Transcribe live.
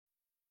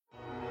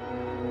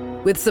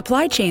With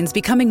supply chains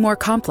becoming more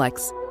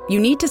complex, you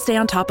need to stay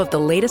on top of the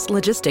latest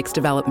logistics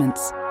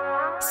developments.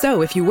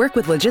 So if you work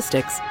with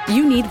logistics,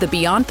 you need the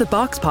Beyond the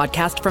Box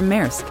podcast from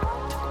Maersk.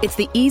 It's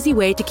the easy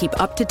way to keep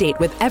up to date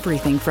with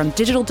everything from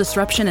digital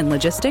disruption in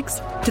logistics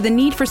to the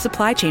need for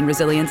supply chain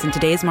resilience in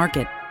today's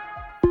market.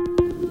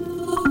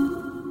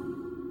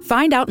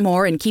 Find out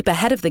more and keep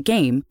ahead of the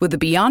game with the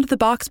Beyond the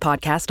Box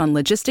podcast on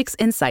logistics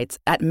insights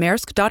at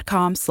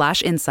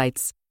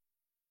maersk.com/insights.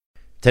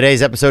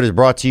 Today's episode is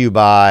brought to you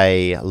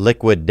by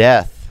Liquid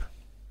Death.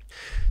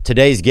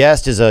 Today's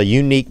guest is a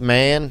unique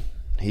man.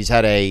 He's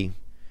had a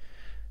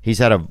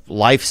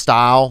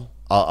lifestyle,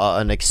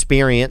 an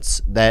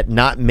experience that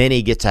not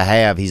many get to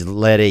have. He's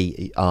led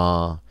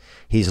a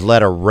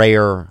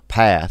rare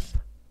path.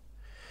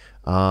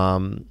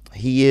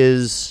 He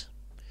is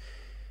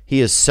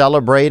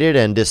celebrated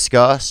and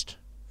discussed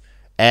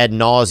ad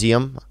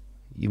nauseum,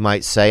 you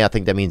might say. I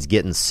think that means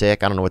getting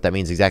sick. I don't know what that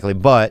means exactly,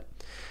 but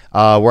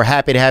we're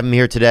happy to have him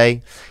here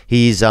today.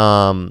 He's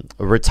a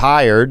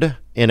retired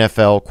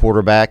NFL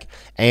quarterback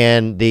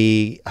and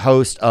the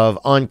host of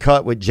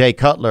Uncut with Jay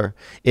Cutler.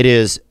 It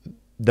is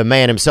the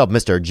man himself,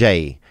 Mr.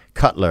 Jay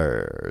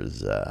Cutler.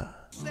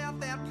 Set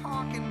that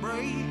parking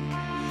brake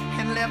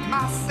and let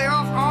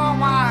myself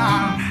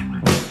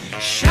unwind.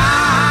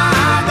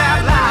 Shine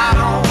that light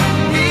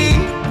on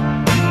me.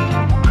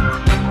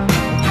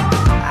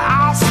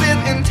 I'll sit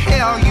and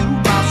tell you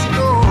my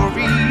stories.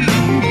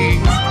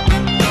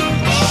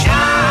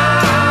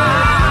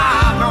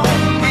 Shine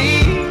on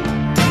me,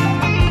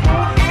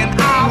 and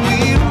I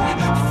will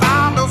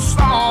find a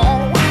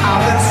song. I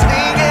will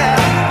sing it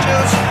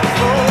just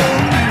for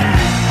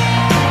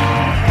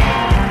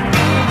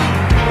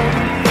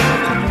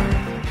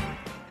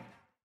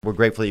you. We're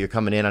grateful that you're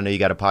coming in. I know you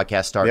got a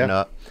podcast starting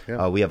up.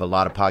 Yeah. We have a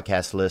lot of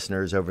podcast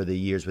listeners over the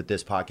years with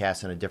this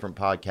podcast and a different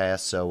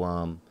podcast. So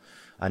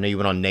I know you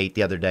went on Nate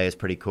the other day. It's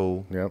pretty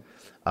cool. Yep.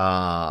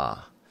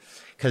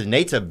 Because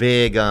Nate's a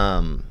big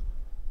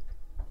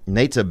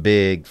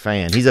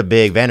fan. He's a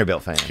big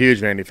Vanderbilt fan.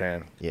 Huge Vandy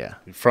fan. Yeah.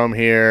 From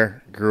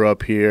here, grew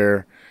up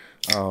here,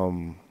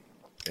 and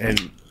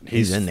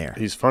He's in there.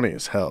 He's funny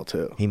as hell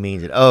too. He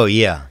means it. Oh,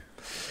 yeah.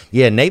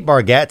 Yeah, Nate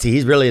Bargatze,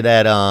 he's really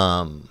that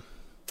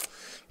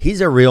he's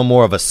a real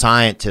more of a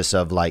scientist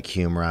of like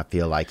humor, I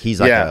feel like.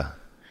 He's like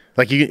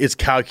it's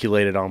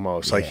calculated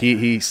almost. Like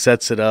he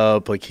sets it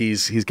up. Like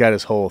he's got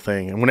his whole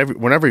thing. And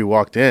whenever he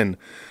walked in,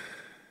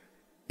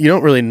 you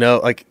don't really know.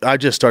 Like I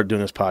just started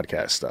doing this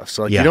podcast stuff,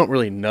 so like you don't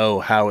really know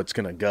how it's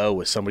gonna go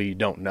with somebody you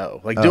don't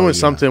know. Like doing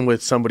something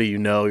with somebody you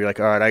know, you're like,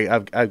 all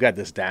right, I've got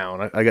this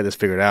down. I got this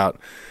figured out.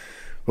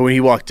 But when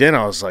he walked in,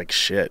 I was like,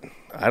 shit.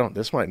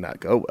 This might not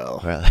go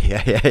well. Well,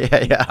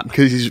 yeah.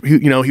 Because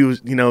he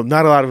was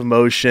not a lot of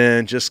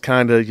emotion, just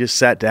kind of just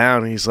sat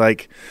down, and I was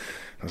like,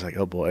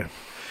 oh boy.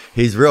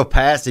 He's real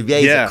passive. Yeah,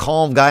 he's a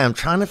calm guy. I'm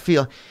trying to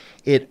feel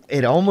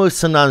it almost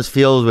sometimes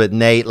feels with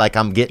Nate like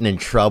I'm getting in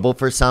trouble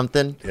for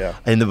something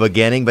in the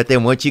beginning, but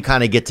then once you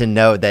kind of get to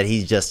know that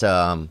he's just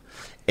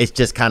it's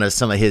just kind of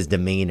some of his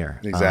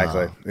demeanor.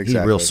 Exactly. He's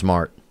real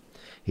smart.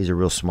 He's a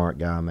real smart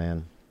guy,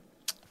 man.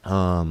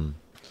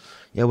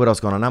 Yeah, what else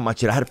going on? Not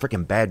much. I had a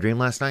freaking bad dream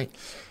last night.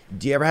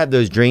 Do you ever have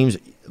those dreams?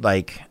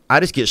 Like, I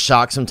just get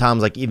shocked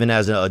sometimes, like, even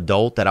as an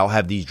adult, that I'll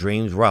have these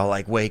dreams where I'll,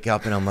 like, wake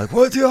up and I'm like,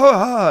 what's your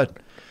heart?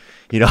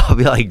 I'll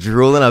be, like,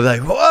 drooling. I'll be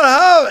like, what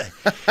happened?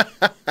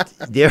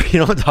 Do you ever,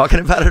 what I'm talking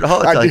about at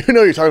all? I do know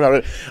what you're talking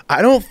about.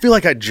 I don't feel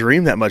like I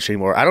dream that much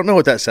anymore. I don't know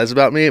what that says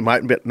about me. It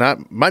might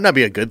not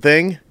be a good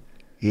thing.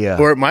 Yeah.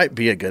 Or it might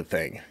be a good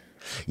thing.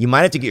 You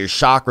might have to get your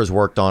chakras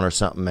worked on or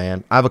something,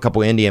 man. I have a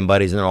couple Indian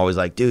buddies, and they're always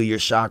like, dude, your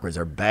chakras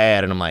are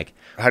bad. And I'm like,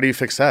 how do you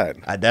fix that?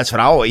 That's what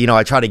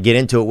I try to get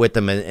into it with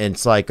them, and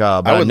it's like,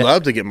 I would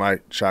love to get my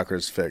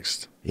chakras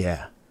fixed.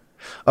 Yeah.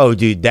 Oh,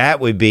 dude,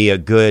 that would be a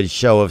good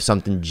show of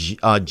something.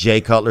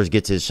 Jay Cutler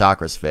gets his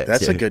chakras fixed.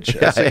 That's dude. a good show.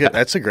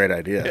 That's a great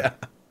idea. Yeah.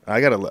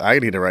 I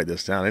need to write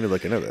this down. I need to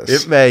look into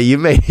this. You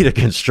may need a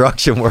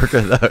construction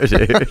worker though,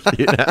 dude.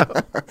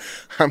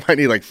 I might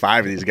need like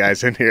 5 of these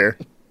guys in here.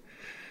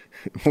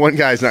 One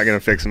guy's not going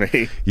to fix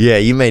me. Yeah,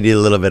 you may need a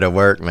little bit of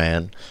work,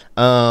 man.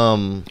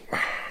 Yeah,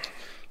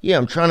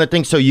 I'm trying to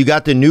think. So you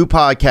got the new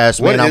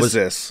podcast, man. What is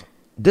this?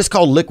 This is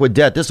called Liquid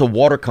Death. This is a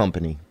water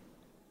company.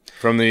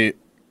 From the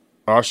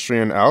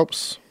Austrian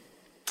Alps?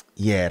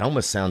 Yeah, it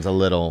almost sounds a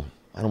little,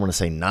 I don't want to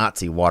say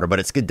Nazi water, but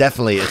it's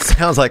definitely, it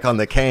sounds like on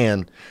the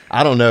can.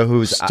 I don't know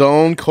who's.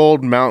 Stone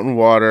cold mountain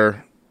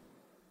water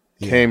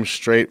came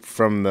straight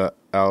from the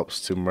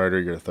Alps to murder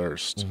your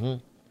thirst.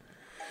 Mm-hmm.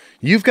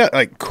 You've got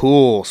like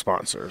cool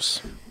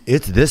sponsors.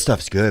 This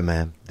stuff's good,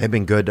 man. They've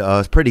been good to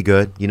us, pretty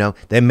good.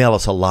 They mail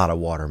us a lot of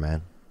water,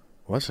 man.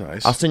 Well, that's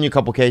nice. I'll send you a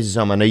couple cases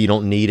of them. I know you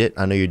don't need it.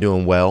 I know you're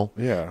doing well.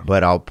 Yeah.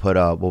 But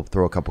we'll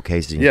throw a couple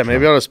cases in. Yeah,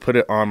 maybe I'll just put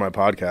it on my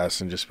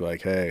podcast and just be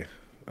like, hey,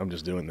 I'm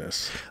just doing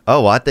this.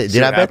 Oh, I bet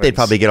they'd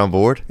probably get on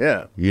board?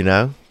 Yeah.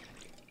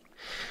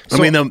 So,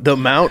 I mean, the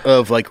amount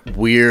of like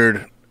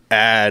weird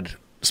ad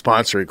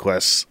sponsor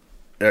requests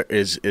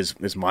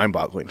is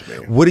mind-boggling to me.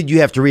 What did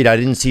you have to read? I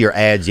didn't see your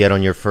ads yet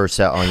on your first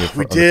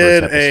We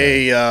did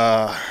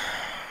a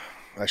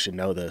I should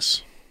know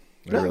this.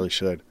 I really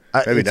should.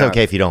 It's not.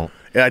 okay if you don't.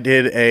 I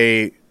did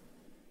a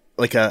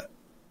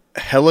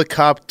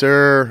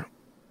helicopter,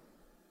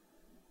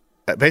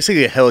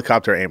 basically a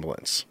helicopter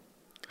ambulance.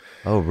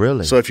 Oh,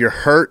 really? So if you're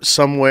hurt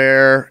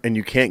somewhere and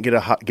you can't get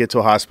to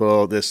a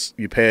hospital,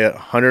 you pay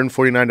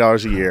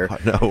 $149 a year.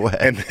 No way.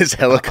 And this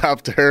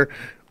helicopter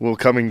will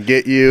come and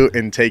get you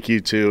and take you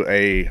to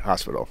a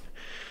hospital.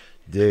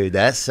 Dude,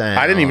 that sounds...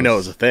 I didn't even know it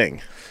was a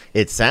thing.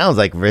 It sounds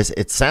like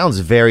it sounds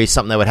very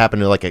something that would happen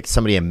to like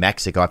somebody in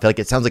Mexico. I feel like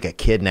it sounds like a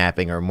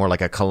kidnapping or more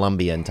like a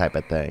Colombian type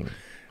of thing.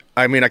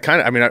 I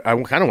kind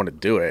of want to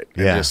do it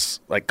and just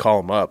like call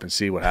them up and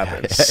see what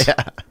happens.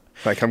 Yeah.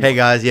 Like, hey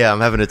guys, I'm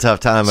having a tough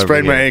time.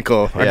 Sprained over my here.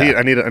 ankle. Yeah.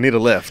 I need a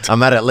lift.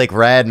 I'm out at Lake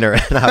Radnor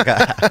and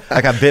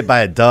I got bit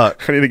by a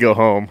duck. I need to go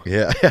home.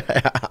 Yeah.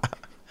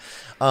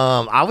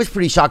 I was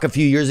pretty shocked a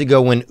few years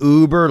ago when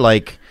Uber,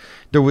 like,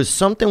 there was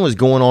something was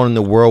going on in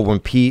the world when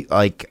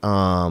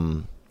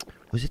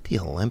was it the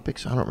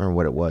Olympics? I don't remember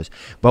what it was.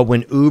 But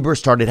when Uber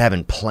started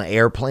having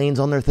airplanes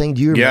on their thing,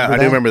 do you remember that? Yeah, I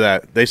do remember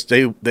that.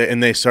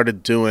 They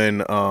started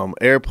doing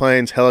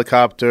airplanes,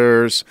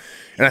 helicopters,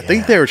 and I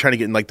think they were trying to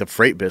get in like the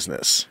freight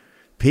business.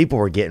 People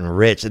were getting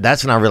rich.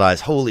 That's when I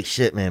realized, holy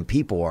shit, man,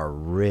 people are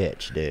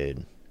rich,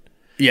 dude.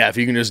 Yeah, if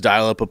you can just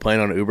dial up a plane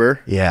on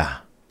Uber. Yeah.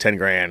 10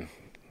 grand.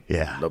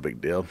 Yeah. No big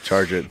deal.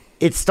 Charge it.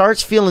 It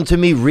starts feeling to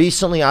me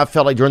recently, I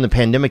felt like during the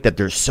pandemic that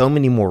there's so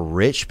many more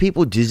rich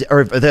people,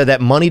 or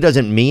that money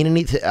doesn't mean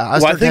anything. I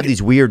start to have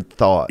these weird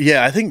thoughts.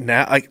 Yeah, I think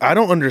now, like, I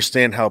don't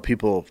understand how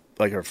people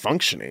like are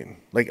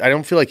functioning. Like, I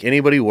don't feel like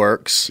anybody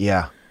works.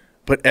 Yeah.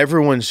 But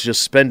everyone's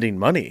just spending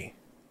money.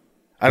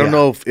 I don't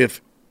know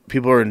if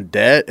people are in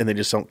debt and they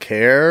just don't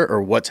care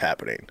or what's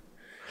happening.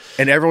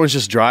 And everyone's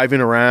just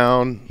driving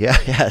around. Yeah,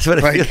 that's what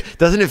it feels.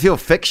 Doesn't it feel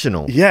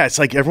fictional? Yeah, it's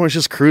like everyone's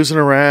just cruising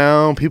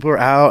around. People are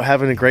out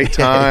having a great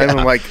time.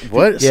 I'm like,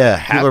 what is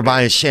happening? People are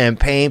buying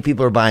champagne.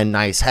 People are buying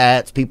nice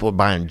hats. People are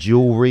buying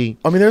jewelry.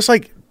 I mean, there's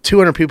like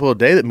 200 people a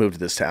day that moved to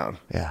this town.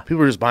 Yeah.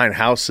 People are just buying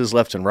houses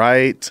left and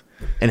right.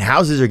 And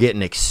houses are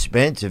getting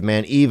expensive,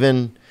 man.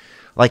 Even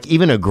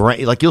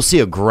you'll see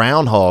a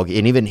groundhog,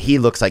 and even he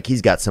looks like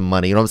he's got some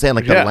money. You know what I'm saying?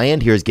 Like the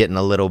land here is getting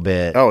a little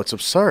bit. Oh, it's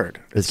absurd.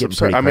 It's getting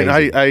absurd.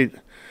 pretty crazy.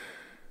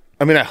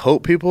 I mean, I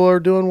hope people are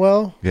doing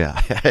well.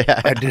 Yeah.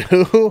 I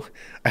do.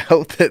 I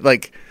hope that,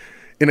 like,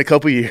 in a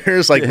couple of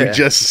years, like, we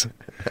just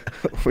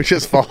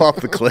fall off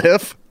the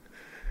cliff.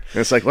 And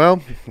it's like, well,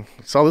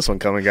 saw this one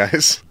coming,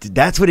 guys.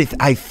 That's what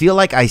I feel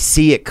like I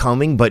see it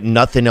coming, but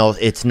nothing else.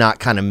 It's not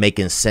kind of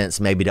making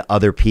sense maybe to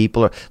other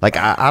people. Or like,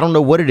 I don't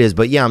know what it is,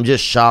 but yeah, I'm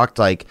just shocked.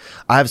 Like,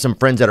 I have some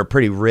friends that are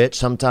pretty rich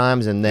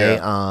sometimes, and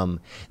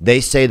they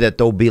say that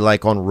they'll be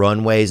like on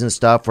runways and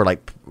stuff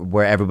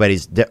where everybody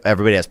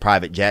has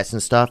private jets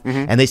and stuff.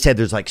 Mm-hmm. And they said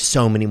there's like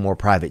so many more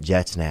private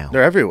jets now.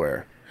 They're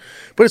everywhere.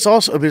 But it's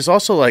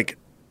also like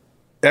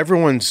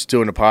everyone's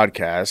doing a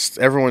podcast.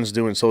 Everyone's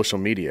doing social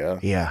media.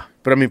 Yeah.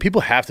 But I mean, people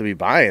have to be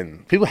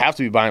buying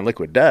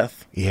liquid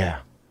death. Yeah.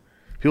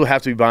 People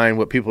have to be buying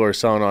what people are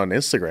selling on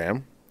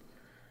Instagram.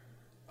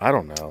 I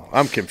don't know.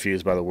 I'm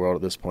confused by the world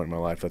at this point in my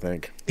life, I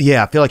think.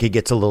 Yeah, I feel like it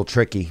gets a little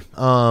tricky.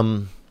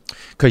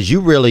 Because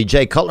you really,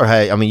 Jay Cutler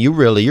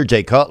you're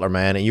Jay Cutler,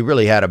 man, and you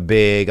really had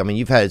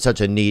you've had such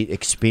a neat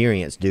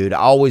experience, dude. I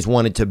always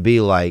wanted to be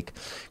like,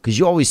 because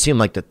you always seem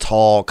like the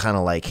tall, kind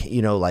of like,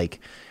 you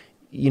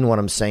know what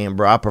I'm saying,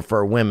 bro? I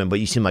prefer women,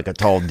 but you seem like a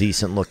tall,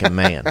 decent-looking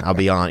man. I'll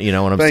be honest. You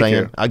know what I'm saying?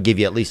 You. I'll give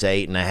you at least an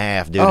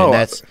 8.5, dude. Oh, and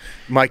that's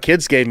my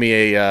kids gave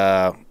me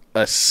a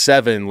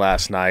 7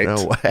 last night.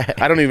 No way.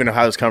 I don't even know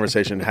how this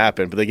conversation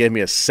happened, but they gave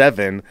me a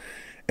 7,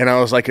 and I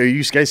was like, "Are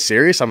you guys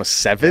serious? I'm a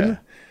 7?" Yeah.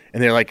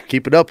 And they're like,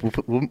 "Keep it up.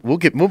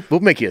 We'll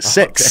make you a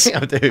 6." Oh,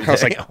 damn, dude, I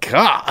was like,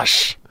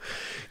 "Gosh,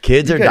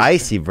 kids are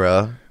dicey,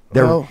 bro." They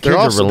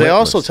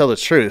also tell the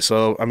truth.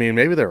 So I mean,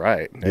 maybe they're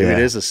right. Maybe it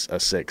is a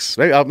 6.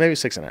 Maybe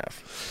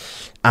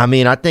 6.5. I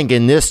mean, I think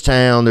in this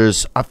town,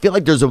 I feel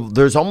like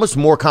there's almost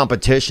more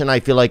competition. I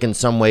feel like in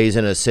some ways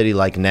in a city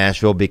like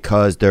Nashville,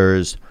 because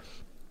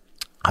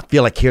I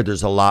feel like here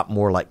there's a lot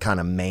more like kind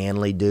of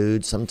manly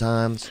dudes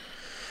sometimes.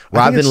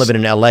 Where I've been living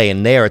in LA,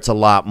 and there it's a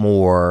lot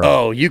more.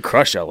 Oh, you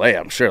crush LA,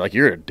 I'm sure. Like,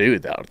 you're a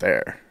dude out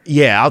there.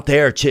 Yeah, out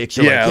there, chicks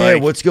are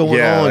like, what's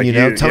going on?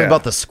 Like Tell me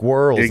about the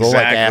squirrels. Exactly.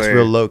 They'll like ask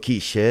real low key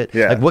shit.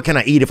 Yeah. Like, what can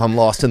I eat if I'm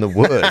lost in the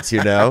woods?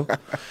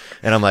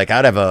 And I'm like,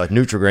 I'd have a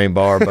Nutri-Grain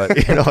bar,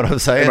 but you know what I'm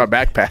saying? In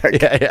my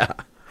backpack. Yeah.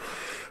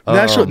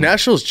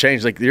 Nashville's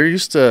changed. Like, they're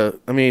used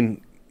to. I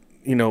mean,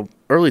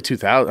 early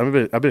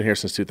 2000. I've been here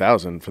since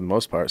 2000 for the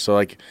most part. So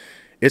like,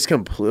 it's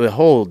completely, the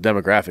whole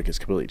demographic has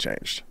completely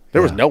changed.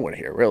 There was no one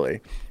here, really.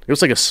 It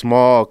was like a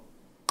small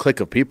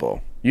clique of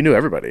people. You knew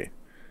everybody.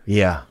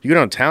 Yeah. You go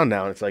downtown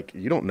now, and it's like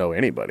you don't know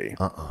anybody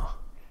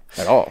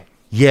at all.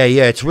 Yeah,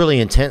 it's really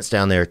intense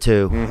down there,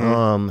 too.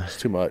 Mm-hmm. It's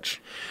too much.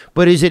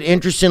 But is it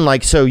interesting,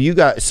 like,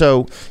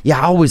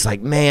 I always like,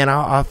 man,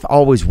 I've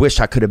always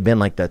wished I could have been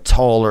like the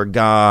taller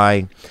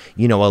guy,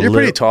 You're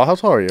pretty tall. How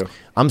tall are you?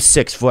 I'm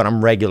 6 foot.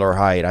 I'm regular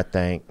height, I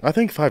think. I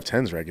think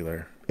 5'10's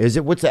regular. Is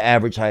it? What's the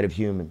average height of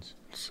humans?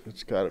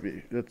 It's got to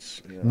be.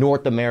 It's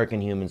North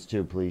American humans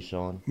too, please,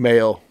 Sean.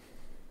 male.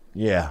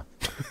 Yeah.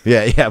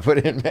 Yeah. Put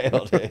it in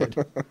male,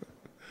 dude.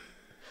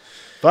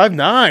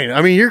 5'9".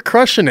 I mean, you're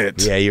crushing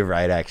it. Yeah, you're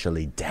right,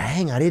 actually.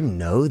 Dang, I didn't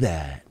know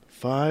that.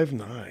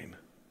 5'9".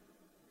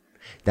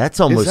 That's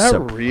almost that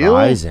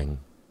surprising.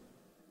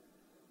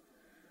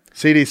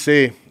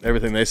 CDC,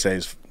 everything they say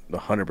is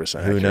 100%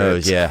 accurate. Who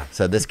knows? Yeah.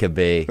 So this could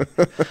be.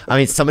 I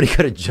mean, somebody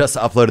could have just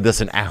uploaded this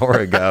an hour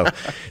ago.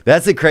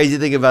 That's the crazy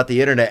thing about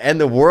the internet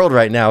and the world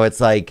right now. It's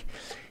like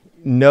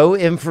no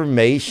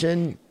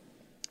information.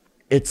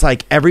 It's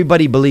like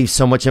everybody believes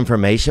so much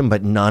information,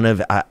 but none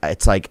of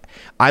it's like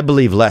I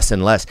believe less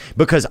and less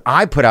because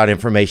I put out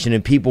information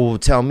and people will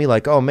tell me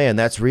like, oh man,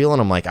 that's real.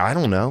 And I'm like, I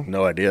don't know.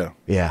 No idea.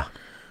 Yeah.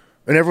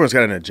 And everyone's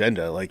got an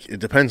agenda. Like it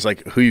depends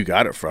like who you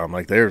got it from.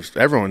 Like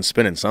everyone's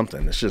spinning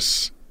something. It's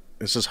just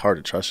hard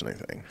to trust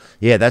anything.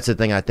 Yeah, that's the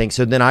thing I think.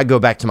 So then I go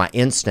back to my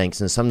instincts,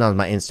 and sometimes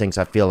my instincts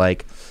I feel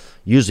like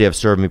usually have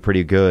served me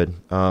pretty good,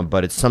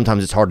 but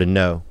sometimes it's hard to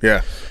know.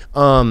 Yeah.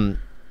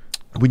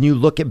 When you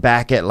look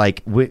back at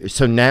like,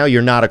 so now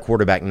you're not a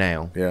quarterback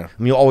now. Yeah. I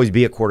mean, you'll always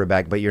be a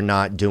quarterback, but you're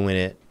not doing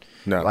it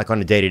like on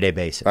a day-to-day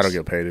basis. I don't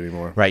get paid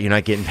anymore. Right, you're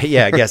not getting paid.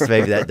 Yeah, I guess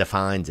maybe that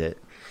defines it.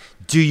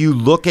 Do you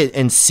look at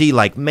and see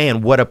like,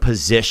 man, what a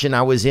position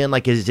I was in?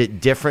 Like, is it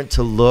different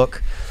to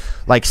look?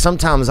 Like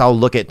sometimes I'll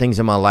look at things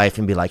in my life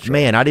and be like,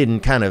 man, I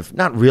didn't kind of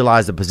not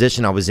realize the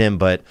position I was in,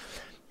 but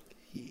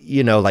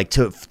you know, like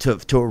to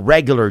a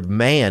regular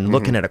man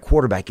looking at a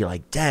quarterback, you're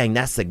like, dang,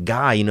 that's the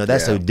guy, you know,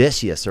 that's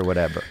Odysseus or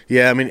whatever.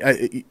 Yeah, I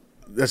mean,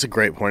 that's a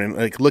great point. And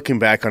like looking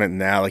back on it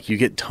now, like you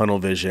get tunnel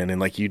vision and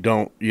like you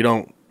don't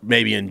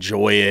maybe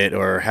enjoy it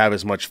or have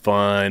as much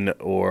fun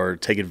or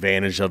take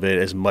advantage of it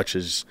as much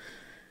as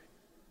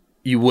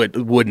you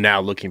would now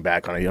looking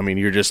back on it. I mean,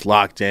 you're just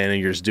locked in and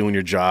you're just doing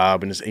your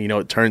job, and you know,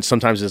 it turns.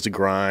 Sometimes it's a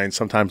grind,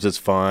 sometimes it's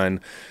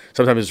fun,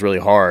 sometimes it's really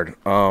hard.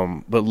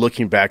 But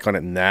looking back on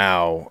it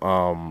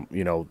now,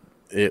 you know,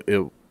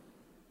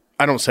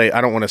 I don't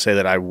want to say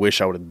that I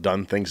wish I would have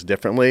done things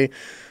differently,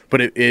 but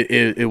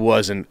it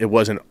was an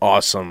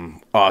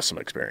awesome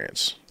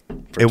experience.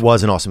 It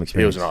was an awesome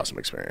experience. It was an awesome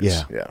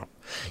experience. Yeah.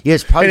 Yeah,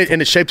 it's probably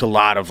and it shaped a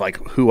lot of like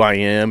who I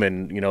am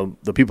and you know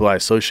the people I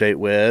associate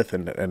with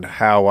and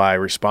how I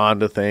respond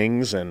to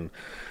things, and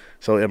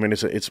so I mean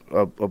it's a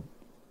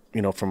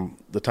you know from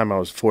the time I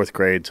was 4th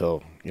grade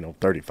till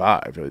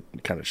 35,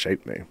 it kind of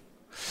shaped me.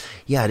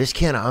 Yeah, I just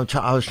can't. I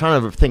was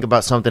trying to think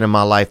about something in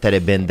my life that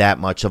had been that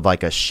much of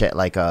like a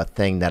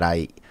thing that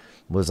I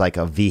was like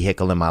a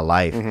vehicle in my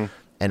life.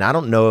 And I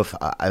don't know if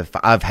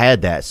I've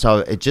had that. So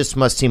it just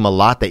must seem a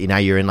lot that now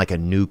you're in like a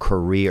new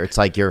career. It's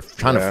like you're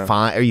trying to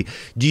find.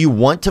 Do you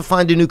want to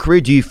find a new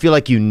career? Do you feel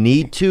like you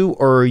need to,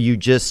 or are you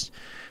just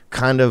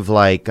kind of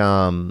like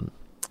I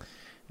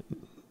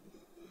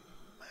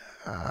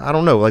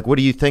don't know. Like, what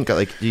do you think?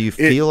 Like, do you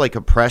feel like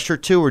a pressure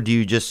to, or do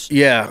you just?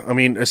 Yeah, I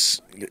mean,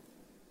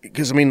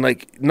 because I mean,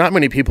 like, not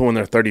many people when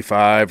they're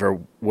 35 or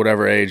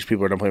whatever age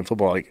people are done playing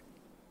football, like,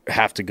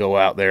 have to go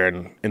out there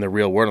and in the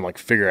real world and like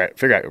figure out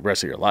the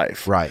rest of your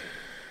life. Right.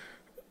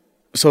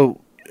 So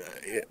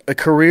a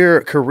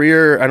career,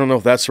 I don't know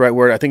if that's the right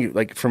word. I think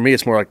like for me,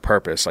 it's more like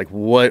purpose. Like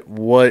what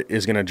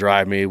is going to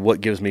drive me?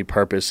 What gives me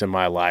purpose in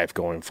my life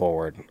going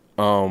forward?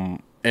 And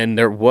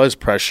there was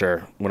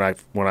pressure when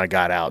I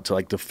got out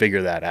to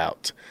figure that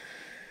out.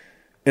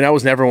 And I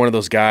was never one of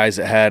those guys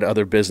that had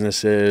other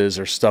businesses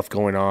or stuff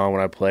going on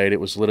when I played. It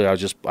was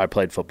literally, I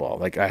played football.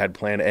 Like I had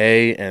plan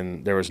A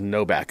and there was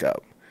no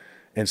backup.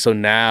 And so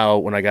now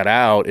when I got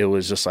out, it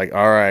was just like,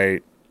 all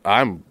right,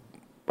 I'm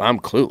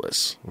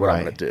clueless what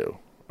I'm going to do.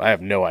 I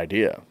have no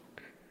idea.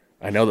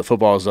 I know that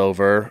football is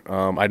over.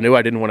 I knew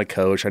I didn't want to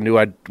coach. I knew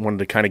I wanted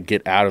to kind of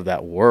get out of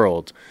that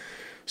world.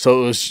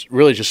 So it was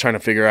really just trying to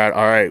figure out,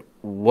 all right,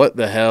 what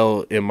the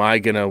hell am I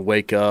going to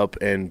wake up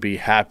and be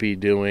happy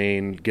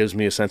doing? Gives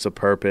me a sense of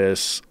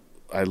purpose.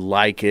 I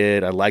like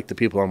it. I like the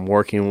people I'm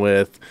working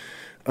with.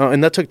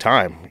 And that took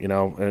time,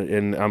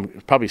 and I'm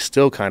probably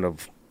still kind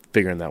of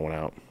figuring that one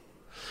out.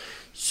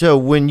 So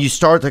when you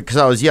start, because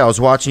I was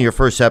watching your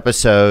first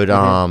episode,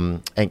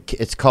 and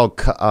it's called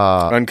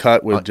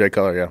Uncut with Jay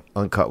Cutler, yeah.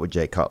 Uncut with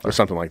Jay Cutler, or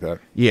something like that.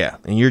 Yeah,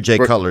 and you're Jay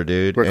Cutler,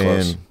 dude. We're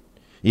close.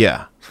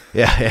 Yeah.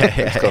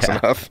 It's close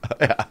enough.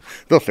 Yeah.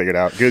 They'll figure it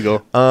out.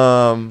 Google.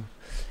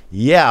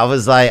 Yeah, I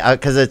was like,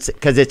 because it's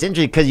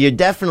interesting, because you're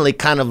definitely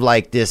kind of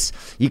like this.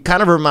 You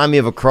kind of remind me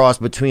of a cross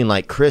between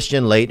like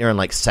Christian Laettner and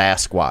like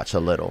Sasquatch a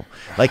little.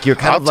 Like you're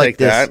kind of like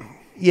this. That.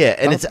 Yeah,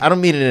 and I don't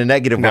mean it in a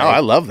negative way. No, I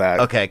love that.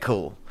 Okay,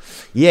 cool.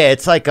 Yeah,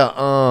 it's like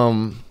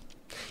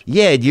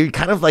you're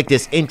kind of like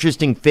this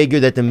interesting figure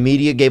that the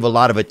media gave a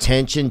lot of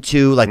attention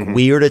to, like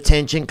weird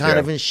attention kind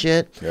of and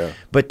shit. Yeah.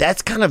 But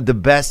that's kind of the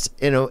best,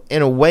 in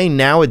a way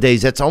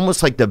nowadays, that's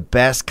almost like the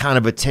best kind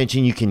of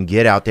attention you can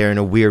get out there in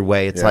a weird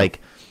way. It's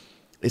like,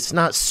 it's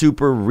not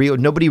super real.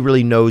 Nobody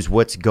really knows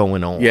what's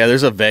going on. Yeah,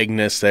 there's a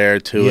vagueness there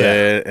to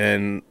it.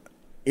 And,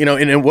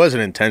 and it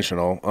wasn't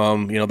intentional.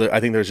 I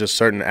think there's just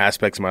certain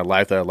aspects of my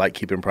life that I like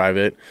keeping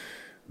private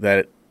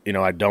that,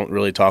 I don't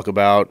really talk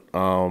about.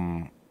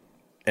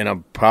 and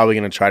I'm probably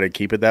going to try to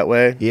keep it that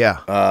way.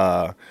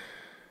 Yeah.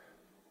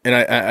 And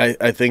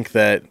I think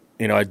that,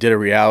 I did a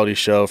reality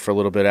show for a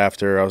little bit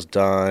after I was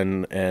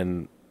done,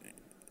 and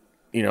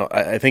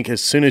I think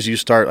as soon as you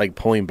start like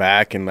pulling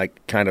back and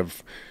like kind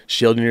of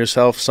shielding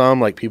yourself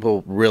some, like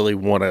people really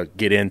want to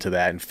get into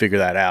that and figure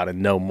that out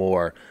and know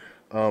more.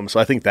 So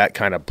I think that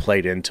kind of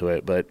played into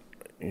it, but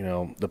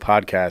the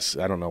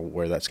podcast, I don't know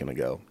where that's going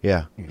to go.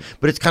 Yeah.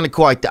 But it's kind of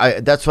cool.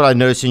 That's what I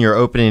noticed in your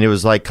opening. It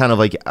was like kind of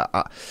like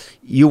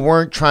you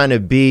weren't trying to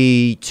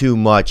be too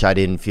much, I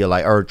didn't feel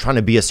like, or trying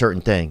to be a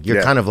certain thing.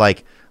 You're kind of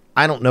like,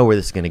 I don't know where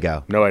this is going to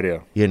go. No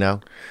idea.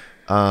 And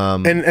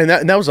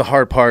that was the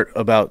hard part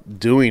about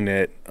doing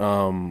it,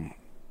 of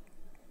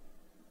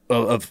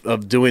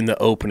doing the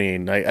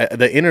opening.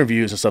 The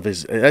interviews and stuff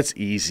that's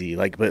easy.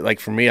 But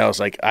for me, I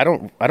was like, I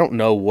don't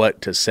know what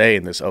to say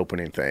in this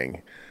opening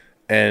thing,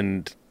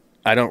 and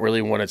I don't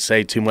really want to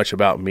say too much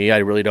about me. I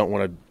really don't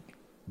want to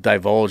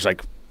divulge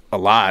like a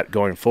lot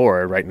going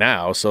forward right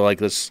now. So like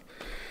this.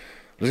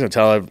 I'm just going to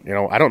tell her,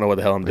 I don't know what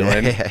the hell I'm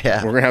doing.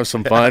 Yeah. We're going to have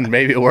some fun.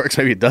 Maybe it works.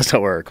 Maybe it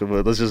doesn't work.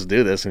 But let's just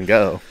do this and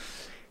go.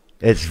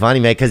 It's funny,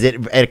 man, because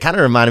it kind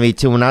of reminded me,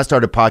 too, when I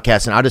started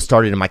podcasting, I just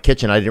started in my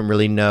kitchen. I didn't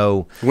really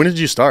know. When did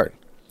you start?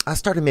 I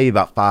started maybe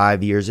about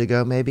 5 years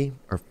ago, maybe,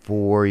 or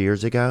 4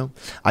 years ago.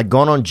 I'd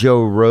gone on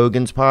Joe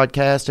Rogan's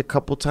podcast a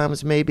couple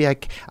times, maybe.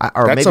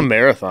 That's a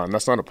marathon.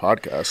 That's not a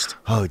podcast.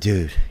 Oh,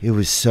 dude, it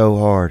was so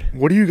hard.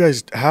 What do you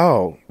guys?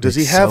 How does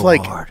he have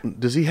hard.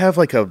 Does he have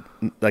like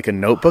a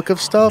notebook of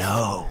stuff?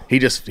 No, he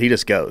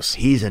just goes.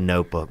 He's a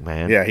notebook,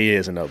 man. Yeah, he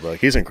is a notebook.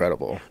 He's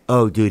incredible.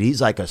 Oh, dude, he's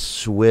like a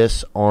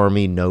Swiss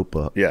Army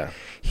notebook. Yeah.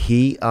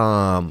 He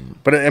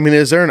But I mean,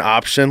 is there an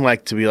option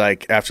like to be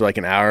like after like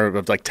an hour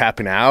of like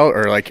tapping out,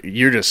 or like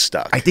you're just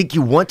stuck? I think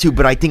you want to,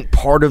 but I think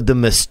part of the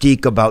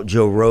mystique about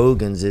Joe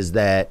Rogan's is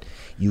that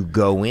you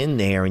go in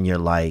there and you're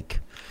like,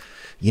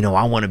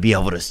 I want to be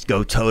able to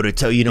go toe to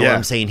toe. You know what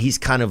I'm saying? He's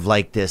kind of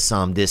like this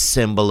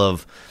symbol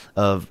of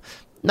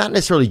not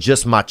necessarily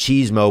just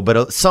machismo,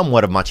 but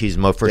somewhat of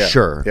machismo for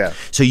sure. Yeah.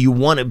 So you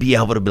want to be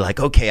able to be like,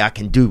 okay, I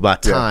can do my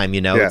time.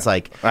 Yeah. It's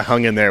like I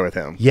hung in there with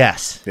him.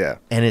 Yes. Yeah.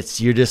 And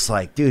you're just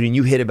like, dude, and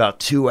you hit about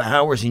 2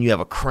 hours and you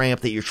have a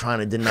cramp that you're trying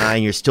to deny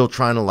and you're still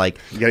trying to like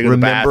you gotta go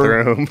remember.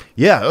 to the bathroom.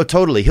 Yeah, oh,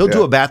 totally. He'll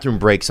do a bathroom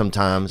break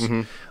sometimes.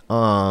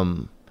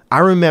 Mm-hmm. I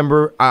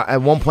remember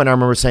at one point I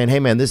remember saying,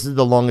 hey man, this is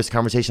the longest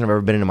conversation I've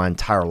ever been in my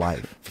entire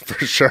life.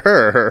 For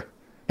sure.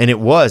 And it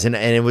was, and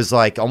it was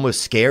like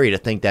almost scary to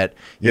think that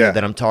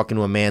that I'm talking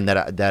to a man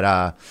that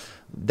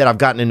I've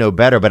gotten to know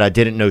better, but I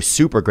didn't know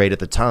super great at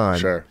the time.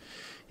 Sure,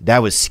 that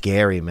was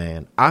scary,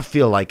 man. I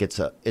feel like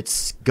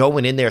it's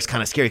going in there. It's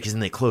kind of scary because then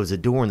they close the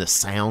door and the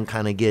sound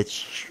kind of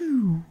gets.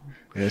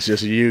 And it's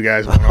just you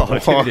guys. Dude,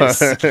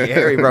 it's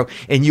scary, bro.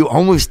 And you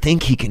almost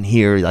think he can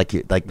hear like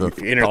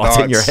the inner thoughts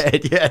in your thoughts.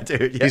 head. Yeah,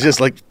 dude. Yeah. He's just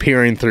like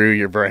peering through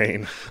your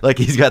brain. Like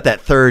he's got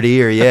that third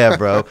ear. Yeah,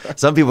 bro.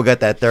 Some people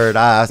got that third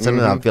eye.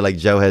 Sometimes I feel like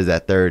Joe has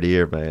that third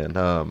ear,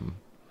 man.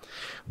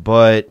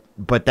 But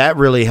that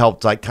really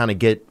helped like kind of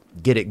get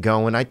it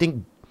going. I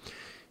think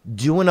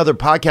doing other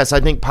podcasts.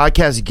 I think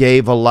podcasts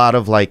gave a lot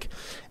of like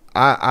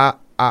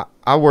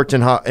I worked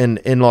in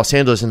Los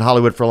Angeles and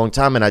Hollywood for a long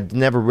time, and I'd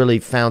never really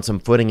found some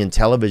footing in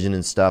television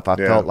and stuff. I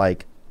felt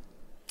like,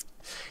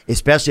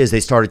 especially as they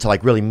started to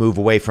like really move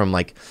away from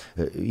like,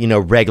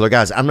 regular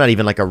guys. I'm not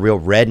even like a real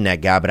redneck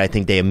guy, but I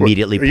think they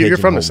immediately You're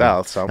from the pigeonholed me.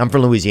 South, so I'm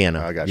from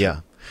Louisiana. I got you.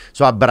 Yeah.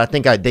 So, but I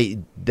think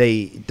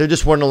there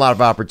just weren't a lot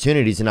of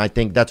opportunities, and I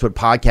think that's what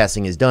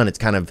podcasting has done. It's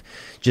kind of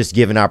just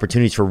given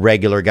opportunities for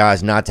regular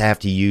guys not to have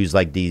to use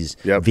like these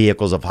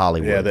vehicles of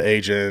Hollywood. Yeah, the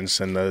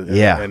agents and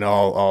and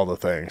all the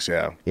things.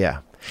 Yeah, yeah.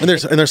 And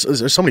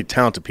there's so many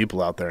talented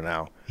people out there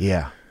now.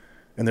 Yeah.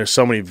 And there's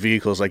so many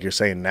vehicles, like you're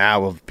saying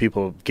now, of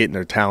people getting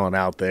their talent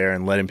out there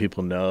and letting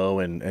people know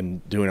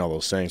and doing all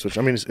those things, which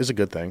I mean is a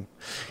good thing.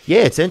 Yeah,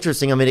 it's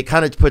interesting. I mean, it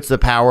kind of puts the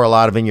power a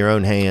lot of in your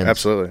own hands.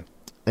 Absolutely.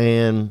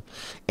 And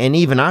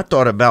even I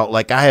thought about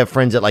like I have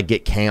friends that like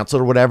get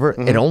canceled or whatever.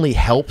 It only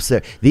helps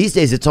there. These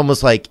days it's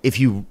almost like if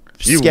you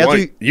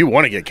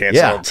want to get canceled.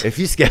 Yeah, if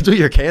you schedule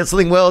your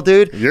canceling well,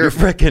 dude, you're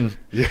freaking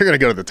you're gonna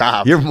go to the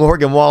top. You're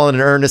Morgan Wallen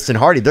and Ernest and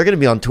Hardy. They're gonna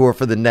be on tour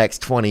for the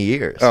next 20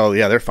 years. Oh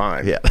yeah, they're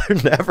fine. Yeah,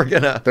 they're never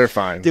gonna. They're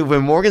fine, dude.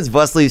 When Morgan's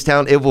bus leaves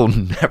town, it will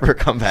never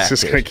come back.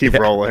 It's just gonna keep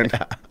rolling.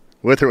 Yeah.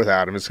 With or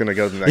without him, it's going to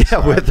go to the next.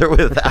 Yeah, with or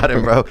without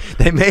him, bro.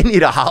 They may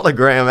need a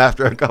hologram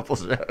after a couple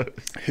shows.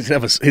 He's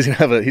gonna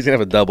have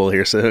a double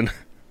here soon.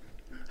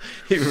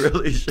 He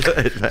really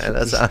should, man.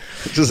 That's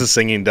just a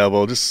singing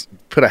double. Just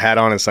put a hat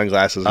on and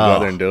sunglasses and go out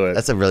there and do it.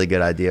 That's a really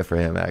good idea for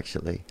him,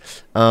 actually.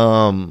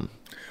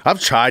 I've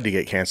tried to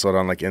get canceled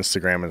on like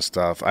Instagram and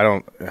stuff. I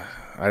don't know.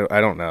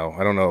 I don't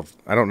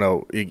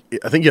know.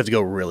 I think you have to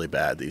go really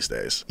bad these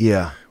days.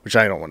 Yeah. Which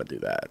I don't want to do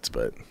that,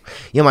 but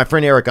my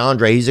friend Eric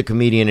Andre, he's a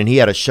comedian, and he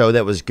had a show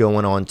that was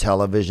going on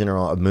television or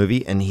a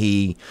movie, and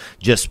he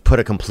just put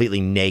a completely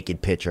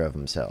naked picture of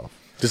himself.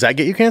 Does that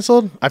get you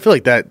canceled? I feel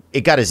like that.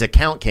 It got his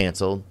account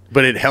canceled.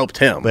 But it helped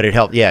him. But it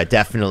helped, yeah,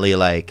 definitely.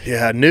 Like,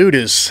 yeah, nude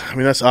is, I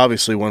mean, that's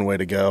obviously one way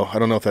to go. I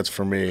don't know if that's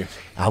for me.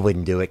 I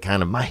wouldn't do it.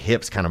 Kind of, my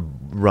hips kind of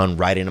run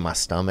right into my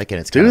stomach,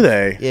 and it's do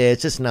they? Yeah,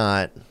 it's just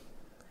not.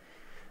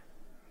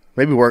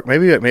 Maybe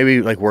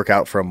work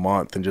out for a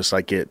month and just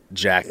like get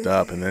jacked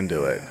up and then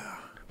do it.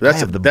 But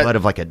that's the butt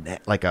of like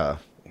a.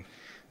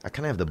 I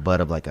kind of have the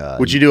butt of like a.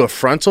 Would you do a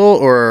frontal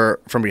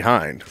or from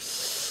behind?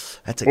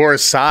 Or a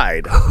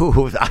side.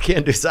 Ooh, I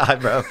can't do side,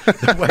 bro.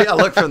 The way I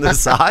look from the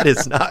side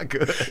is not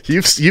good.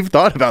 You've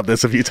thought about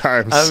this a few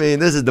times. I mean,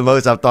 this is the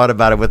most I've thought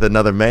about it with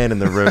another man in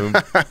the room,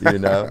 you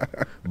know.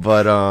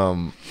 But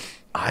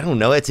I don't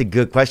know. It's a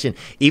good question.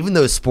 Even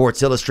those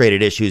Sports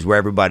Illustrated issues where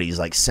everybody's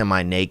like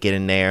semi-naked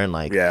in there and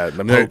like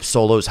Hope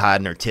Solo's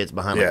hiding her tits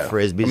behind like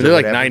frisbees. I mean, they're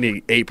like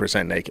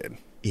 98% naked.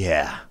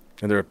 Yeah,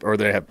 and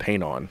they have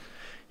paint on.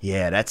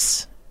 Yeah,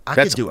 that's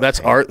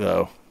art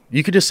though.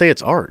 You could just say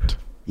it's art.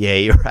 Yeah,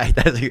 you're right.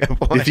 That's a good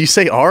point. If you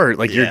say art,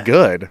 like you're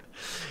good.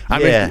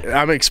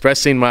 I'm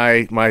expressing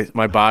my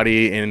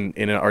body in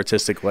an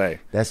artistic way.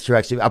 That's true.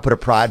 Actually, I put a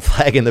pride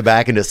flag in the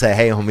back and just say,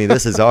 "Hey, homie,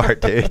 this is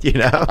art, dude." You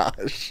know.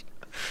 Gosh,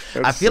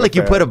 I feel like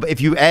you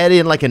if you add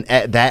in like an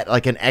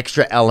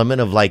extra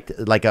element of like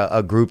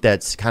a group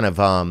that's kind of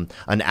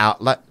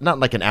not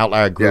like an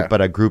outlier group,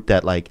 but a group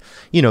that like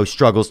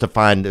struggles to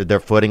find their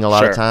footing a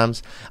lot of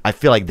times. I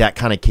feel like that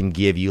kind of can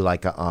give you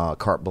like a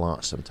carte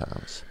blanche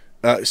sometimes.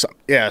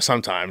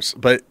 Sometimes.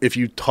 But if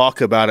you talk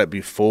about it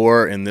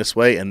before in this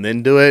way and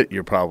then do it,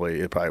 it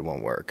probably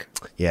won't work.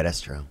 Yeah,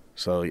 that's true.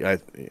 So I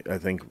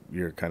think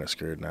you're kind of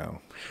screwed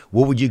now.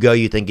 What would you go,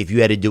 you think, if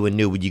you had to do a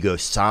nude? Would you go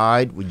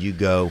side? Would you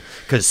go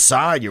 – because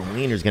side, your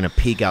wiener's going to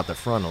peek out the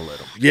front a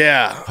little.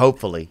 Yeah.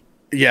 Hopefully.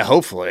 Yeah,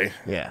 hopefully.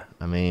 Yeah,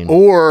 I mean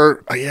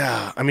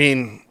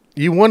 –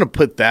 you want to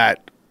put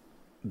that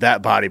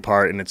body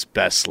part in its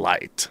best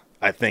light,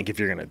 I think, if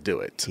you're going to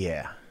do it.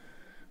 Yeah.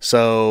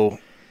 So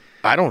 –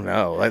 I don't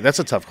know. That's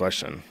a tough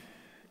question.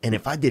 And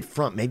if I did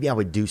front, maybe I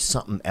would do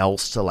something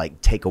else to like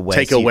take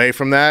away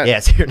from that. Yeah,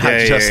 so you're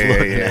not just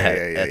looking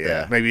at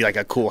that. Maybe like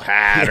a cool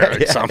hat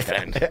or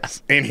something. Yeah.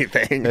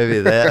 Anything. Maybe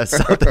that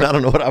something. I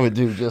don't know what I would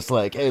do. Just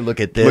like, hey, look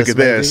at this. Look at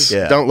this.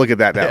 Yeah. Don't look at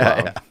that low.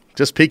 Yeah.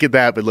 Just peek at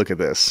that, but look at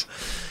this.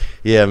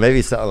 Yeah,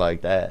 maybe something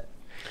like that.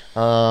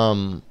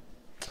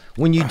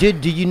 When you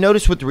did you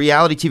notice with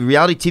reality TV?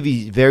 Reality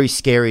TV is very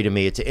scary to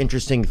me. It's an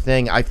interesting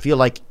thing. I feel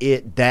like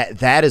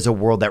that is a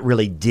world that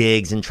really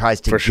digs and tries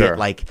to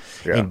get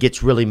and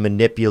gets really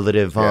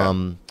manipulative.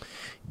 Yeah.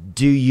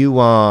 Do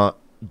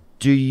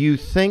you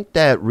think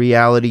that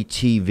reality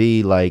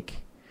TV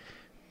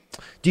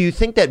do you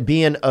think that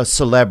being a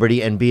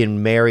celebrity and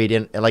being married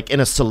in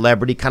a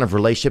celebrity kind of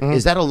relationship,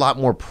 is that a lot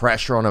more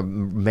pressure on a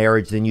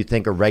marriage than you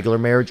think a regular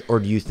marriage, or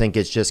do you think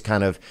it's just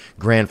kind of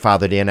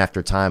grandfathered in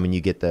after time and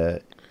you get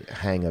the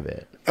hang of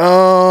it?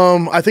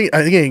 I think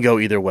it can go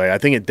either way. I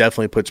think it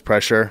definitely puts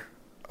pressure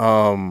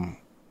on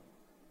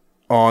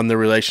the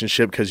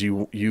relationship because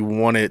you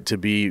want it to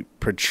be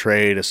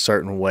portrayed a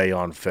certain way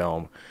on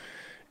film,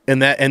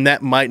 and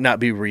that might not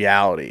be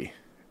reality.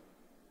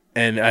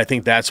 And I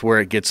think that's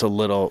where it gets a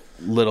little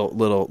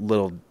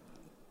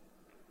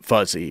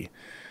fuzzy,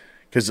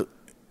 because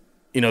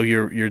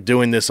you're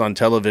doing this on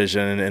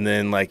television, and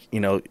then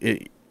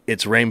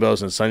it's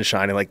rainbows and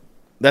sunshine, and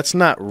that's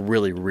not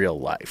really real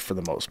life for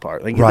the most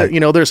part. Right.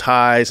 There's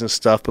highs and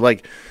stuff,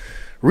 but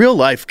real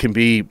life can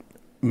be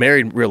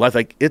married in real life.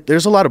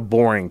 There's a lot of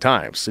boring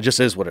times. It just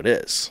is what it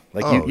is.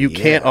 You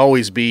can't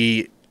always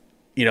be,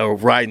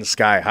 riding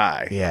sky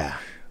high. Yeah.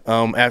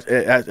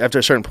 After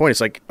a certain point,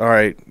 it's all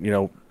right,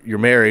 you're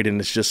married,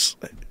 and it's just,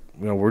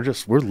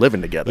 we're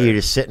living together. You're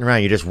just sitting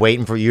around.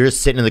 You're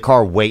just sitting in the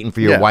car waiting for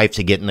your wife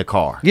to get in the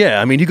car.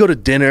 Yeah. I mean, you go to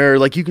dinner,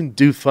 you can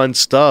do fun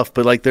stuff,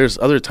 but there's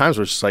other times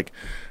where it's just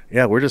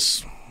yeah, we're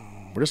just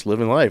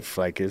living life.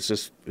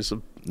 It's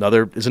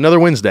another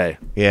Wednesday.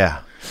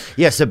 Yeah.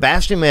 Yeah,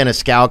 Sebastian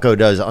Maniscalco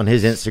does on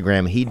his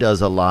Instagram. He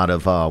does a lot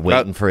of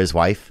waiting for his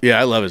wife. Yeah,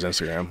 I love his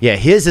Instagram. Yeah,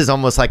 his is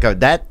almost like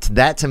that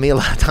to me a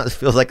lot of times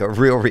feels like a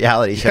real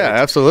reality show. Yeah,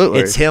 absolutely.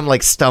 It's him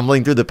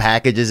stumbling through the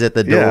packages at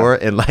the door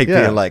and being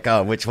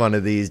oh, which one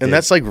of these? And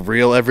that's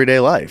real everyday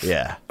life.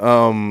 Yeah.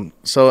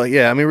 So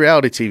yeah, I mean,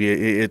 reality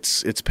TV,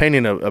 it's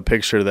painting a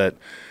picture that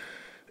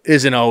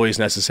isn't always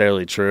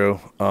necessarily true.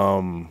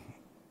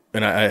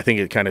 And I think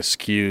it kind of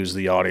skews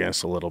the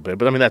audience a little bit.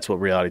 But, I mean, that's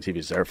what reality TV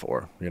is there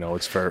for.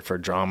 It's for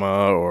drama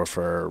or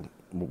for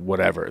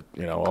whatever,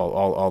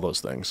 all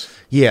those things.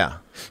 Yeah.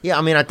 Yeah,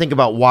 I mean, I think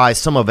about why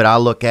some of it I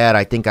look at.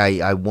 I think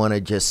I want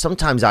to just –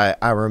 sometimes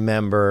I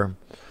remember,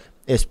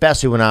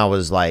 especially when I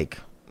was,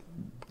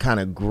 kind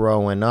of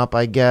growing up,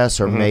 I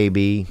guess, or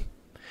maybe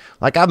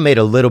 – I've made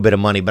a little bit of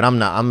money, but I'm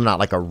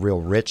not a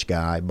real rich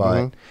guy.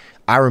 But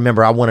I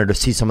remember I wanted to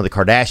see some of the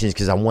Kardashians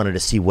because I wanted to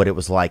see what it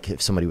was like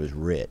if somebody was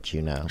rich,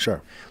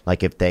 Sure.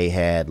 If they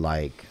had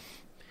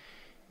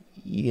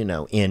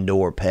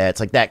indoor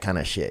pets, that kind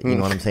of shit. You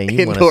know what I'm saying?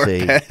 You want to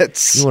see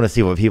pets. You want to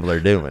see what people are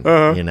doing.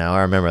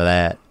 I remember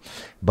that.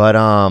 But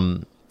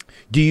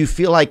Do you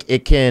feel like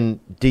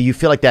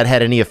that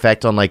had any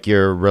effect on like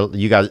your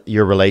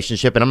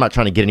relationship? And I'm not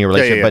trying to get in your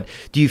relationship, but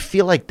do you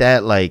feel like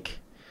that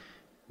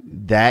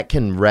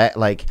can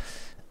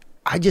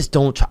I just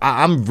don't.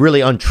 I'm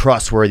really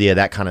untrustworthy of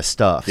that kind of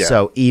stuff. Yeah.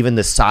 So even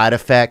the side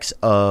effects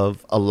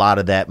of a lot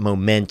of that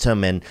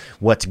momentum and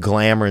what's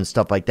glamour and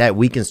stuff like that,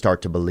 we can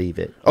start to believe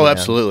it. Oh,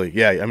 absolutely.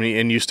 Yeah. I mean,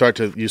 and you start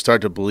to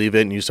believe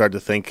it, and you start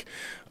to think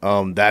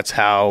that's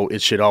how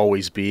it should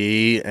always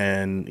be,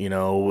 and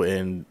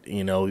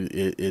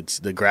it's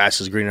the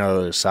grass is greener on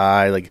the other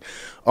side. Like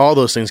all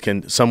those things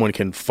someone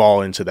can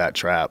fall into that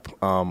trap.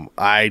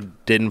 I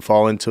didn't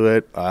fall into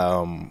it,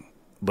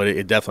 but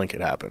it definitely could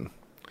happen.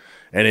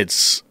 And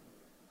it's,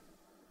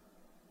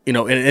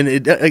 reality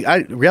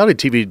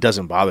TV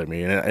doesn't bother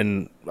me,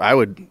 and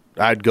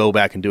I'd go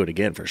back and do it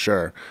again for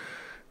sure.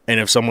 And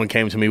if someone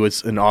came to me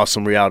with an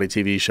awesome reality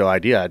TV show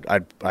idea,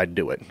 I'd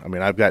do it. I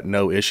mean, I've got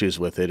no issues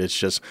with it. It's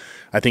just,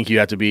 I think you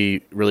have to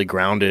be really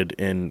grounded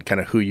in kind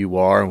of who you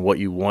are and what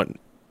you want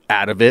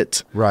out of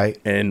it, right?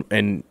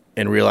 And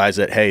realize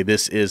that, hey,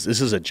 this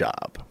is a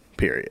job,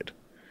 period.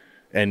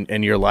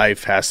 And your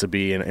life has to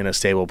be in a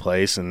stable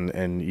place,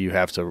 and you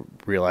have to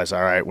realize,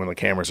 all right, when the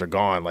cameras are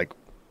gone, like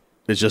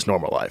it's just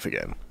normal life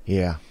again.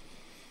 Yeah.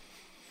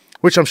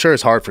 Which I'm sure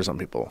is hard for some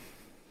people.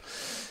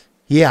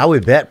 Yeah, I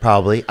would bet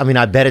probably. I mean,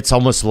 I bet it's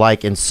almost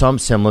like in some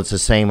semblance the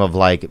same of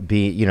like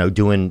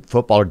doing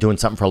football or doing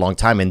something for a long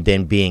time and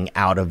then being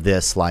out of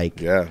this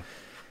Yeah.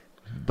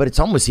 But it's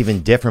almost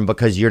even different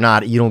because you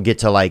don't get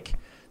to like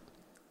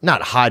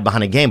not hide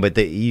behind a game, but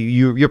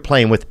you're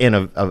playing within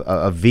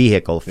a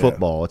vehicle,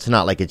 football. Yeah. It's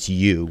not like it's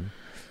you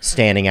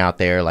standing out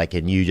there like,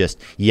 and you just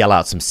yell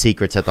out some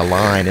secrets at the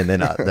line, and then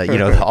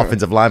the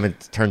offensive lineman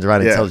turns around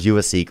and tells you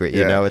a secret.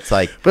 You know, it's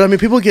like. But I mean,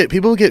 people get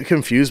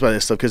confused by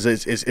this stuff because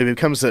it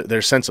becomes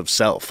their sense of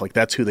self. Like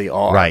that's who they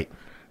are, right?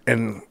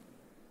 And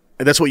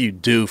that's what you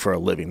do for a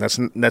living. That's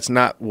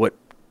not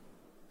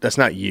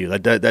you.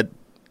 That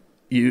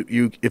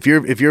you if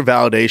your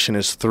validation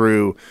is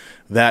through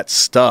that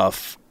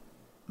stuff,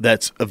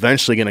 that's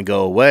eventually going to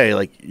go away.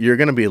 Like you're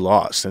going to be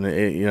lost.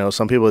 And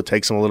some people, it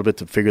takes them a little bit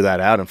to figure that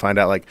out and find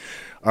out like,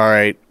 all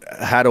right,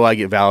 how do I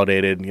get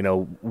validated?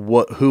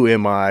 Who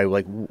am I?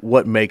 Like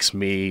what makes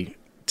me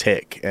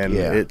tick? And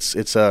and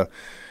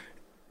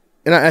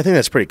I think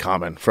that's pretty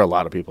common for a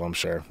lot of people, I'm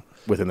sure,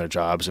 within their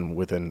jobs and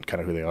within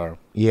kind of who they are.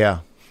 Yeah.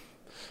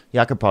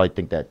 Yeah. I could probably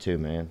think that too,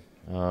 man.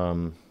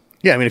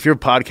 Yeah. I mean, if your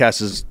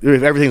podcast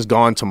if everything's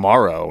gone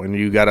tomorrow and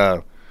you got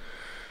to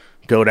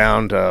go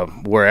down to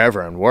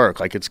wherever and work,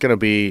 like it's gonna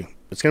be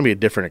a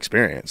different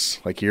experience.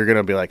 Like you're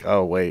gonna be like,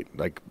 oh wait,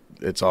 like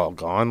it's all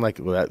gone. Like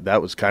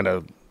that was kind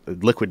of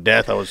liquid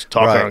death. I was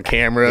talking on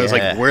camera. I was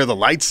like, where are the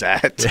lights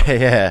at?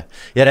 Yeah,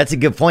 that's a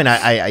good point.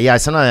 I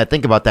sometimes I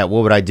think about that.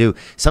 What would I do?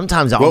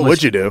 Sometimes what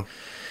would you do?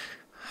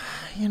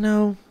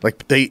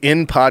 Like they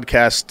end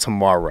podcasts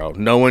tomorrow.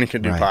 No one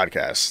can do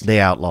podcasts. They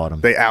outlawed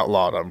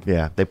them.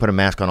 Yeah, they put a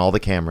mask on all the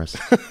cameras,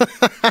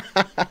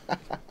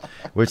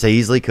 which they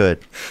easily could.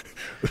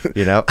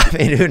 I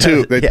mean, who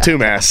knows? Two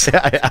masks,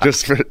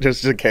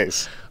 just in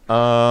case.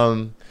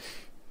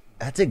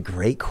 That's a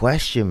great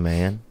question,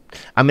 man.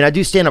 I mean, I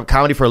do stand up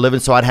comedy for a living,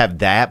 so I'd have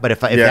that. But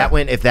if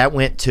that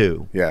went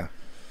too,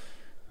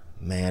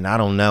 man, I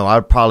don't know.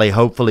 I'd probably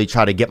hopefully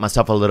try to get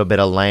myself a little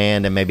bit of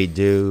land and maybe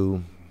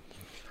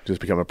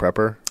just become a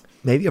prepper.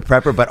 Maybe a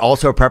prepper, but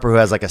also a prepper who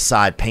has like a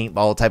side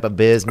paintball type of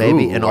biz,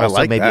 maybe. Ooh, and also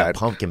like maybe that. A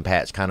pumpkin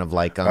patch, kind of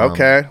like.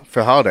 Okay,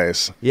 for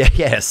holidays.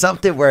 Yeah,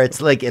 something where it's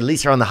like at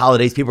least around the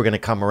holidays, people are going to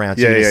come around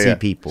to see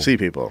people. See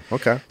people,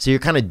 okay. So you're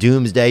kind of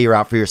doomsday, you're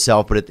out for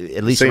yourself, but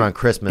at least around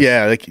Christmas.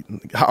 Yeah, like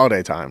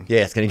holiday time.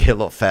 Yeah, it's going to get a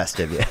little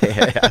festive.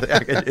 Yeah,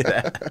 I could do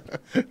that.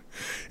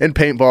 In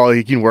paintball,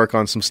 you can work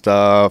on some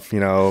stuff,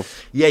 Yeah,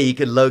 you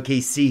could low-key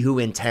see who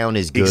in town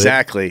is good.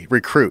 Exactly.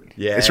 Recruit.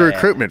 Yeah. It's a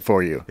recruitment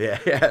for you. Yeah.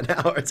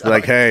 Now it's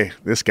like, hey,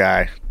 this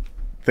guy,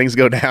 things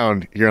go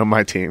down, you're on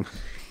my team.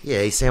 Yeah,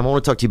 hey, Sam, I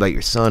want to talk to you about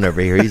your son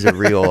over here. He's a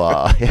real,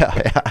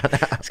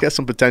 He's got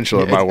some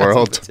potential in my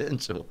world.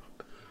 Potential.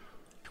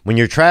 When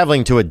you're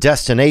traveling to a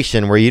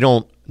destination where you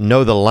don't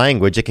know the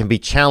language, it can be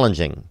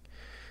challenging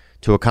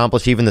to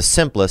accomplish even the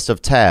simplest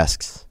of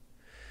tasks.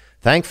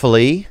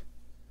 Thankfully,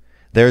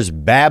 there's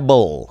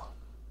Babbel,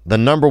 the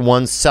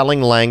 #1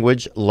 selling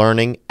language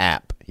learning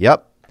app.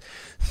 Yep.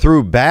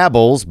 Through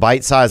Babbel's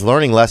bite-sized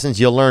learning lessons,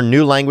 you'll learn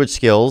new language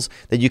skills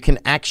that you can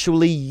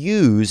actually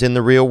use in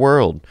the real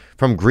world,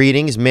 from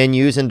greetings,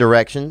 menus, and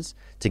directions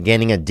to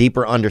gaining a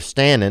deeper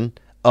understanding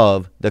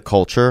of the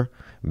culture.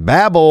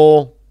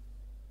 Babbel.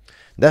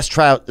 That's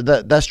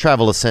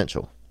travel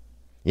essential.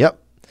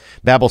 Yep.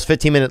 Babbel's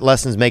 15-minute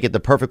lessons make it the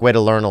perfect way to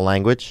learn a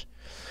language.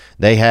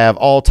 They have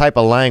all type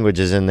of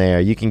languages in there.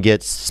 You can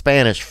get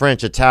Spanish,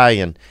 French,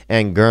 Italian,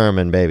 and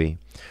German, baby.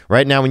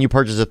 Right now, when you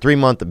purchase a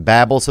 3-month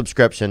Babbel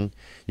subscription,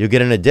 you'll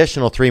get an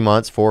additional 3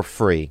 months for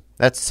free.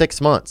 That's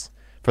 6 months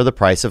for the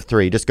price of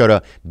 3. Just go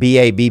to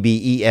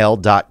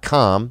babbel.com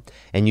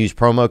and use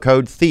promo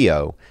code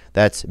Theo.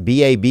 That's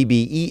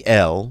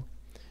babbel.com,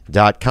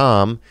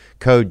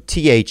 code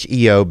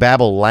THEO,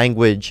 Babbel,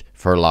 language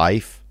for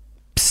life.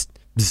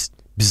 bzz,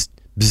 bzz,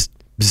 bzz,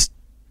 bzz.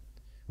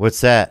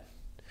 What's that?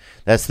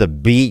 That's the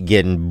beat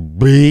getting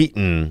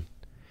beaten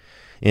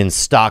in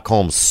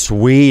Stockholm,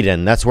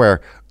 Sweden. That's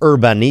where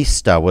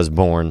Urbanista was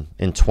born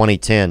in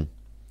 2010.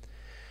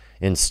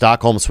 In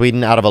Stockholm,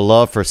 Sweden, out of a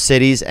love for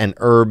cities and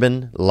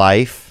urban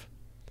life.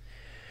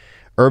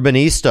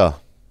 Urbanista,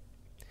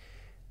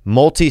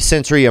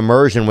 multi-sensory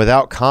immersion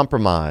without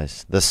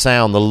compromise. The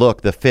sound, the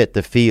look, the fit,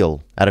 the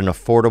feel at an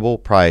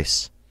affordable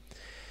price.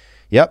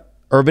 Yep,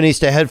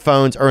 Urbanista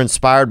headphones are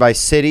inspired by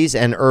cities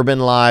and urban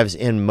lives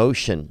in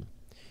motion.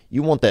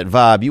 You want that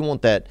vibe. You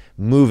want that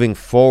moving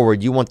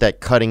forward. You want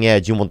that cutting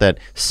edge. You want that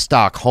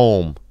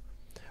Stockholm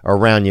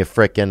around your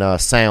frickin'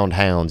 sound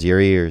hounds, your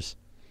ears.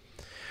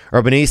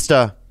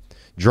 Urbanista,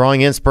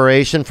 drawing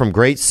inspiration from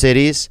great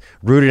cities,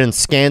 rooted in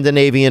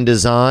Scandinavian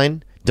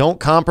design. Don't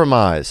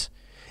compromise.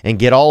 And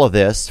get all of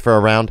this for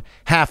around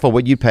half of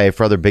what you pay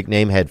for other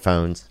big-name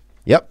headphones.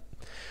 Yep.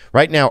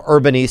 Right now,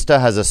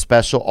 Urbanista has a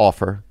special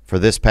offer for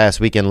this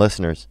past weekend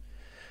listeners.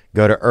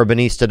 Go to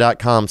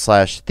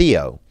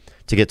urbanista.com/Theo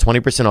to get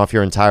 20% off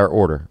your entire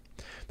order.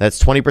 That's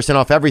 20%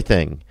 off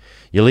everything.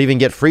 You'll even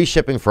get free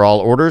shipping for all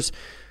orders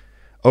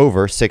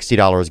over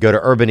 $60. Go to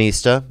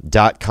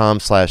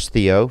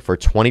urbanista.com/Theo for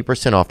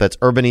 20% off. That's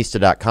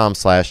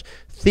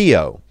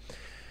urbanista.com/Theo.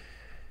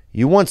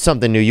 You want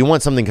something new. You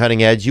want something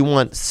cutting edge. You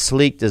want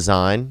sleek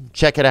design.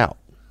 Check it out.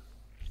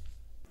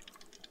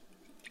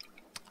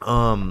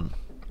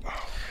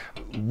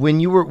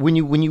 When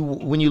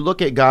you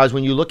look at guys,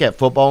 when you look at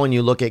football, and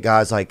you look at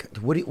guys like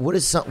what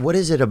is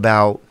it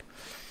about?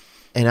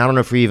 And I don't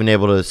know if you're even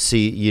able to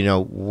see,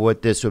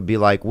 what this would be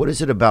like. What is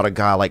it about a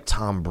guy like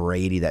Tom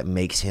Brady that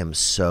makes him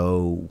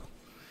so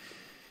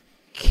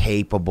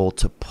capable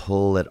to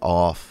pull it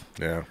off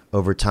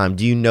over time?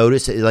 Do you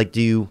notice it? Like,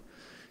 do you?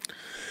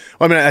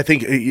 Well, I mean, I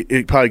think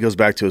it probably goes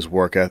back to his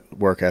work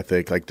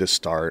ethic, like to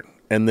start,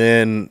 and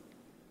then,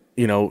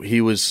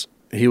 he was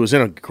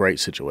in a great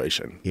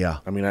situation. Yeah.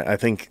 I mean, I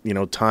think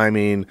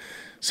timing,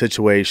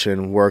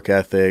 situation, work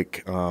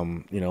ethic,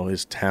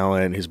 his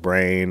talent, his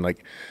brain,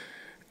 like.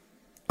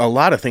 A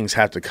lot of things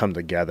have to come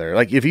together.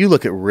 Like if you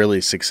look at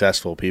really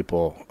successful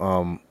people,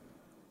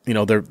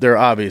 they're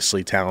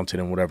obviously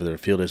talented in whatever their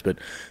field is, but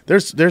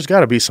there's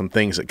got to be some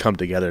things that come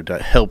together to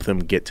help them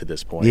get to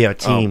this point. Yeah, a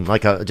team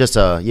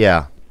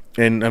yeah.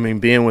 And I mean,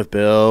 being with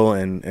Bill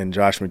and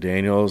Josh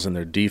McDaniels, and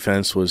their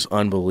defense was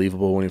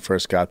unbelievable when he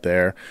first got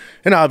there,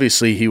 and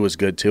obviously he was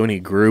good too, and he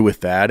grew with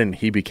that, and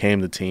he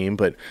became the team.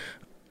 But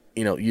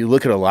you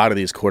look at a lot of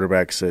these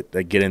quarterbacks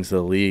that get into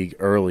the league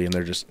early, and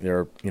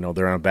they're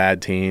on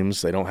bad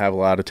teams. They don't have a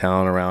lot of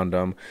talent around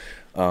them.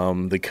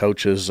 The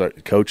coaches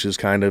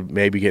kind of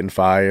maybe getting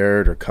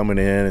fired or coming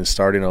in and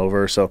starting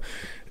over. So,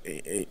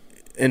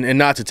 and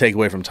not to take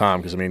away from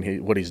Tom, because I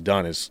mean what he's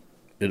done it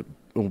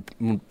will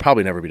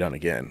probably never be done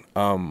again.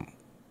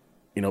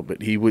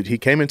 But he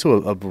came into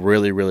a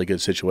really, really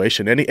good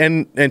situation,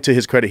 and to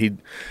his credit,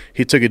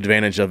 he took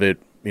advantage of it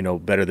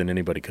better than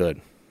anybody could.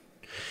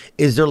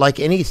 Is there like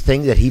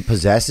anything that he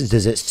possesses?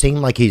 Does it seem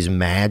like he's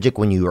magic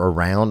when you're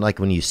around, like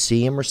when you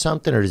see him or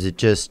something, or is it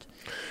just?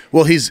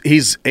 Well,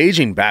 he's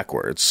aging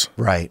backwards.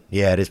 Right.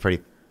 Yeah, it is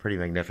pretty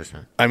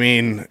magnificent. I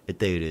mean,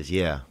 dude is.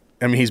 Yeah.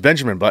 I mean, he's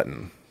Benjamin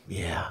Button.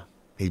 Yeah.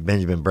 He's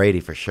Benjamin Brady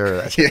for sure.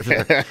 That's Dude,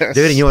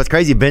 and you know what's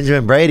crazy?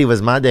 Benjamin Brady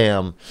was I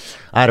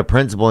had a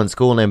principal in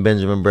school named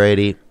Benjamin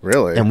Brady.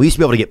 Really? And we used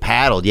to be able to get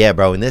paddled. Yeah,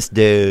 bro. And this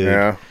dude.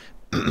 Yeah.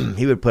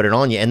 He would put it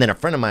on you, and then a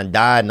friend of mine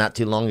died not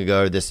too long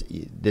ago. This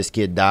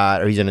kid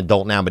died, or he's an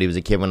adult now, but he was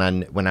a kid when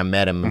I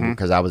met him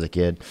because I was a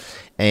kid.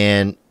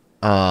 And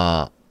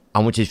I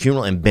went to his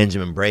funeral, and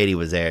Benjamin Brady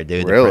was there,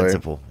 dude. Really? The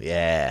principal,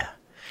 yeah.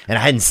 And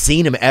I hadn't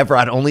seen him ever.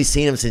 I'd only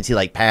seen him since he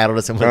like paddled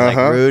us and was like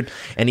rude.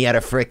 And he had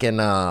a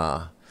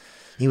freaking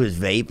he was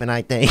vaping,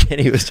 I think, and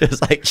he was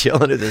just like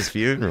chilling at his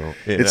funeral.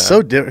 It's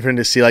so different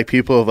to see like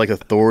people of like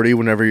authority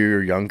whenever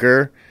you're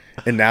younger.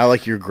 And now,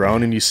 like, you're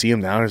grown and you see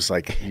him now, and it's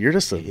like, you're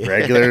just a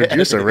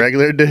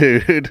regular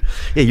dude.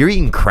 Yeah, you're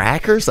eating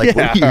crackers? Like,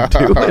 what are you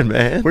doing,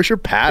 man? Where's your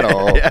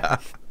paddle? Yeah.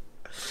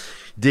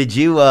 Did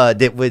you,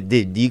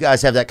 did you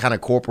guys have that kind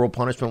of corporal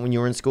punishment when you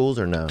were in schools,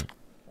 or no?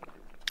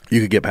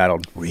 You could get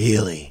paddled.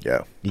 Really?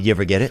 Yeah. Did you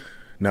ever get it?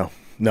 No,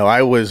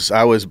 I was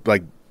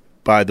like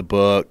by the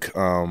book.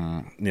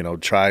 I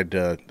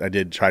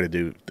did try to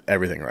do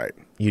everything right.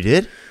 You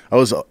did? I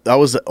was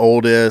the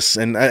oldest,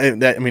 and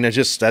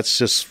that's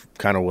just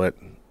kind of what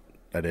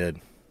I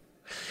did.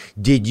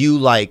 Did you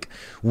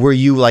were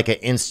you like an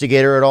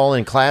instigator at all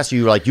in class, or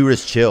you were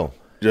just chill?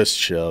 Just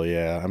chill,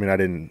 yeah.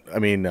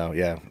 No,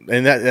 yeah.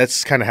 And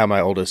that's kind of how my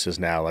oldest is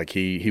now. Like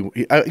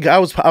I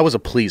was a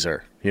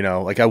pleaser,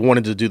 like I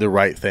wanted to do the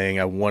right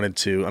thing. I wanted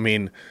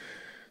to,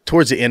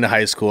 towards the end of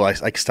high school, I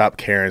stopped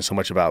caring so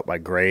much about my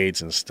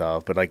grades and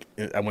stuff. But I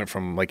went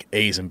from like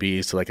A's and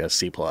B's to like a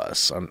C+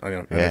 in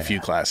a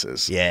few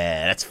classes.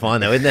 Yeah, that's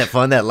fun though. Isn't that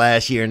fun? That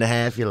last year and a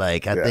half, you're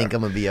like, I think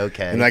I'm gonna be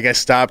okay. And I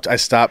stopped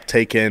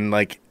taking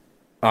like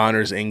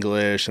honors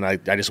English, and I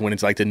just went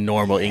into like the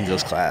normal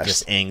English class,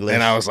 just English.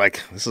 And I was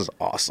like, this is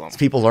awesome. It's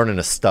people learning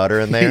to stutter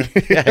in there.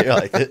 Yeah, you're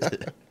like,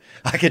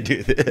 I could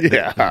do this.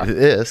 Yeah.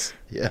 This.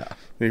 Yeah.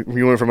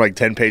 We went from like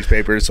 10-page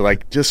papers to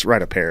like, just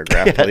write a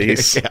paragraph,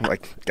 please. Yeah. I'm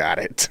like, got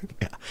it.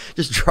 Yeah.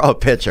 Just draw a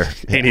picture.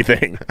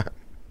 Anything.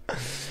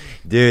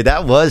 Dude,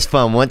 that was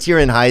fun. Once you're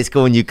in high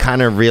school and you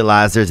kind of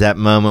realize there's that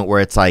moment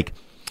where it's like,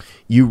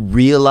 you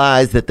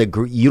realize that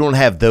you don't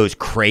have those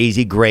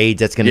crazy grades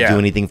that's going to do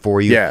anything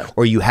for you,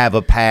 or you have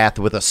a path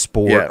with a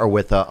sport or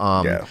with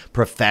a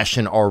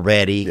profession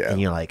already, and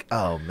you're like,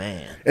 oh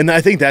man. And I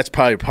think that's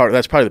probably part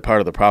of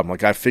the problem.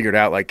 Like I figured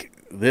out, like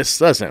this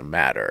doesn't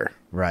matter,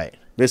 right?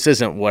 This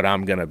isn't what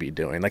I'm going to be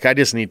doing. Like I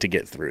just need to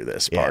get through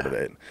this part of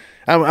it.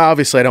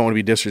 Obviously, I don't want to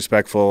be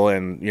disrespectful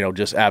and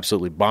just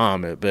absolutely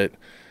bomb it, but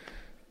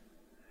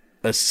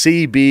a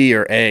C, B,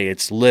 or A,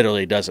 it's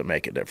literally doesn't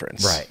make a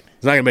difference, right?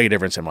 It's not going to make a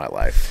difference in my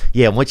life.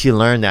 Yeah, once you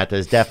learn that,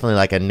 there's definitely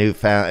like a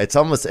newfound. It's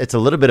a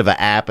little bit of an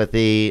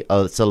apathy.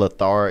 It's a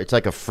lethargy. It's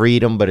like a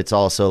freedom, but it's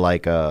also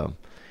like I'm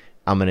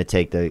gonna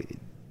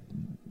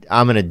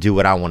do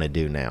what I want to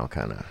do now,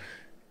 kind of.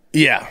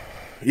 Yeah,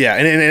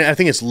 and I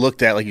think it's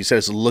looked at, like you said,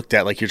 it's looked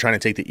at like you're trying to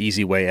take the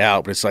easy way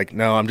out, but it's like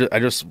no, I'm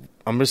just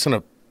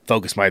gonna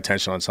focus my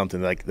attention on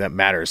something that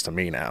matters to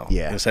me now,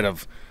 instead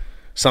of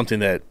something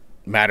that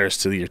matters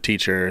to your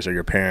teachers or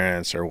your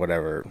parents or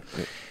whatever.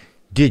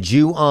 Did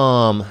you we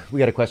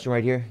got a question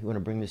right here. You want to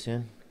bring this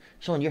in?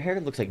 Sean, your hair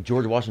looks like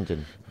George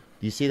Washington.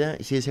 Do you see that?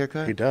 You see his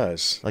haircut? He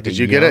does. Like Did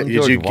you get it?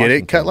 Did you get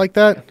it cut like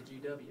that?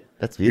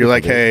 That's beautiful. You're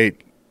like, hey,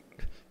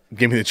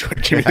 give me the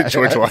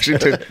George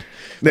Washington.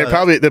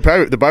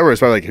 The barber is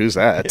probably like, who's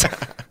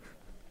that?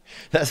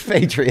 That's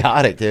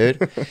patriotic,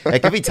 dude.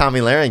 It could be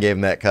Tommy Lahren gave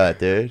him that cut,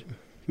 dude.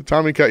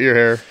 Tommy cut your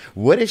hair.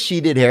 What if she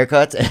did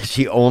haircuts and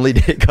she only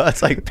did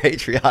cuts like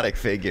patriotic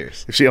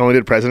figures? If she only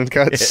did president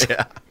cuts?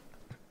 Yeah.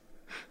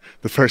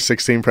 The first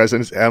 16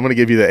 presidents. I'm going to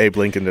give you the Abe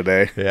Lincoln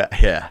today.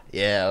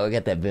 Yeah. We'll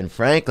get that Ben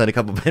Franklin. A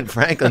couple Ben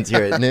Franklins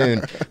here at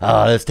noon.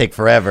 Oh, this take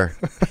forever.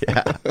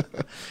 Yeah.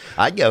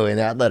 I'd go in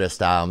there. I'd let her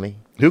style me.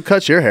 Who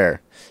cuts your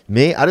hair?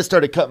 Me? I just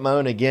started cutting my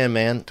own again,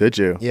 man. Did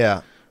you?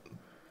 Yeah.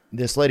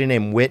 This lady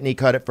named Whitney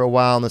cut it for a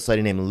while, and this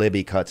lady named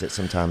Libby cuts it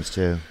sometimes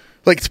too.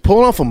 Like,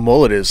 pulling off a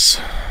mullet is...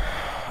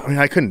 I mean,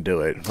 I couldn't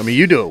do it. I mean,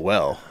 you do it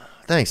well.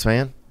 Thanks,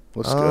 man.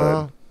 Looks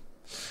good.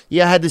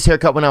 Yeah, I had this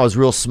haircut when I was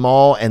real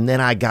small, and then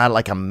I got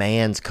like a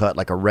man's cut,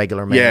 like a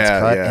regular man's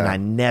cut, and I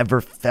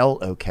never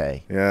felt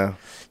okay. Yeah.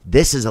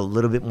 This is a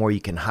little bit more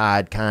you can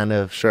hide, kind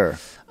of. Sure.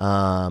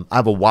 I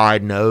have a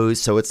wide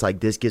nose, so it's like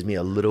this gives me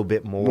a little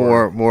bit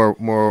more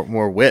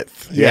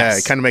width. Yes. Yeah,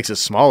 it kind of makes it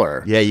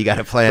smaller. Yeah, you got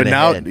to plan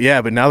ahead.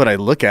 Now, but now that I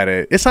look at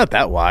it, it's not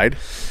that wide.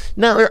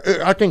 No,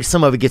 I think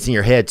some of it gets in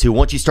your head too.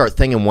 Once you start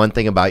thinking one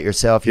thing about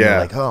yourself, you're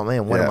like, oh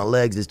man, one of my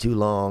legs is too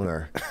long,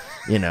 or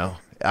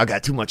I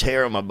got too much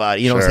hair on my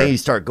body. You know what I'm saying? You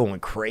start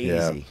going crazy.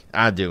 Yeah.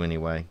 I do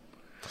anyway.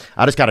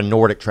 I just got a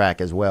Nordic track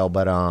as well,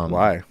 but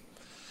why?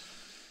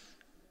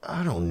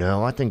 I don't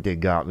know. I think they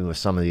got me with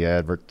some of the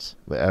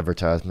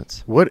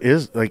advertisements. What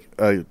is, like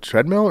a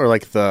treadmill or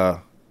like the?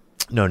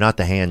 No, not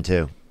the hand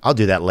too. I'll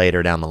do that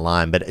later down the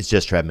line, but it's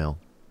just treadmill.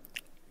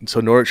 So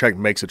Nordic Track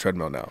makes a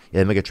treadmill now. Yeah,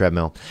 they make a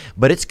treadmill,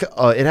 but it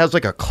has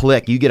like a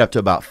click. You get up to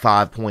about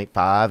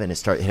 5.5, and it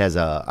has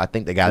a. I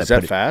think the guy is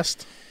that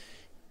fast?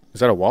 Is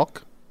that a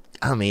walk?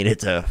 I mean,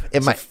 it's a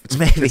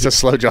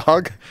slow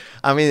jog.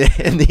 I mean,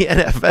 in the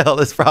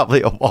NFL, it's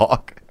probably a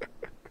walk.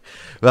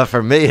 But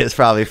for me, it's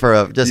probably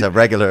for just a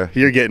regular.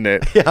 You're getting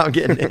it. Yeah, I'm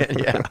getting it.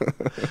 Yeah,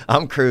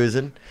 I'm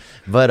cruising.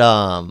 But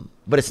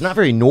it's not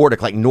very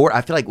Nordic. Like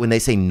I feel like when they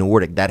say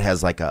Nordic, that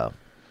has like an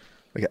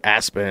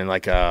Aspen,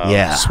 like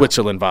a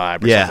Switzerland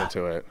vibe or something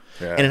to it.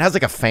 Yeah. And it has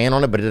like a fan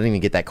on it, but it doesn't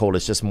even get that cold.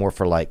 It's just more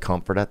for like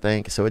comfort, I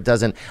think. So it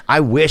doesn't. I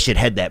wish it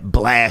had that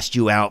blast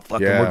you out.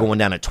 Fucking, we're going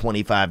down to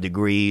 25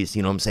 degrees.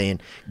 You know what I'm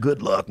saying?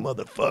 Good luck,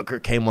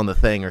 motherfucker. Came on the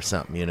thing or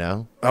something. You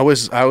know.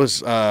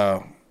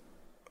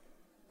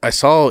 I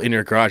saw in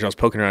your garage. I was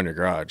poking around your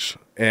garage.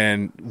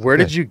 And where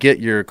did you get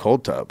your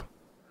cold tub?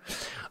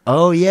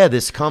 Oh yeah,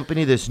 this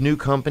new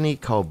company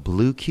called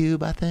Blue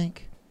Cube, I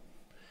think.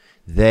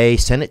 They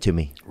sent it to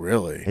me.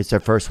 Really? It's their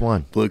first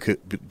one. Blue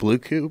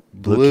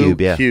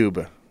Cube, yeah.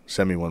 Cube.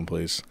 Send me one,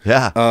 please.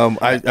 Yeah.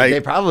 They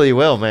probably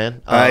will,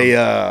 man.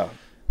 A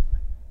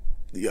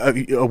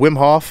Wim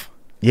Hof.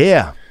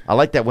 Yeah, I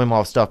like that Wim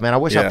Hof stuff, man. I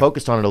wish I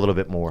focused on it a little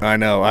bit more. I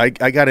know. I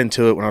got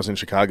into it when I was in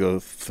Chicago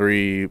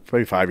 5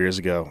 years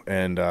ago,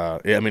 and I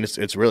mean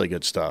it's really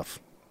good stuff.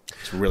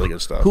 It's really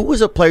good stuff. Who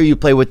was a player you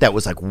played with that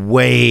was like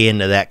way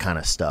into that kind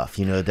of stuff?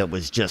 That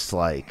was just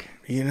like.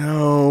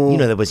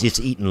 That was just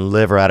eating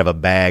liver out of a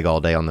bag all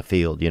day on the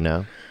field, when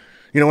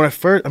I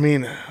first,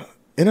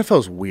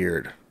 NFL's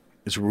weird.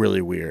 It's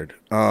really weird.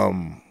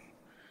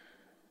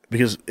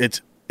 Because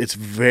it's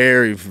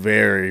very,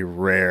 very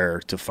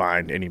rare to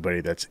find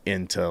anybody that's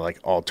into like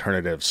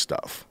alternative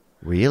stuff.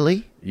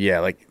 Really?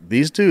 Yeah, like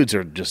these dudes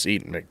are just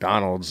eating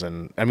McDonald's,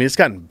 and I mean it's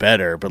gotten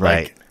better, but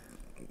like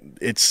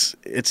it's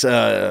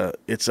a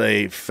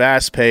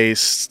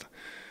fast-paced,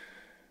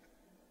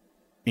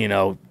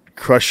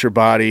 crush your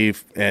body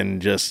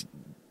and just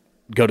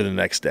go to the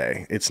next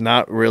day. It's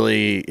not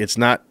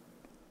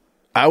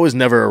I was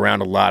never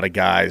around a lot of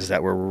guys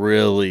that were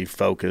really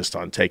focused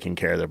on taking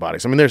care of their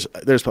bodies. I mean, there's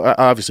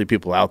obviously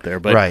people out there,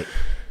 but Right.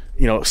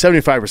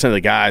 75% of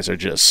the guys are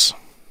just,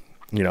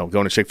 going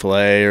to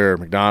Chick-fil-A or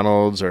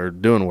McDonald's or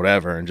doing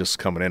whatever and just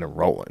coming in and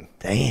rolling.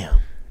 Damn.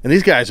 And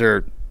these guys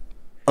are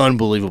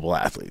unbelievable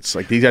athletes.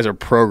 Like, these guys are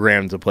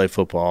programmed to play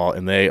football,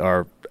 and they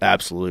are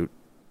absolute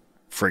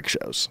freak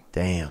shows.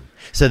 Damn.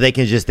 So they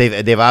can just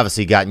they've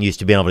obviously gotten used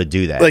to being able to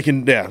do that. They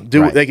can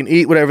Right. They can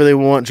eat whatever they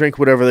want, drink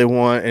whatever they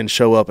want, and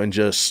show up and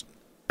just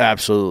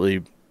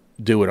absolutely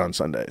do it on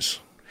Sundays.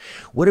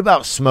 What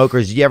about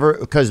smokers? You ever,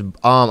 because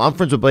I'm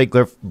friends with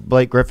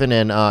Blake Griffin,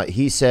 and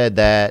he said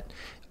that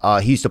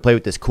he used to play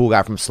with this cool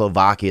guy from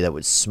Slovakia that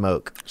would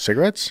smoke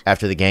Cigarettes?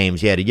 after the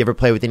games. Yeah. Did you ever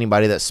play with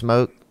anybody that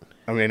smoked?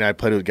 I mean, I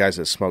played with guys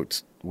that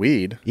smoked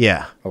weed.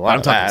 Yeah. A lot I'm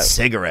of talking that.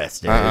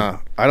 cigarettes, dude. I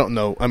don't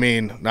know. I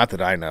mean, not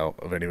that I know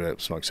of anybody that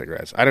smokes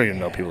cigarettes. I don't even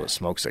know people that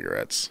smoke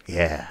cigarettes.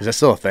 Yeah. Is that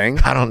still a thing?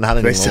 I don't know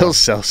Do they anymore. still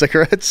sell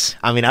cigarettes?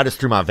 I mean, I just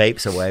threw my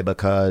vapes away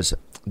because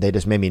they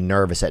just made me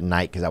nervous at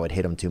night because I would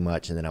hit them too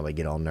much and then I would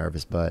get all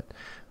nervous. But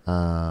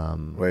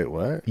Wait,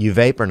 what? you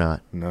vape or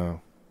not?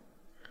 No.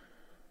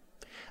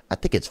 I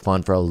think it's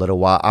fun for a little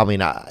while. I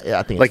mean, I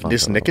think it's Like fun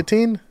this for a little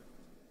nicotine? while.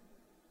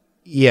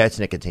 Yeah, it's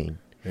nicotine.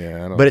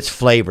 Yeah, I don't. But it's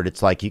flavored.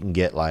 It's like you can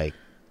get like,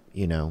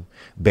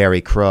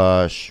 berry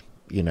crush,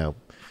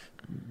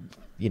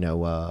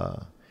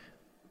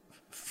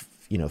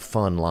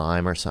 fun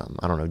lime or something.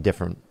 I don't know,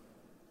 different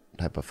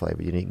type of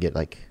flavor. You can get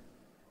like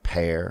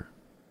pear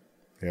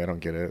yeah, I don't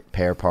get it.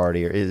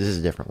 party, or this is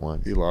a different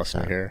one. You lost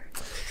me here.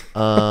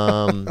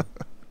 Oh,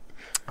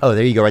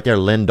 there you go, right there.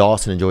 Lynn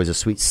Dawson enjoys a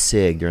sweet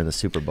cig during the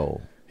Super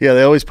Bowl. Yeah,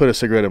 they always put a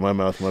cigarette in my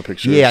mouth in my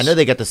pictures. Yeah, I know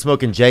they got the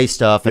Smoking Jay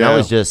stuff, and Yeah. I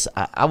was just,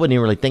 I wouldn't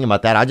even really think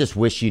about that. I just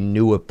wish you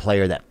knew a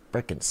player that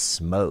freaking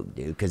smoked,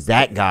 dude, because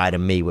that guy to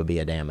me would be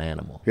a damn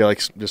animal. Yeah,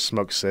 like just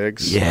smoke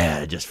cigs.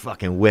 Yeah, just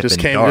fucking whipping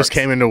Just darts.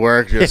 came into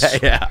work,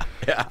 just yeah.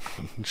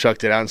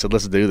 chucked it out and said,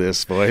 "Let's do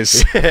this,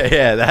 boys."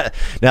 Yeah,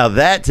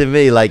 that to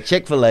me, like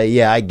Chick-fil-A,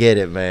 yeah, I get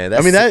it, man.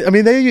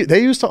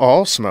 They used to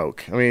all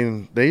smoke. I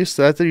mean, that used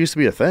to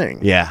be a thing.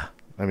 Yeah.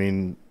 I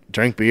mean,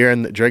 drink beer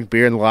in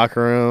the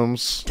locker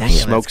rooms, Damn,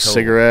 smoke that's cool.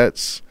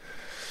 cigarettes.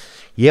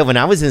 Yeah, when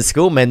I was in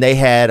school, man, they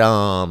had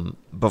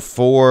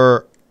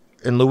before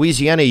in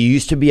Louisiana, you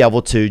used to be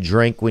able to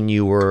drink when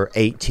you were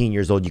 18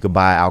 years old. You could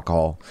buy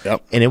alcohol.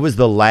 Yep. And it was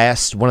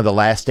one of the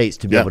last states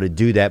to be Yeah. able to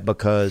do that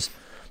because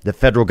the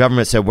federal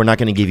government said we're not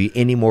going to give you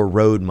any more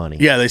road money.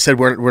 Yeah, they said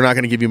we're not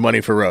going to give you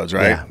money for roads,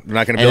 right? Yeah. We're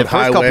not going to And build the first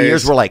highways. couple of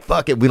years, we're like,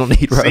 fuck it, we don't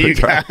need roads. See you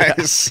right?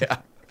 guys.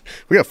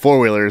 We got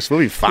 4-wheelers. We'll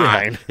be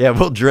fine. Yeah,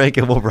 we'll drink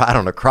and we'll ride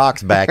on a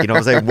Crocs back. You know what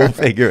I'm saying? We'll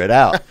figure it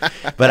out.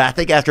 But I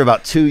think after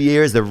about 2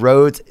 years, the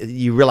roads,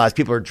 you realize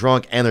people are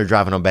drunk and they're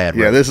driving on bad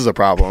roads. Yeah, this is a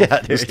problem. Yeah,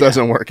 dude, this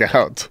doesn't work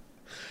out.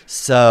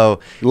 So,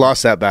 You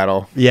lost that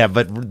battle. yeah,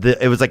 but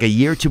it was like a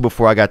year or two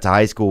before I got to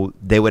high school.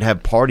 They would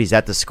have parties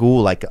at the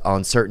school, like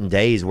on certain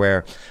days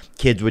where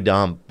kids would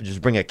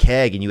just bring a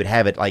keg and you would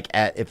have it like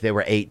if they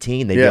were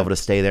 18, they'd be Yeah. able to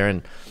stay there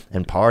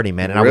and party,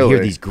 man. And I would hear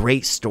Really? these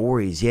great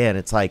stories. Yeah, and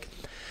it's like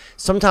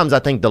sometimes I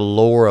think the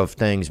lore of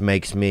things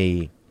makes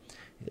me,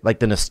 like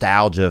the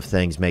nostalgia of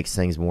things makes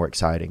things more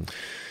exciting.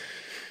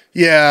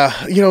 Yeah,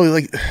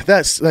 like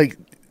that's like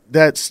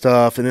that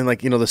stuff, and then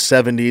like the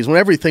 70s when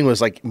everything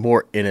was like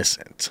more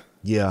innocent.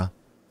 Yeah.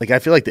 Like I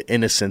feel like the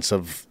innocence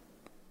of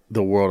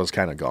the world is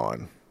kind of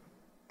gone,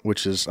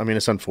 which is, I mean,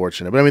 it's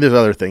unfortunate. But I mean, there's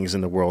other things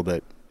in the world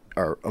that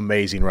are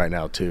amazing right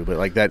now too. But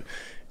like that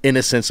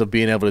innocence of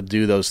being able to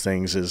do those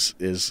things is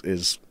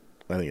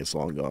I think it's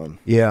long gone.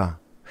 Yeah.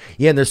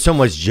 Yeah, and there's so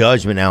much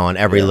judgment now on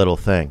every little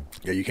thing.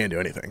 Yeah, you can't do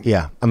anything.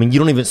 Yeah. I mean, you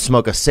don't even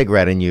smoke a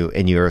cigarette and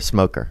you're a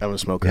smoker. I'm a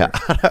smoker. Yeah.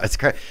 It's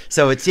great.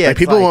 So it's, yeah. Like it's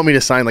people like- want me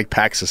to sign like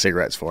packs of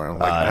cigarettes for them.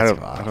 Like,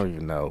 that's I don't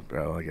even know,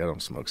 bro. Like I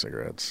don't smoke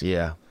cigarettes.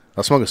 Yeah.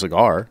 I'll smoke a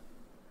cigar.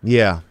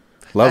 Yeah.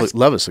 Love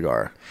a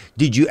cigar.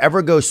 Did you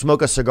ever go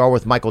smoke a cigar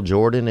with Michael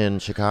Jordan in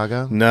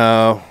Chicago?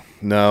 No.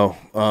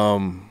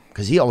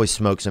 Because he always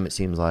smokes them, it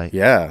seems like.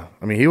 Yeah.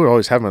 I mean, he would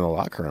always have them in the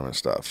locker room and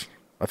stuff.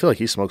 I feel like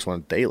he smokes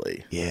one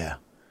daily, Yeah.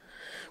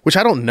 which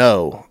I don't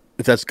know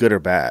if that's good or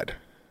bad.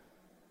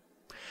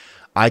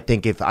 I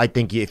think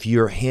if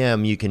you're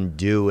him, you can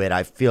do it.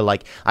 I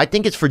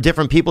think it's for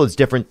different people. It's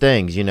different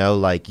things,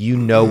 like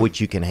what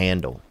you can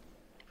handle.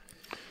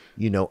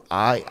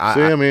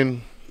 I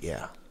mean,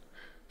 Yeah.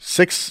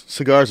 6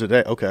 cigars a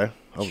day. Okay.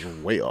 I was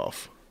way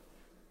off.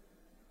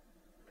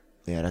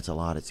 Yeah, that's a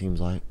lot, it seems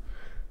like.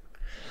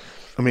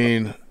 I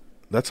mean,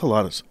 that's a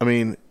lot of. I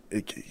mean,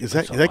 is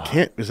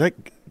that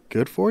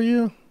good for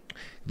you?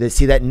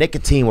 See, that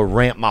nicotine would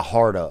ramp my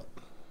heart up,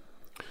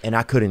 and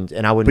I couldn't,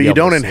 and I wouldn't. But be you able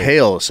don't to sit.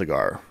 inhale a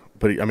cigar.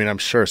 But I mean, I'm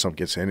sure some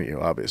gets into you.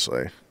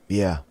 Obviously.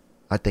 Yeah,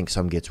 I think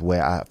some gets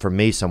for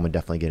me, some would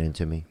definitely get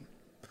into me.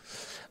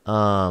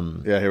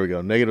 Yeah. Here we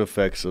go. Negative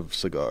effects of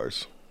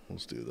cigars.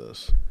 Let's do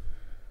this.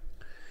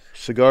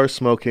 Cigar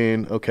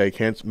smoking. Okay.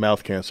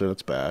 Mouth cancer.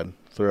 That's bad.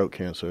 Throat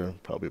cancer.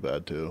 Probably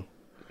bad too.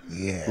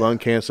 Yeah, Lung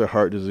cancer.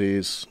 Heart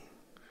disease.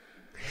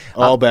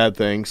 All bad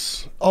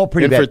things. all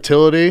pretty bad.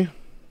 Infertility.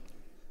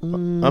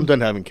 I'm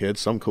done having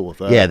kids, so I'm cool with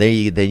that. Yeah,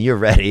 then you're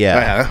ready.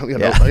 Yeah,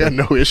 I got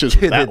no issues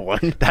with that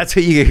one. That's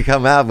what you can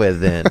come out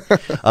with then.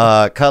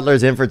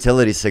 Cutler's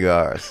infertility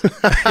cigars.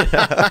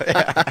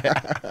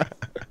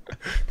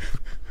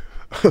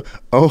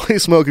 Only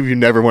smoke if you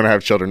never want to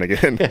have children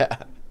again. Yeah.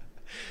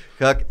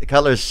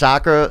 Cutler's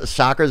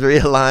chakras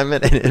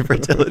realignment and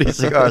infertility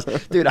cigars.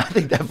 Dude, I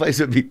think that place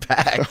would be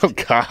packed. Oh,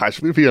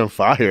 gosh. We'd be on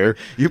fire.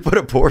 You put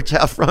a porch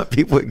out front,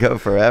 people would go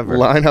forever.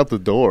 Line out the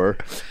door.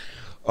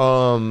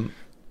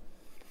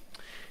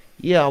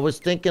 Yeah, I was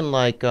thinking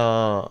like,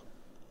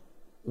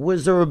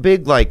 was there a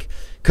big like,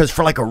 because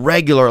for like a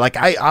regular, like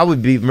I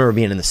would remember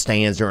being in the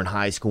stands during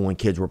high school when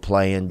kids were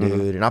playing,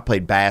 dude, and I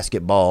played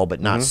basketball, but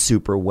not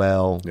super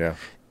well. Yeah.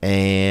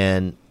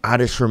 And I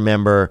just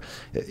remember,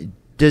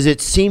 does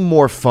it seem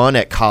more fun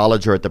at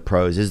college or at the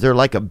pros? Is there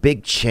like a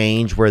big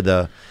change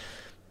where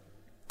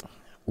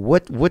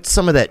what's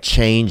some of that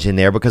change in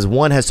there? Because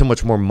one has so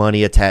much more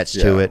money attached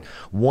to it.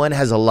 One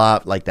has a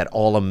lot like that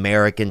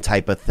all-American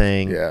type of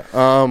thing. Yeah.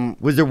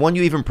 Was there one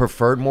you even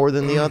preferred more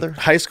than the other?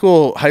 High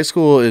school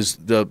is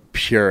the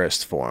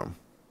purest form.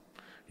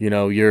 You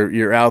know,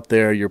 you're out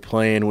there, you're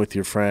playing with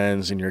your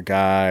friends and your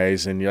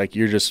guys, and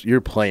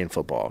you're playing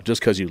football just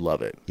because you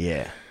love it.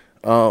 Yeah.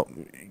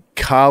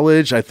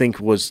 College, I think,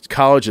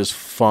 college is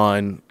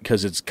fun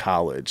because it's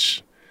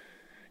college.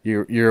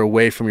 You're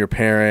away from your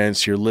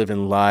parents, you're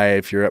living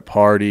life, you're at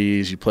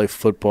parties, you play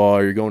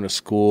football, you're going to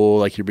school,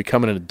 like you're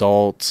becoming an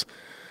adult,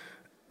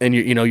 and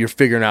you're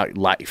figuring out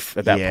life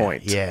at that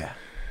point. Yeah.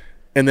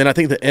 And then I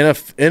think the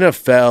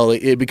NFL,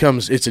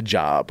 it's a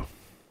job,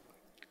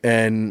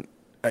 and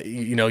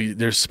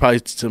there's probably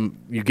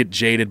you get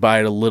jaded by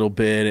it a little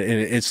bit, and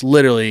it's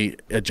literally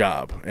a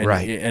job. And,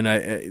 right.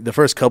 And the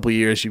first couple of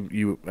years,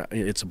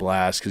 it's a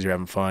blast because you're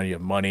having fun, you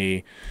have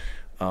money.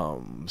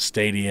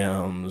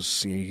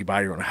 Stadiums, you can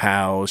buy your own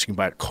house, you can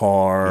buy a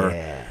car.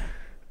 Yeah.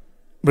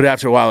 But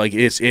after a while, like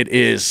there's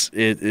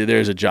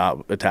a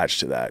job attached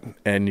to that,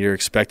 and you're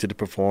expected to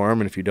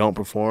perform. And if you don't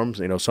perform,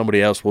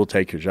 somebody else will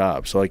take your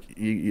job. So like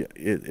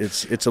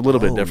it's a little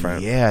bit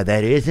different. Yeah,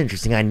 that is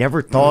interesting. I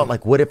never thought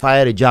like, what if I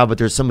had a job, but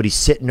there's somebody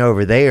sitting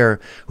over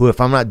there who,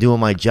 if I'm not doing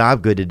my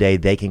job good today,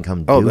 they can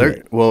come do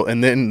it. Well,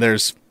 and then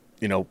there's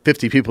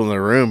 50 people in the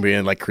room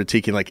being like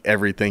critiquing like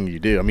everything you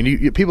do. I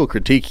mean, people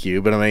critique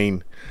you, but I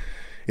mean,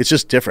 it's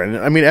just different.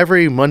 I mean,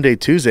 every Monday,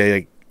 Tuesday,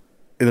 like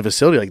in the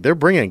facility, like they're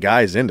bringing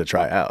guys in to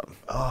try out.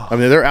 Oh. I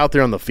mean, they're out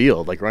there on the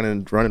field, like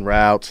running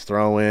routes,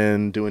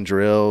 throwing, doing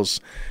drills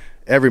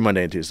every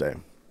Monday and Tuesday.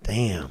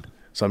 Damn.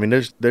 So I mean,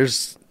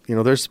 there's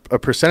a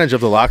percentage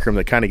of the locker room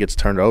that kind of gets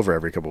turned over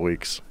every couple of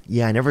weeks.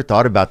 Yeah, I never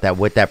thought about that.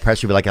 What that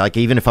pressure would be like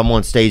even if I'm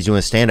on stage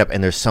doing stand up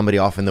and there's somebody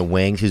off in the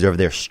wings who's over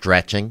there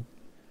stretching.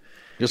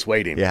 Just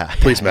waiting. Yeah.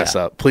 Please mess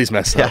up. Please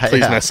mess up.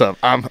 Please mess up.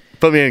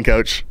 Put me in,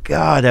 coach.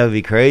 God, that would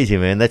be crazy,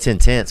 man. That's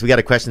intense. We got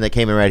a question that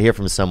came in right here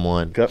from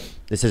someone. Yep.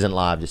 This isn't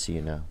live, just so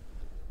you know.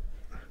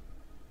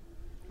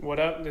 What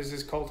up? This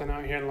is Colton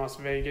out here in Las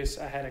Vegas.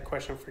 I had a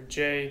question for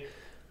Jay.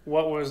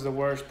 What was the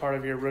worst part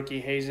of your rookie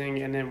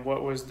hazing, and then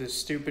what was the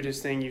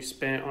stupidest thing you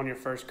spent on your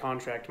first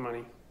contract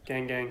money?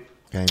 Gang, gang.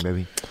 Gang,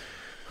 baby.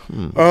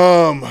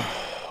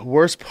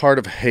 Worst part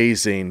of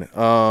hazing.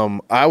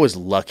 I was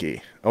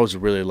lucky. I was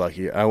really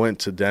lucky. I went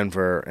to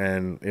Denver,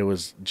 and it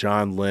was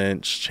John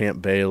Lynch,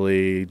 Champ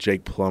Bailey,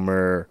 Jake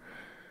Plummer,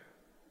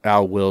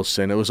 Al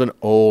Wilson. It was an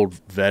old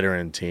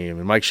veteran team,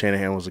 and Mike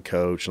Shanahan was the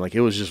coach. And like it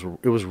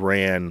was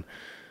ran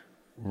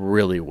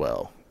really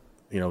well.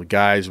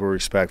 Guys were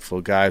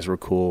respectful. Guys were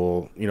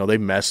cool. They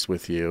messed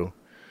with you,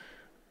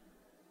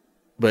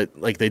 but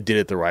like they did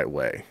it the right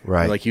way.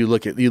 Right. Like you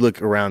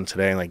look around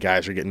today, and like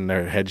guys are getting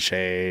their head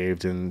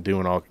shaved and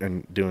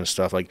doing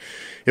stuff. Like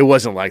it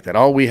wasn't like that.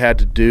 All we had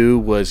to do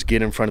was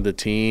get in front of the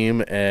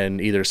team and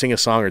either sing a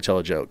song or tell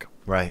a joke.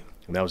 Right.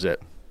 And that was it.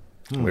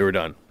 We were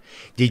done.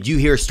 Did you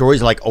hear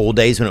stories like old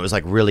days when it was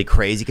like really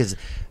crazy? Because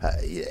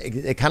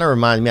it kind of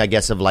reminds me, I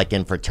guess, of like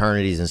in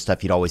fraternities and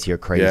stuff, you'd always hear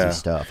crazy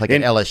stuff. Like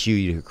at LSU,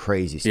 you'd hear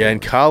crazy stuff. Yeah, in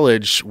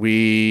college,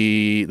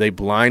 they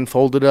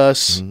blindfolded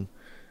us,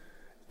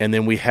 and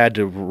then we had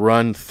to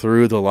run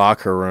through the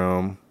locker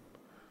room,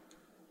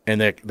 and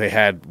they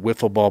had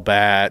wiffle ball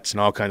bats and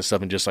all kinds of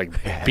stuff, and just like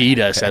beat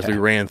us as we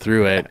ran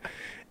through it.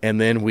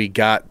 And then we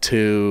got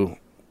to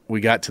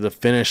the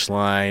finish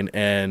line,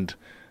 and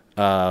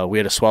we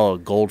had to swallow a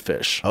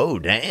goldfish. Oh,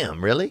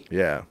 damn. Really?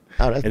 Yeah.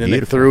 Oh, that's and then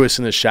beautiful. they threw us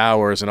in the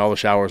showers, and all the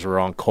showers were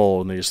on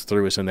cold, and they just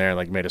threw us in there and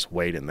like made us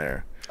wait in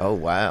there. Oh,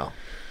 wow.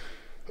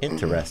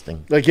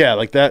 Interesting. We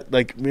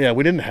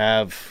didn't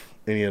have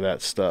any of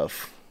that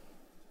stuff.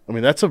 I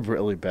mean, that's a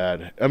really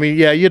bad. I mean,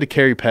 yeah, you had to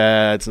carry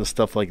pads and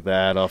stuff like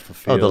that off the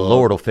field. Oh, the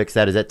Lord will fix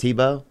that. Is that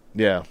Tebow?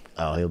 Yeah.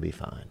 Oh, he'll be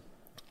fine.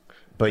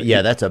 But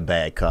yeah, that's a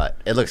bad cut.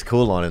 It looks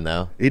cool on him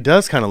though. He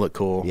does kind of look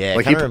cool. Yeah,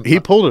 like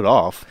he pulled it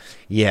off.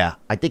 Yeah,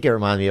 I think it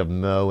reminds me of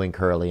Mo and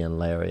Curly and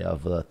Larry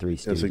of the Three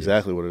Stooges. That's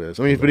exactly what it is.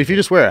 I mean, but if you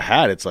just wear a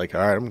hat, it's like, all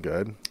right, I'm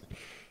good.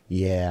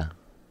 Yeah,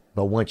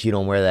 but once you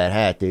don't wear that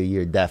hat, dude,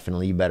 you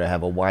better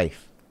have a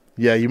wife.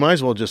 Yeah, you might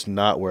as well just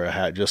not wear a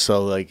hat, just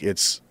so like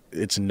it's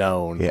it's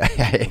known. Yeah,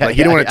 Like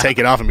you don't want to take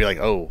it off and be like,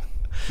 oh,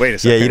 wait a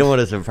second. Yeah, you don't want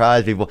to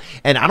surprise people.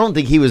 And I don't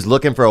think he was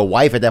looking for a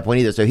wife at that point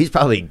either, so he's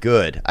probably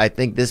good. I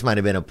think this might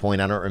have been a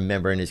point I don't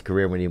remember in his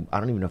career when I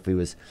don't even know if he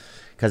was,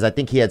 because I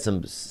think he had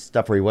some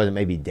stuff where he wasn't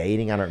maybe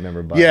dating. I don't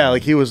remember. But yeah,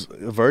 like he was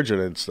a virgin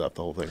and stuff,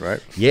 the whole thing,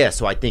 right? Yeah,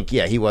 so I think,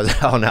 he was.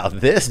 Oh, now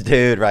this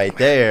dude right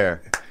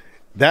there.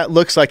 That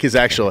looks like his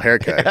actual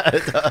haircut. Yeah,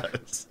 it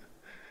does.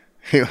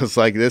 He was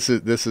like, this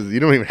is. You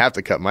don't even have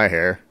to cut my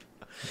hair.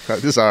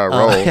 This is how I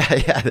roll.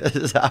 Yeah, this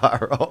is how I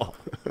roll.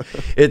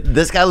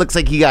 This guy looks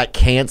like he got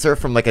cancer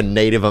from like a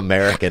Native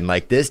American.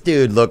 Like this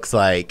dude looks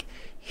like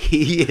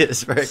he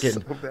is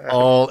freaking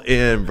all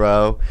in,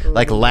 bro.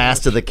 Like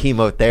last of the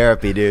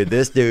chemotherapy, dude.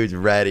 This dude's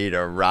ready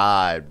to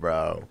ride,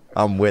 bro.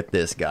 I'm with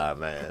this guy,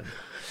 man.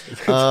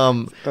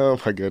 Oh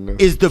my goodness.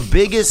 Is the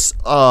biggest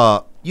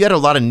you had a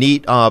lot of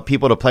neat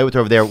people to play with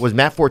over there. Was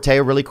Matt Forte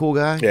a really cool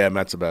guy? Yeah,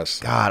 Matt's the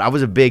best. God, I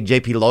was a big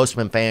J.P.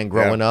 Losman fan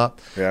growing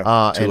up.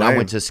 Yeah. And I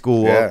went to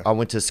school. Yeah. I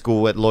went to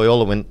school at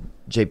Loyola when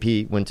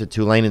J.P. went to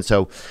Tulane, and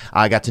so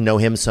I got to know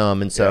him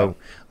some. And so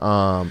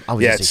I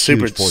was just a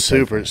huge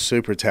Forte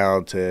super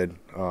talented,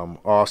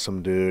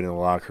 awesome dude in the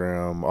locker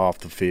room, off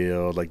the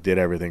field, like did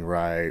everything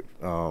right.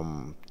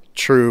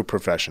 True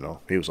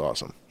professional. He was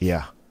awesome.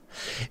 Yeah.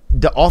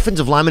 The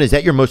offensive lineman, is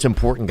that your most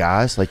important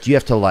guys? Like, do you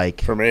have to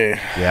like? For me,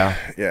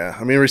 yeah.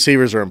 I mean,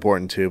 receivers are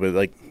important too, but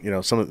like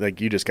some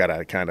like you just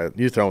gotta kind of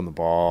you throw them the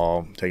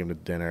ball, take them to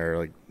dinner.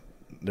 Like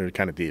they're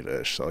kind of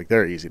divish, so like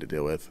they're easy to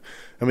deal with.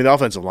 I mean, the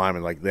offensive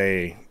linemen, like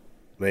they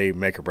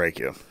make or break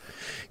you.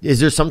 Is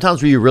there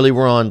sometimes where you really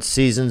were on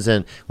seasons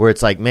and where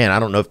it's like, man, I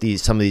don't know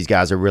if some of these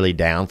guys are really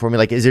down for me?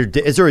 Like, is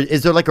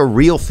there like a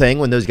real thing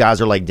when those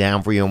guys are like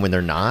down for you and when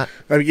they're not?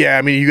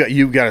 I mean,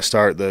 you got to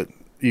start in the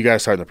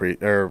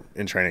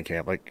in training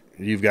camp. Like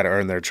you've got to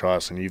earn their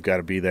trust and you've got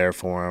to be there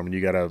for them and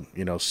you got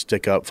to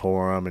stick up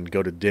for them and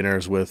go to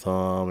dinners with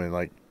them and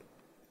like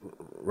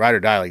ride or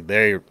die. Like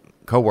they're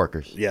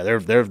coworkers. Yeah,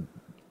 they're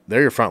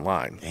your front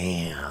line.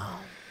 Damn.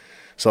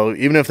 So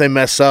even if they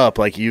mess up,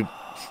 like you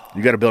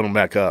got to build them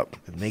back up.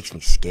 It makes me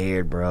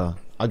scared, bro.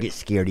 I'll get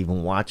scared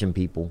even watching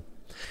people.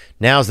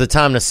 Now's the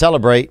time to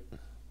celebrate.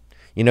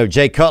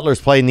 Jay Cutler's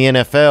played in the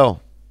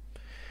NFL,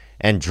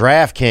 and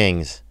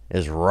DraftKings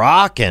is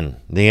rocking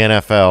the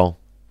NFL.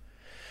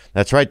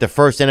 That's right. The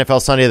first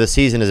NFL Sunday of the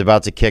season is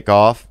about to kick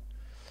off,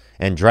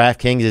 and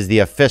DraftKings is the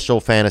official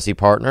fantasy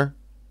partner.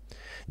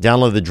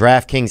 Download the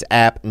DraftKings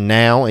app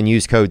now and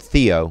use code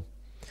Theo.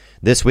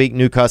 This week,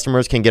 new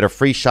customers can get a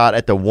free shot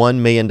at the $1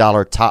 million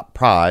top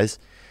prize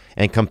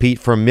and compete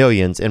for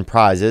millions in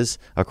prizes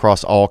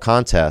across all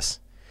contests.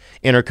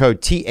 Enter code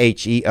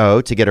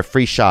THEO to get a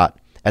free shot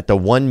at the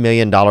 $1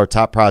 million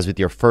top prize with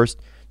your first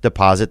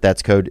deposit.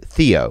 That's code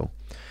Theo.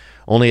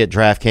 Only at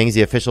DraftKings,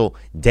 the official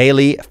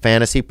daily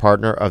fantasy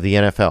partner of the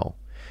NFL.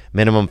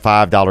 Minimum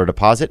 $5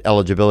 deposit.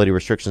 Eligibility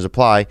restrictions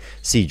apply.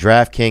 See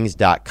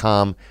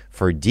DraftKings.com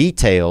for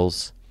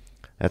details.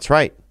 That's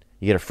right.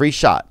 You get a free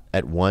shot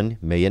at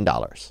 $1 million.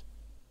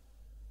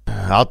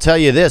 I'll tell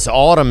you this,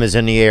 autumn is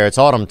in the air. It's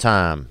autumn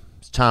time.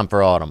 It's time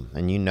for autumn,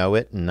 and you know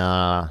it.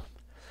 And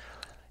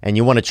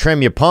you want to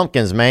trim your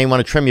pumpkins, man. You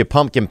want to trim your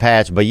pumpkin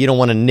patch, but you don't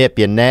want to nip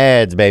your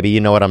nads, baby. You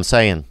know what I'm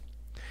saying?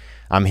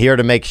 I'm here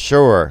to make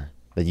sure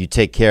that you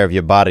take care of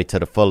your body to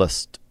the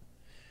fullest.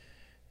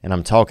 And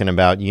I'm talking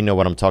about, you know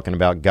what I'm talking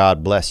about.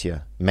 God bless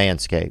you.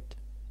 Manscaped.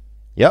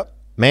 Yep,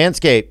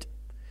 Manscaped.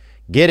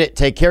 Get it.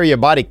 Take care of your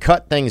body.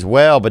 Cut things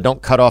well, but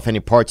don't cut off any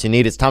parts you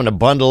need. It's time to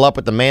bundle up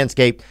with the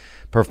Manscaped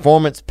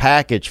Performance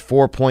Package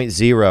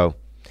 4.0.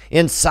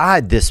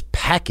 Inside this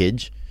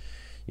package,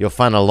 you'll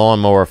find a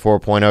Lawnmower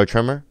 4.0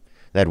 trimmer,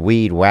 that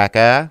Weed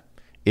Whacker,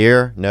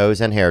 ear, nose,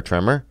 and hair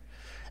trimmer,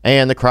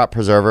 and the Crop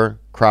Preserver,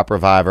 Crop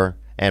Reviver,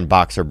 and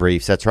Boxer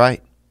Briefs. That's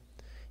right.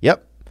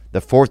 Yep.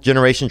 The 4th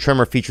generation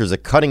trimmer features a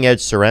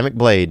cutting-edge ceramic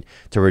blade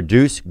to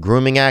reduce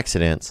grooming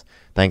accidents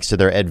thanks to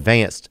their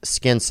advanced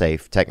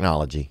skin-safe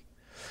technology.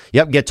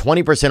 Yep, get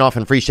 20% off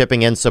and free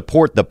shipping and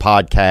support the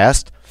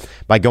podcast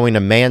by going to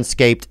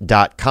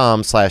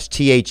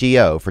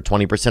manscaped.com/THEO for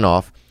 20%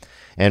 off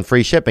and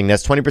free shipping.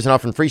 That's 20%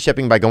 off and free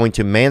shipping by going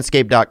to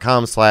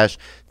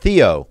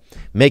manscaped.com/Theo.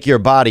 Make your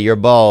body, your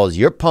balls,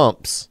 your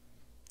pumps,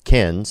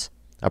 Kens,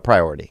 a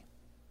priority.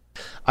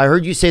 I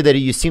heard you say that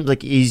it seems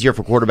like easier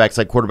for quarterbacks.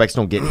 Like quarterbacks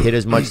don't get hit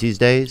as much these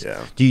days.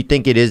 Yeah. Do you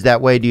think it is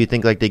that way? Do you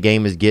think like the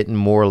game is getting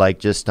more like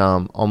just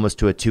almost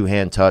to a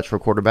two-hand touch for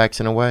quarterbacks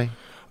in a way?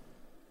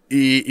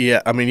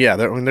 Yeah, I mean, yeah,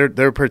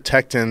 they're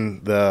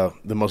protecting the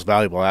most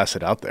valuable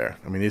asset out there.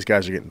 I mean, these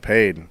guys are getting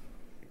paid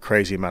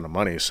crazy amount of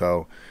money,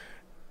 so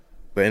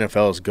the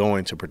NFL is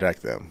going to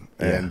protect them.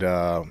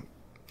 Yeah.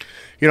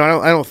 And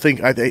I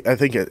think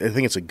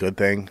it's a good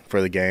thing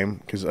for the game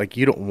because like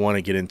you don't want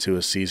to get into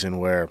a season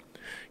where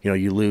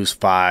you lose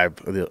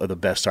 5 of the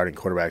best starting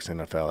quarterbacks in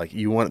the NFL. Like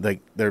you want, like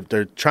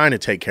they're trying to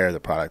take care of the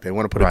product. They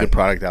want to put a good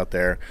product out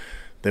there.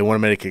 They want to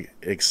make it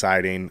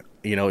exciting.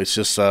 It's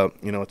just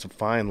it's a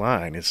fine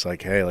line. It's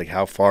like, hey, like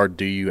how far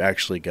do you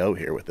actually go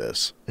here with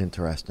this?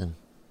 Interesting.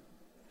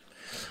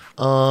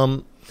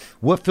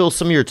 What fills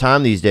some of your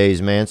time these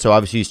days, man? So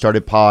obviously you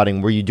started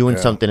podding. Were you doing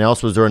something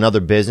else? Was there another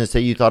business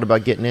that you thought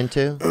about getting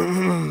into?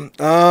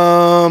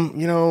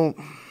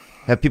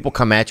 Have people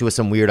come at you with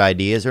some weird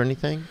ideas or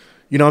anything?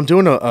 I'm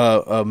doing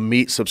a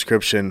meat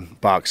subscription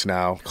box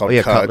now called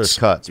Cuts. Cutler's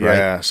Cuts, right?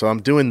 Yeah, so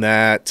I'm doing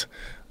that,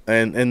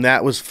 and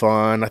that was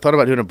fun. I thought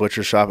about doing a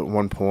butcher shop at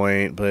one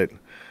point, but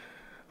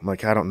I'm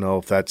like, I don't know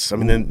if that's. I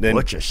mean, then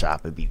butcher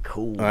shop would be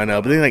cool. I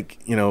know, but then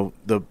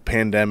the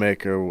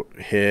pandemic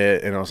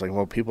hit, and I was like,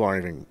 well, people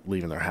aren't even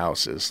leaving their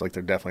houses. Like,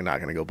 they're definitely not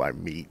going to go buy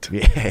meat.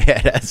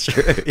 Yeah, that's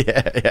true.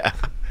 Yeah.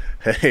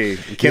 Hey,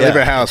 we can't leave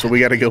our house, but we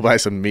got to go buy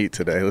some meat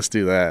today. Let's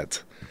do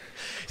that.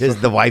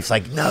 The wife's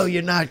like, no,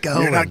 you're not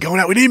going. You're not going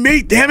out. We need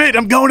meat. Damn it!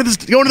 I'm going to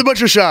the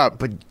butcher shop.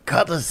 But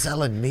Cutler's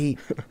selling meat.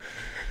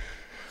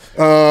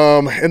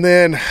 And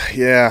then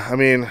I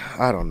mean,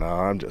 I don't know.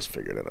 I'm just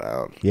figuring it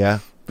out. Yeah.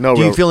 No.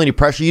 Do you feel any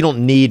pressure? You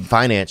don't need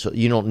financial.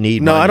 You don't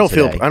need. No, money I don't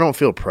today. feel. I don't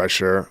feel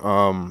pressure.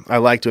 I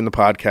like doing the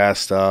podcast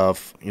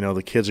stuff.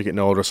 The kids are getting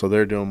older, so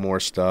they're doing more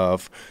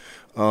stuff.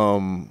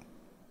 There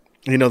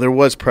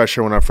was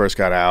pressure when I first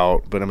got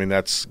out, but I mean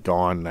that's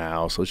gone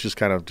now. So it's just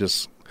kind of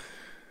just.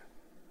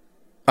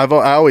 I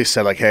always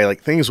said hey,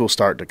 things will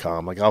start to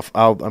come. I'm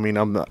not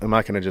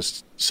going to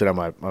just sit on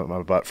my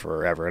butt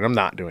forever, and I'm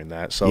not doing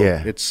that. So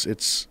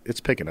it's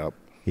picking up.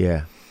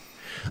 Yeah.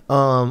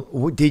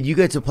 Did you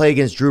get to play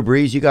against Drew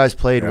Brees? You guys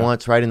played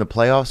once, right, in the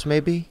playoffs,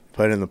 maybe?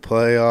 Played in the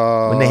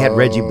playoffs when they had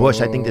Reggie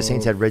Bush. I think the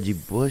Saints had Reggie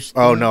Bush.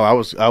 Oh no, I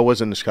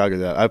was in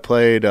Chicago. I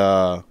played.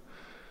 I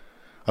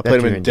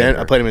played him in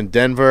Denver. I played him in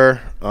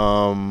Denver.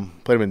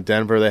 Played him in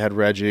Denver. They had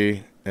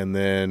Reggie. And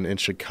then in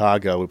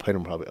Chicago, we played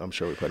him I'm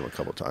sure we played him a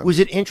couple of times. Was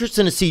it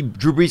interesting to see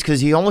Drew Brees?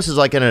 Because he almost is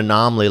like an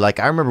anomaly.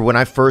 I remember when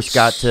I first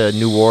got to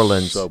New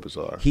Orleans. So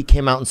bizarre. He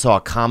came out and saw a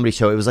comedy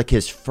show. It was like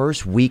his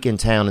first week in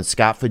town, and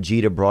Scott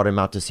Fujita brought him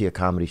out to see a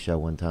comedy show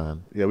one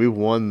time. Yeah, we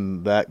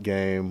won that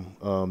game,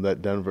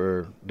 that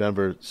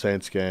Denver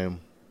Saints game.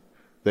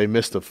 They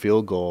missed a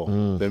field goal.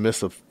 They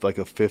missed a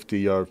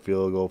 50-yard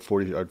field goal,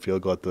 40-yard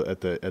field goal at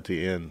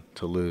the end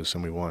to lose,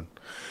 and we won.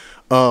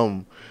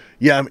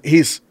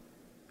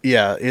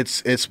 If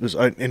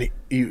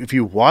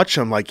you watch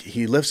him,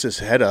 he lifts his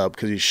head up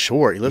because he's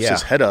short. He lifts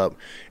his head up,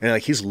 and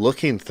he's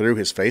looking through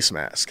his face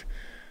mask,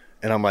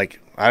 and I'm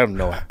like, I have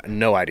no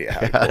idea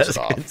how he pulls it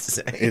off.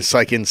 Insane. It's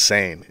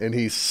insane, and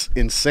he's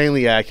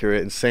insanely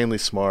accurate, insanely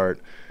smart.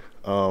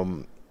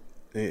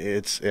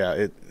 He's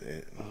got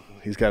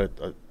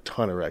a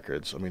ton of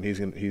records. I mean,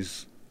 people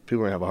are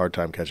gonna have a hard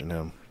time catching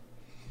him.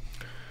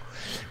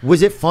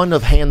 Was it fun to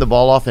hand the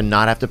ball off and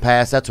not have to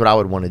pass? That's what I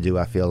would want to do.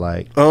 I feel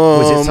like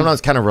was it sometimes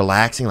kind of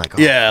relaxing?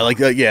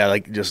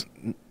 Just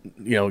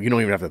you don't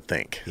even have to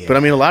think. Yeah. But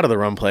I mean, a lot of the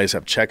run plays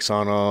have checks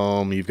on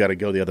them. You've got to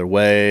go the other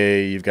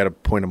way. You've got to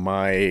point a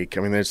mic.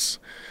 I mean, there's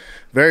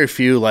very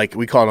few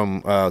we call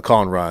them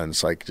call and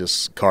runs,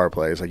 just car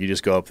plays. You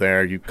just go up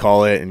there, you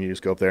call it, and you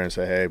just go up there and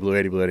say, "Hey, Blue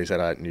 80 said,"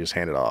 and you just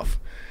hand it off.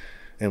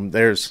 And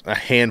there's a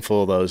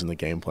handful of those in the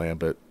game plan,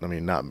 but I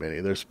mean, not many.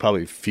 There's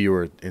probably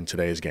fewer in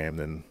today's game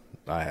than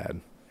I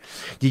had.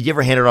 Did you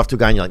ever hand it off to a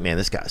guy and you're like, man,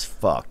 this guy's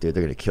fucked, dude.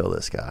 They're going to kill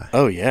this guy.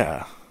 Oh,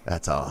 yeah.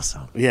 That's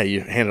awesome. Yeah,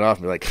 you hand it off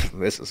and be like,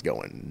 this is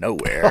going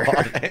nowhere.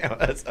 Oh, damn,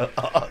 that's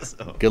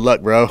awesome. Good luck,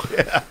 bro.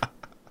 Yeah.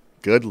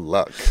 Good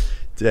luck.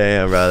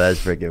 Damn, bro, that's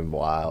freaking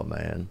wild,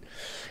 man.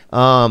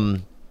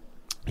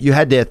 You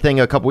had that thing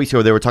a couple weeks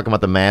ago. They were talking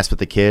about the mask with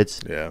the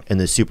kids. Yeah. And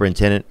the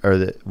superintendent,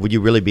 would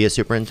you really be a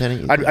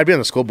superintendent? I'd be on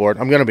the school board.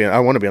 I want to be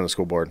on the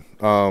school board.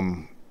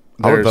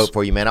 I would vote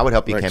for you, man. I would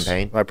help you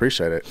campaign. I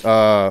appreciate it.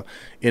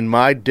 In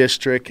my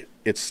district,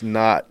 it's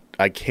not.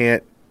 I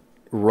can't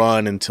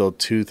run until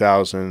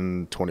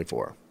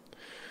 2024.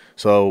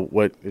 So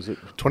what is it?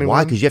 21?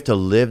 Why? Because you have to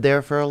live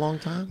there for a long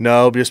time?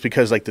 No, just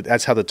because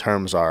that's how the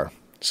terms are.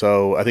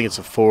 So I think it's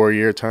a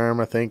 4-year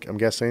term. I'm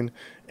guessing,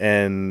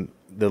 and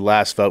the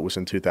last vote was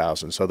in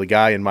 2000. So the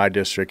guy in my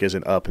district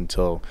isn't up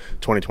until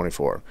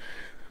 2024.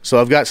 So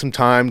I've got some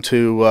time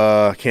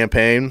to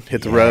campaign,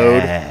 hit the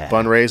road,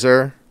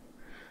 fundraiser.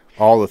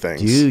 All the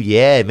things. Dude,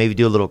 yeah. Maybe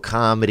do a little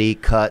comedy,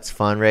 cuts,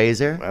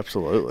 fundraiser.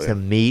 Absolutely.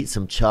 Some meat,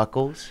 some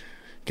chuckles.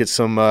 Get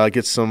some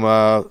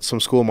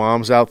school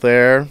moms out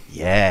there.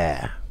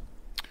 Yeah.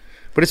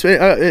 But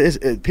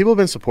people have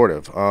been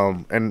supportive.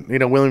 And,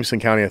 Williamson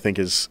County, I think,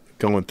 is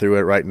going through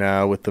it right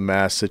now with the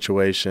mask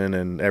situation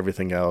and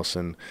everything else.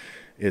 And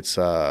it's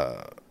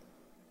going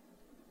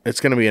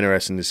to be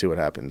interesting to see what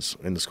happens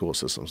in the school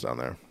systems down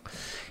there.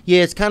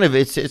 Yeah, it's kind of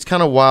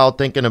wild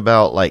thinking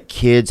about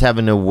kids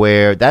having to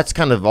wear. That's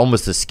kind of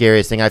almost the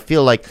scariest thing. I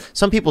feel like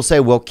some people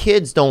say, well,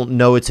 kids don't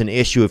know it's an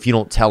issue if you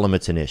don't tell them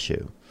it's an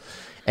issue.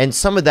 And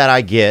some of that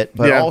I get,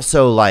 but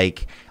also I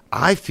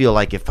feel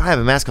like if I have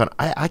a mask on,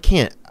 I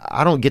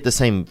don't get the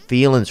same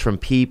feelings from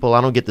people. I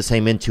don't get the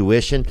same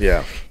intuition.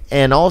 Yeah.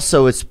 And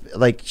also it's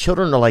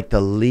children are the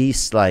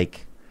least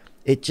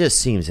it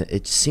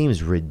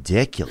seems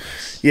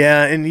ridiculous.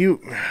 Yeah,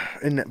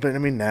 but I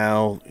mean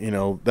now,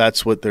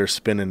 that's what they're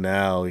spinning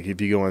now.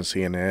 If you go on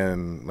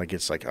CNN,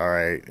 it's all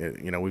right,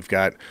 we've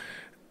got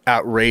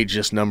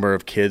outrageous number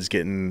of kids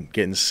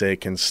getting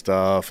sick and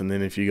stuff. And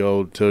then if you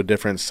go to a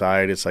different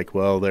side, it's like,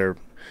 well, they're,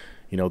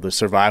 the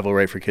survival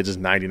rate for kids is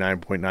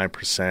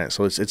 99.9%.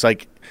 So it's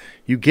like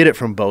you get it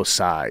from both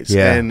sides.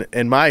 Yeah.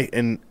 And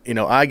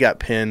I got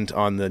pinned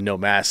on the no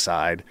mask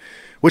side,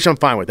 which I'm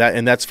fine with that.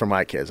 And that's for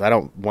my kids. I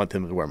don't want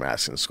them to wear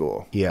masks in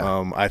school.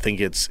 Yeah. I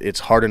think it's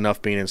hard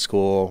enough being in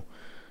school.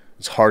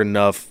 It's hard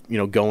enough,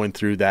 going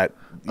through that,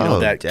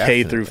 that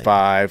K through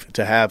 5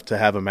 to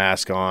have a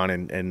mask on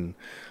and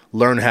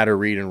learn how to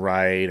read and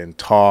write and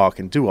talk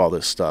and do all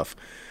this stuff.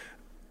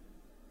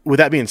 With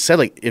that being said,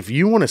 like, if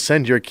you want to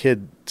send your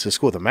kid to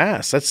school with a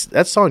mask,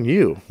 that's on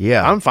you.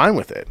 Yeah. I'm fine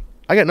with it.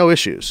 I got no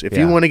issues. If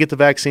you want to get the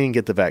vaccine,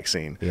 get the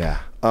vaccine. Yeah.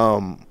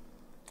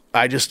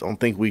 I just don't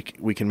think we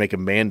can make a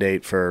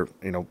mandate for,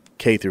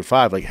 K through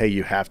 5, like, hey,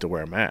 you have to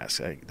wear a mask.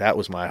 Like, that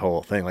was my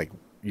whole thing. Like,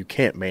 you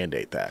can't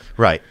mandate that.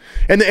 Right.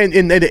 And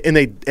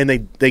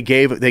they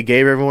gave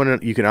everyone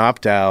you can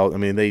opt out. I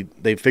mean,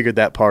 they figured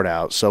that part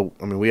out. So,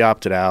 I mean, we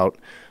opted out.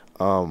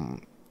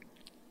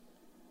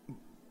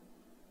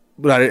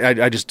 But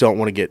I just don't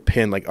want to get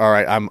pinned like, all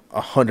right, I'm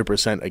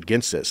 100%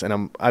 against this, and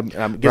I'm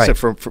against it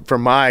for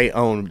my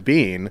own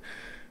being.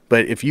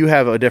 But if you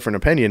have a different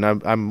opinion,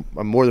 I'm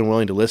more than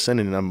willing to listen,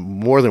 and I'm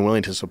more than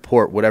willing to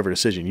support whatever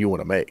decision you want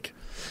to make.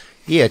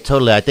 Yeah,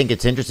 totally. I think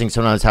it's interesting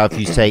sometimes how if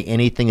you say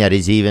anything that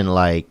is even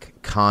like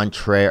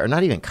contrary, or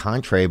not even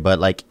contrary, but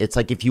like it's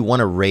like if you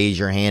want to raise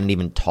your hand and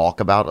even talk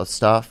about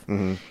stuff,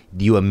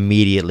 you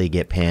immediately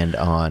get pinned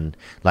on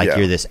like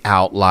you're this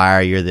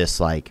outlier, you're this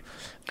like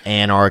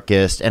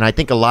anarchist. And I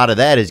think a lot of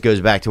that goes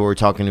back to what we were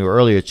talking to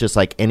earlier. It's just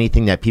like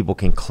anything that people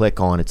can click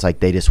on, it's like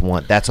they just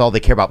want, that's all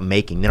they care about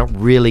making. They don't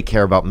really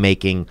care about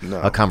making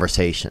a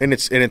conversation. And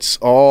it's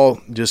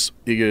all just,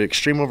 you get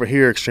extreme over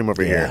here, extreme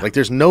over here. Like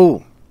there's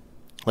no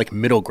like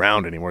middle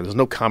ground anymore. There's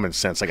no common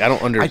sense. Like I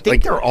don't understand. I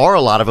think there are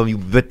a lot of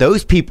them, but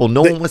those people,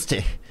 no one wants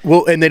to.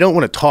 Well, and they don't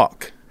want to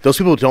talk. Those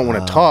people don't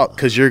want to talk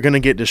because you're going to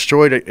get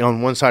destroyed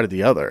on one side or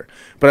the other.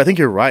 But I think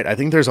you're right. I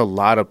think there's a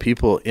lot of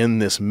people in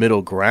this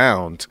middle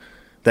ground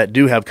that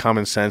do have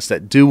common sense,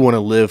 that do want to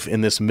live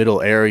in this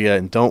middle area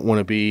and don't want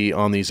to be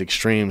on these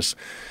extremes.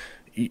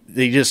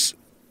 They just,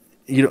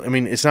 I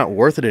mean, it's not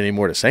worth it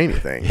anymore to say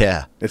anything.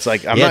 Yeah. It's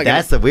like,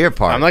 that's the weird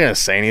part. I'm not going to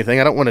say anything.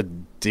 I don't want to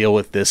deal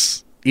with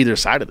this, either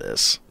side of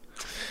this.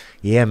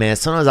 Yeah, man.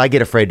 Sometimes I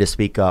get afraid to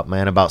speak up,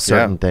 man, about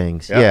certain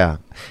things. Yeah.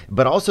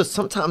 But also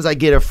sometimes I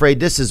get afraid.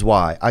 This is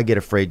why I get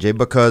afraid, Jay,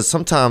 because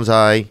sometimes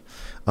we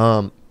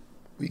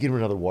give him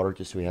another water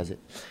just so he has it.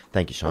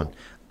 Thank you, Sean.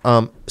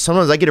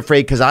 Sometimes I get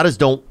afraid because I just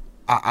don't.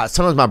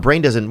 Sometimes my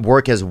brain doesn't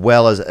work as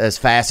well as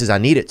fast as I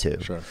need it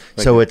to. Sure.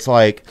 So it's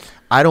like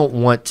I don't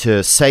want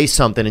to say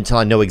something until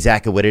I know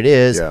exactly what it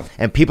is,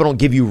 and people don't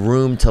give you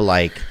room to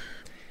like.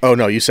 Oh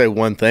no! You say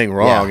one thing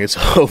wrong, it's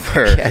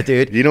over. Yeah,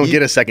 dude. You don't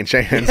get a second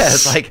chance. Yeah,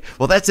 it's like,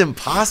 well, that's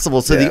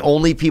impossible. So the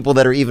only people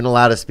that are even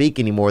allowed to speak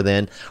anymore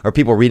then are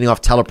people reading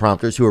off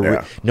teleprompters who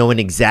are knowing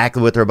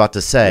exactly what they're about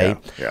to say,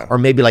 or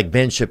maybe like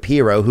Ben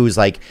Shapiro, who's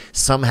like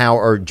somehow,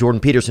 or Jordan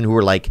Peterson, who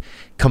are like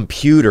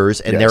computers,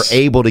 and they're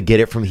able to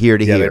get it from here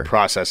to here. Yeah, they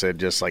process it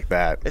just like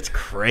that. It's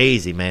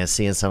crazy, man.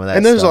 Seeing some of that.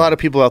 And there's stuff. a lot of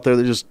people out there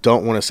that just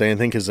don't want to say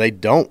anything because they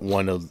don't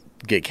want to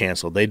get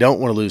canceled. They don't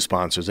want to lose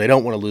sponsors. They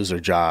don't want to lose their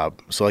job.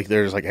 So like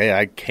they're just like, hey,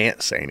 I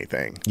can't say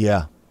anything.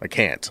 Yeah. I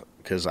can't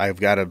because I've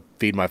got to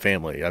feed my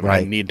family.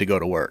 I need to go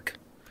to work.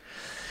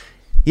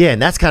 Yeah, and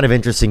that's kind of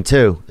interesting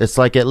too. It's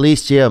like at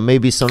least,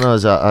 maybe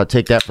sometimes I'll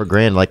take that for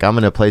granted. Like I'm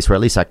in a place where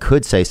at least I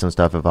could say some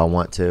stuff if I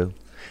want to.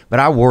 But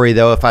I worry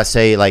though if I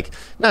say like,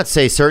 not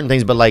say certain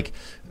things, but like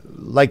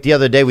the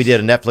other day we did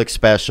a Netflix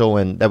special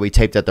and that we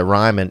taped at the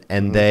Ryman,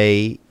 and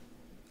they,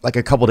 like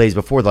a couple days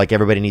before, like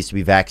everybody needs to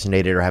be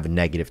vaccinated or have a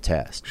negative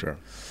test. Sure.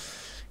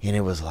 And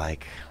it was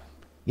like,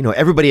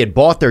 everybody had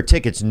bought their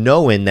tickets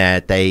knowing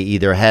that they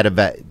either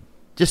had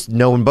just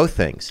knowing both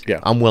things. Yeah.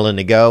 I'm willing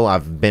to go.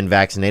 I've been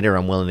vaccinated, or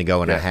I'm willing to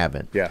go, and I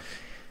haven't. Yeah.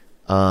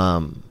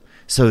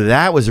 So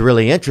that was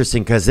really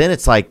interesting because then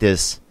it's like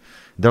this.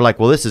 They're like,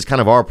 well, this is kind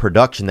of our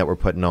production that we're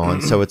putting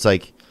on. So it's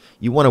like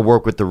you want to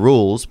work with the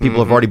rules. People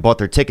have already bought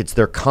their tickets.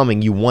 They're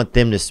coming. You want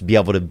them to be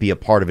able to be a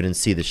part of it and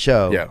see the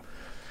show. Yeah.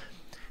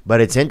 But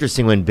it's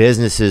interesting when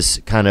businesses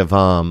kind of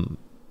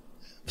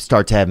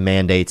start to have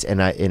mandates,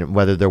 and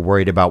whether they're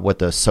worried about what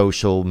the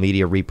social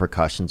media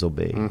repercussions will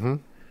be. Mm-hmm.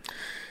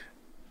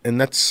 And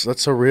that's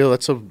the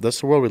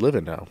world we live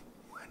in now.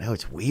 I know,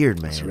 it's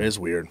weird, man. It is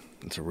weird.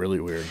 It's really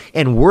weird.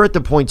 And we're at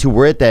the point too.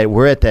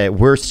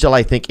 We're still,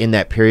 I think, in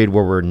that period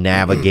where we're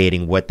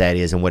navigating what that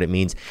is and what it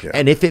means,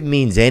 and if it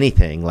means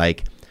anything,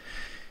 like.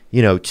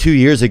 2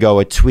 years ago,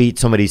 a tweet,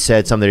 somebody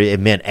said something, it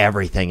meant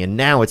everything. And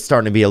now it's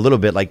starting to be a little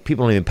bit like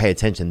people don't even pay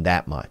attention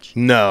that much.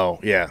 No.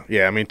 Yeah.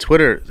 Yeah. I mean,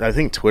 I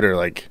think Twitter,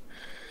 like,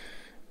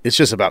 it's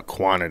just about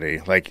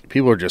quantity. Like,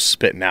 people are just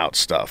spitting out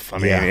stuff. I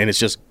mean, and it's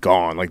just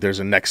gone. Like, there's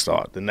a next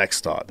thought, the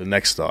next thought, the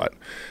next thought.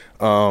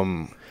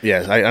 I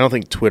don't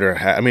think Twitter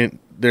I mean,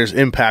 there's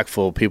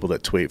impactful people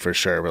that tweet for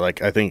sure. But,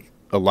 like, I think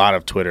a lot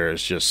of Twitter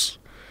is just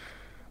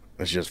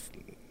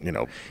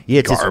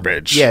it's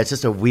garbage. It's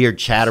just a weird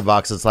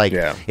chatterbox. It's like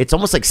it's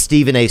almost like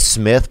Stephen A.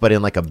 Smith, but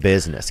in like a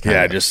business kind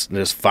of.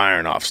 Just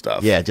firing off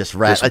stuff. Yeah, just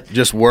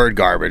word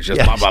garbage.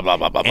 Just blah blah blah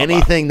blah blah.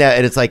 Anything that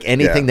and it's like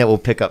anything that will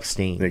pick up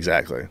steam.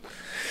 Exactly.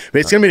 But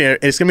it's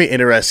gonna be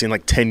interesting.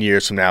 Like 10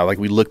 years from now, like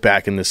we look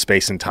back in this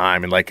space and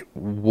time, and like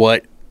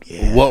what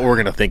we're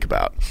gonna think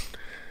about.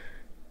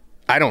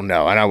 I don't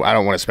know. I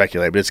don't want to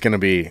speculate, but it's gonna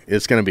be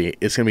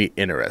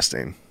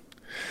interesting.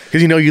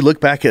 Because you look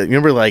back at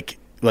remember like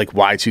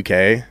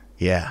Y2K.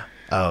 Yeah.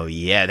 Oh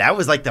yeah, that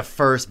was like the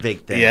first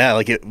big thing. Yeah,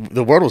 like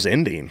the world was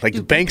ending. Like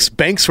dude,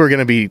 banks were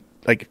gonna be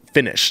like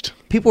finished.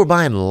 People were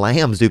buying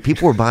lambs, dude.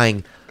 People were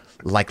buying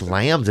like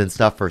lambs and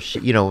stuff for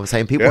you know what I'm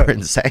saying? People were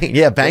insane.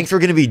 Yeah, banks were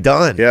gonna be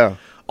done. Yeah.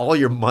 All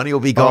your money will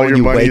be gone when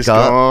you wake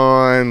up.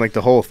 Gone, like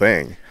the whole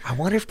thing. I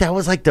wonder if that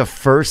was like the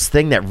first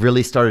thing that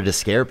really started to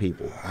scare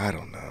people. I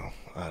don't know.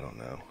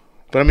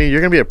 But I mean,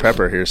 you're gonna be a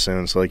prepper here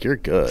soon, so like you're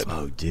good.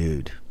 Oh,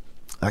 dude.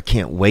 I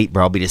can't wait,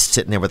 bro. I'll be just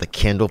sitting there with a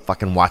Kindle,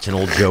 fucking watching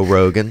old Joe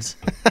Rogans.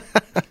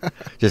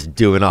 Just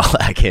doing all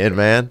I can,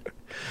 man.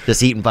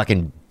 Just eating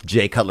fucking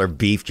Jay Cutler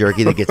beef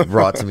jerky that gets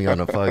brought to me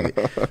on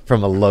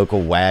from a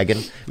local wagon.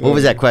 What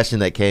was that question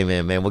that came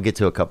in, man? We'll get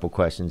to a couple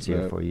questions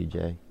here for you,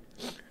 Jay.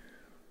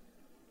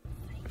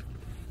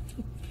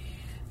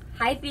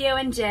 Hi, Theo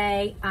and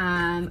Jay.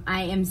 I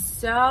am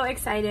so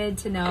excited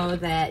to know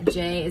that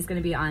Jay is going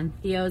to be on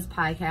Theo's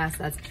podcast.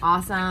 That's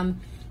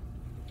awesome.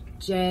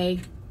 Jay,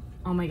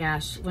 oh my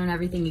gosh, learn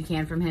everything you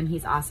can from him.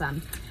 He's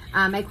awesome.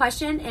 My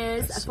question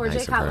is for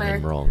Jay Cutler.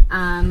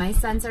 My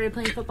son started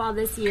playing football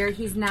this year.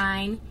 He's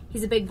 9.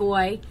 He's a big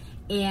boy.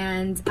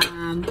 And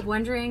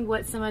wondering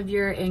what some of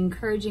your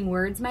encouraging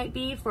words might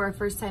be for a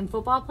first-time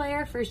football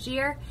player, first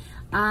year.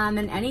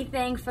 And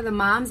anything for the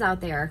moms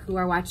out there who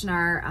are watching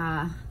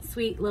our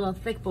sweet little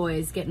thick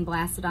boys getting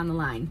blasted on the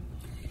line.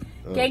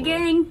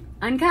 Gang,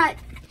 uncut.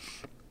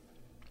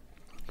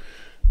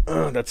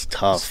 That's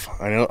tough.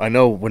 I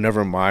know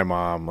whenever my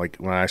mom, like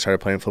when I started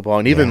playing football,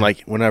 and even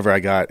like whenever I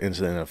got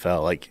into the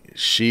NFL, like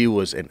she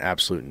was an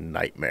absolute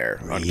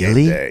nightmare on game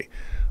day.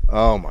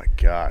 Oh my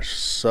gosh,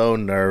 so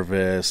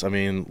nervous. I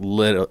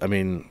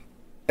mean,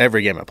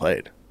 every game I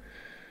played,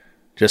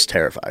 just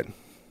terrified.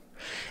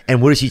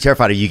 And what is she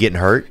terrified of? You getting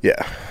hurt?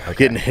 Yeah,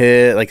 getting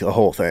hit, like the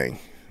whole thing.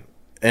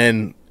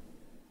 And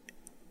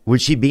would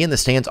she be in the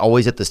stands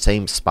always at the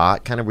same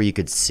spot, kind of where you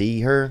could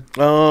see her?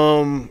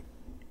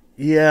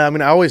 Yeah, I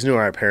mean, I always knew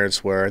where my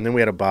parents were, and then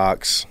we had a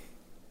box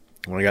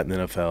when I got in the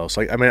NFL.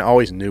 So, I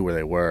always knew where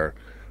they were.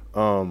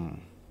 And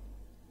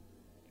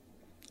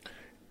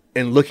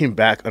looking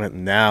back on it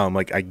now, I'm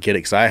like, I get it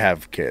because I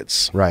have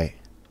kids. Right.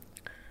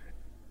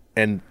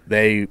 And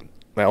my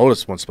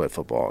oldest wants to play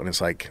football, and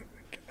it's like,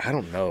 I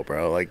don't know,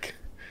 bro. Like,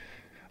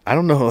 I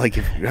don't know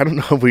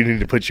if we need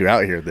to put you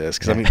out here this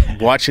because I mean,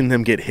 watching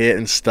them get hit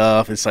and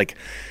stuff, it's like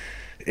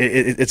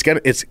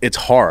it's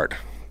hard.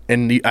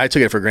 And I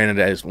took it for granted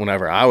as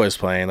whenever I was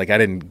playing, like I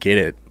didn't get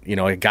it,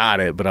 I got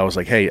it, but I was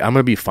like, hey, I'm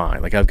gonna be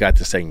fine. Like I've got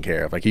this taken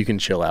care of. Like you can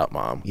chill out,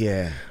 mom.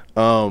 Yeah.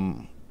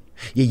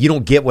 Yeah, you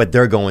don't get what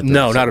they're going through.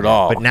 No, not at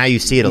all. But now you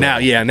see it now.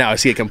 Yeah, now I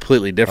see it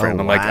completely different.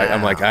 Oh,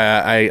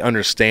 I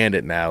understand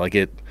it now. Like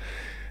it,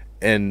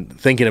 and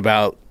thinking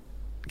about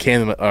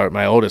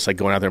my oldest, like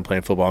going out there and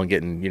playing football and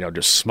getting,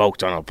 just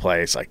smoked on a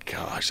play. It's like,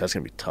 gosh, that's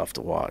gonna be tough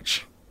to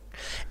watch.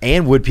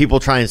 And would people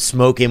try and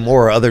smoke him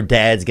more? Or other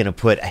dads gonna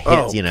put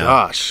hits?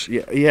 Gosh,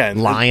 yeah.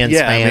 Lions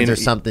fans or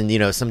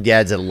something. Some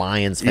dads are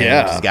Lions fans.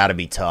 Yeah, which has got to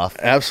be tough.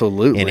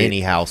 Absolutely, in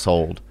any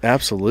household.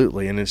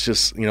 Absolutely, and it's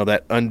just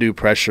that undue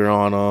pressure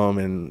on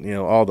them, and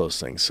all those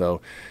things.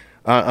 So,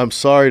 I'm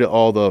sorry to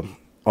all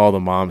the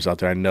moms out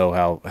there. I know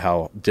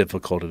how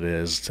difficult it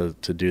is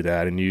to do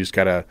that, and you just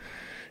gotta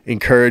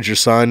encourage your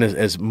son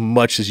as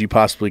much as you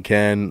possibly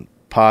can.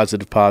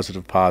 Positive.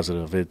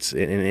 It's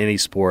in any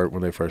sport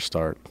when they first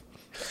start.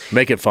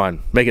 Make it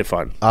fun. Make it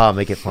fun.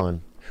 Make it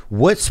fun.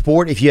 What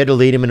sport, if you had to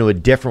lead him into a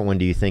different one,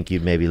 do you think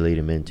you'd maybe lead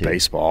him into?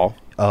 Baseball.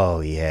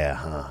 Oh, yeah,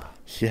 huh?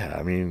 Yeah,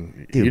 I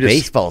mean... Dude,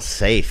 baseball's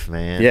safe,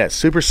 man. Yeah,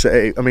 super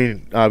safe. I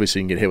mean, obviously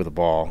you can get hit with a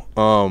ball.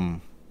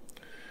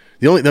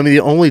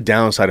 The only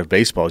downside of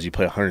baseball is you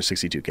play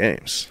 162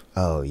 games.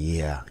 Oh,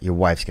 yeah. Your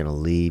wife's going to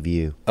leave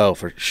you. Oh,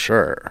 for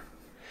sure.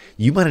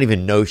 You might not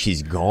even know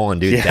she's gone,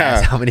 dude. Yeah.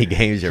 That's how many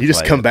games you're playing. You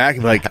just come back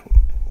and be like,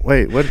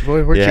 wait, where'd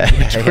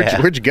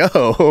you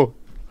go?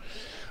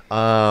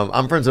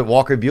 I'm friends with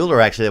Walker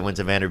Bueller, actually, that went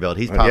to Vanderbilt.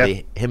 He's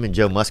probably him and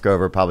Joe Musgrove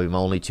are probably my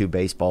only two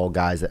baseball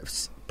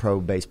guys, pro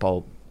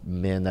baseball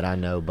men that I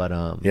know. But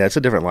yeah, it's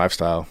a different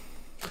lifestyle.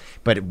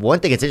 But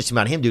one thing that's interesting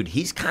about him, dude,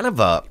 he's kind of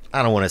I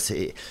don't want to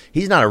say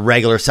he's not a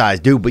regular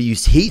sized dude, but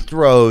he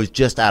throws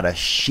just out of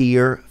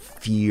sheer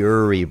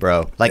fury,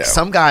 bro. Like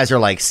some guys are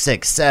like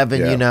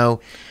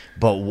 6'7",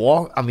 But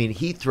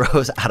he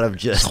throws out of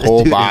just his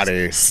whole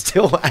body.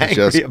 Still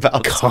angry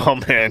about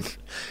it. Man.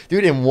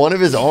 Dude, in one of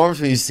his arms,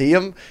 when you see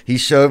him, he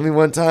showed me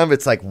one time,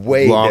 it's like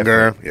way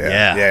longer. Different.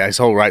 Yeah. His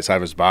whole right side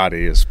of his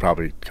body is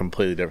probably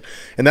completely different.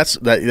 And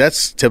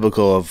that's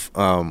typical of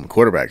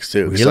quarterbacks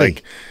too. Really?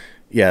 Like,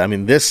 yeah, I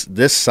mean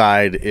this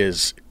side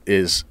is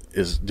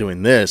is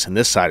doing this and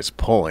this side is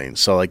pulling.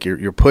 So like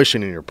you're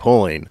pushing and you're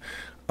pulling.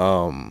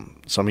 So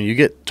I mean, you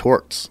get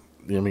torques.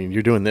 I mean,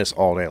 you're doing this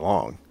all day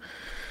long.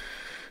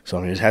 So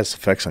I mean, it has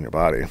effects on your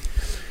body.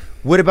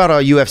 What about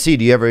UFC?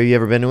 You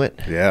ever been to it?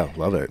 Yeah,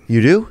 love it.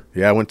 You do?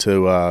 Yeah, I went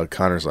to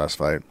Connor's last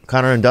fight.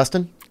 Connor and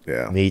Dustin?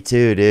 Yeah. Me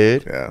too,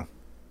 dude. Yeah.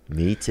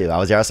 Me too. I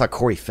was there. I saw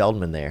Corey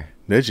Feldman there.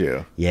 Did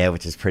you? Yeah,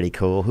 which is pretty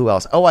cool. Who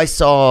else? Oh,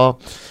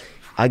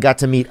 I got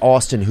to meet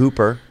Austin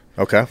Hooper.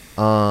 Okay.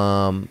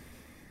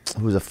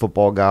 Who's a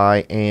football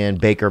guy,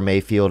 and Baker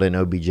Mayfield and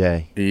OBJ.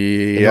 Yeah.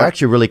 They're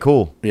actually really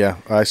cool. Yeah,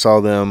 I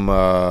saw them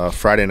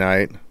Friday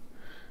night.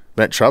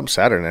 Met Trump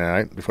Saturday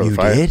night before the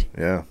fight. You did?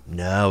 Yeah.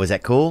 No, is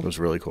that cool? It was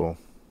really cool.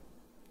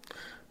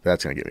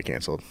 That's going to get me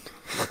canceled.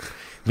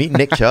 Meeting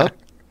Nick Chubb?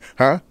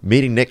 Huh?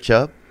 Meeting Nick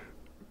Chubb?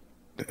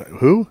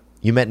 Who?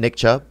 You met Nick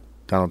Chubb?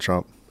 Donald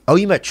Trump. Oh,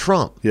 you met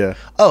Trump? Yeah.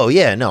 Oh,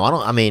 yeah. No, I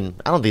don't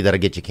think that'll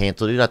get you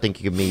canceled, dude. I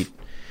think you could meet.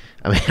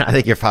 I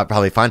think you're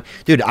probably fine.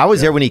 Dude, I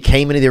was there when he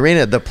came into the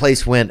arena. The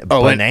place went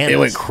bananas. It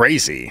went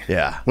crazy.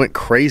 Yeah. Went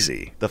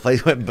crazy. The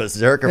place went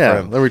berserker Yeah, for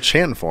him. they were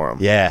chanting for him.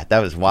 Yeah, that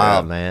was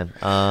wild, Yeah. man.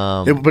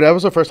 But that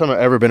was the first time I've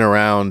ever been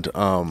around.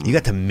 You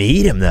got to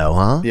meet him, though,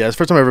 huh? Yeah, it's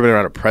the first time I've ever been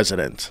around a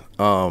president.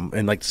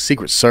 And like the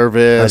Secret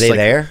Service. Are they like,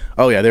 there?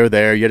 Oh, yeah, they were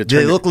there. You had to Do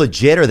turn they look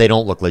legit or they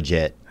don't look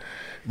legit?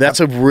 That's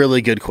a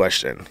really good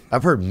question.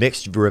 I've heard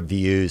mixed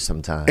reviews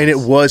sometimes. And it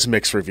was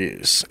mixed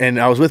reviews.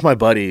 And I was with my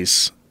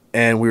buddies,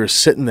 and we were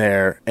sitting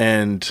there,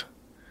 and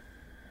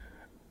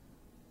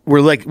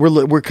we're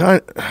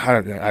kind of,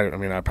 I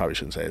mean, I probably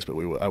shouldn't say this, but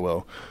I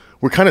will.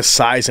 We're kind of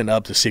sizing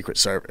up the Secret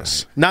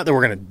Service. Not that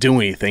we're going to do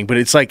anything, but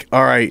it's like,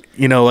 all right,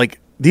 like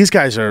these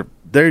guys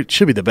they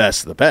should be the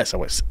best of the best. I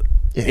was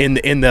in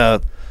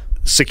the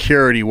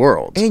security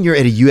world. And you're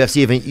at a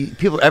UFC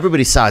event.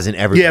 Everybody's sizing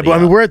everybody. Yeah, but I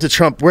mean, up. we're at the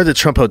Trump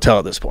Hotel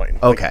at this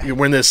point. Okay. Like,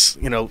 we're in this,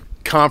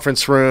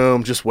 conference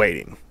room, just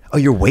waiting. Oh,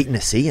 you're waiting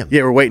to see him.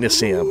 Yeah, we're waiting to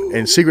see him.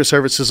 And Secret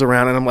Service is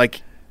around, and I'm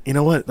like, you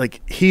know what?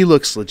 Like, he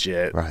looks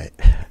legit. Right.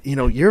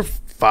 You're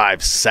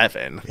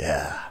 5'7".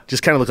 Yeah.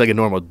 Just kind of look like a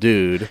normal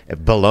dude.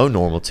 Below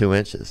normal 2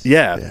 inches.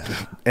 Yeah.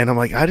 And I'm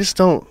like, I just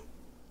don't.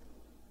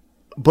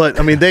 But,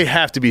 I mean, they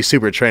have to be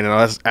super trained. And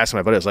I was asking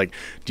my buddy, I was like,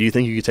 do you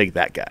think you could take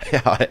that guy?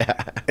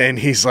 Yeah. And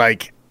he's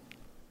like,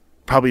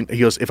 he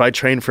goes, if I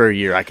train for a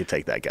year, I could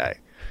take that guy.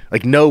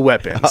 Like, no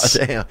weapons.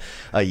 Oh, damn.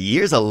 A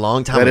year's a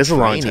long time. That of is a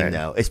long training, time.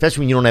 though.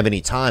 Especially when you don't have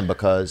any time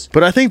because.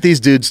 But I think these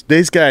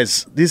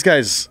guys,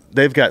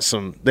 they've got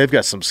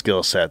some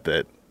skill set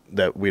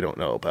that we don't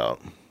know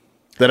about.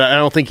 That I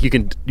don't think you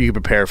can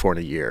prepare for in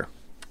a year.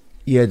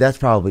 Yeah, that's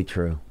probably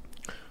true.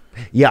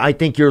 Yeah, I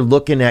think you're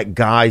looking at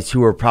guys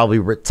who are probably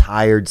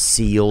retired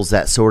SEALs,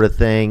 that sort of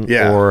thing.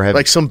 Yeah, or have,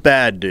 like some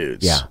bad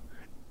dudes. Yeah.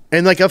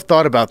 And like I've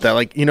thought about that.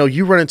 Like,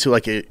 you run into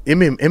like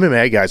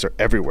MMA guys are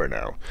everywhere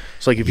now.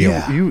 So like if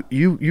you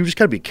just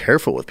got to be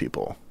careful with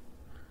people.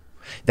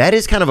 That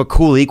is kind of a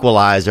cool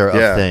equalizer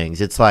of things.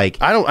 It's like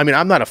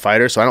I'm not a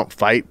fighter, so I don't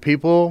fight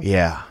people.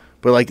 Yeah.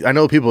 But like I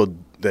know people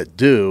that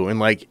do, and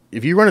like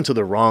if you run into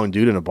the wrong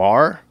dude in a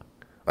bar,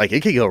 like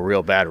it could go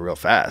real bad real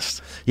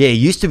fast. Yeah, it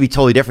used to be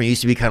totally different. It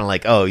used to be kind of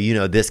like, oh,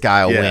 this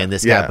guy will win,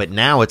 this guy. But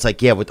now it's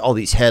like, with all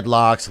these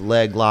headlocks,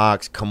 leg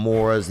locks,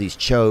 Kimuras, these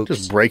chokes.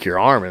 Just break your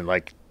arm in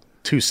like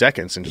 2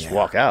 seconds and just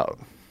walk out.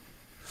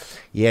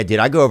 Yeah, did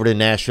I go over to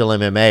Nashville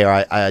MMA?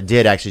 Or I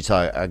did actually.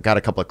 So I got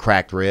a couple of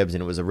cracked ribs,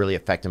 and it was really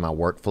affecting my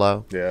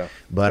workflow. Yeah,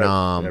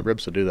 but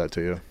ribs will do that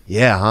to you.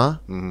 Yeah, huh?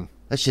 Mm-hmm.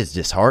 That's just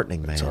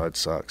disheartening, man. So it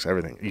sucks.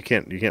 Everything you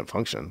can't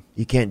function.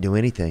 You can't do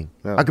anything.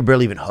 No. I could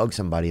barely even hug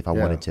somebody if I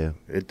wanted to.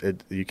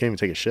 You can't even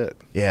take a shit.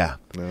 Yeah.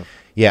 No.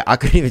 Yeah, I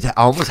couldn't even.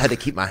 I almost had to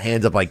keep my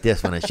hands up like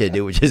this when I shit,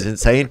 dude, which is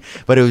insane.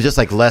 But it was just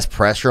like less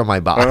pressure on my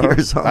body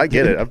or something. I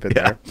get it. I've been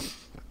there.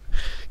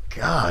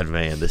 God,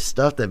 man, the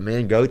stuff that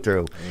men go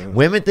through. Yeah.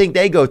 Women think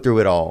they go through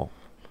it all.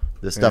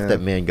 The stuff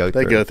that men go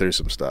through. They go through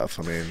some stuff.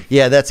 I mean,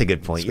 yeah, that's a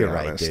good point. You're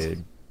right, honest.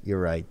 dude. You're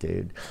right,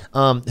 dude.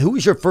 Who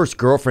was your first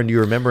girlfriend? Do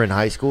you remember in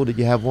high school? Did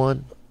you have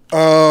one?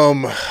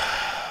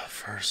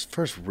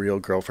 First real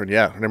girlfriend.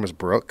 Yeah, her name was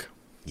Brooke.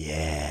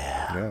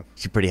 Yeah.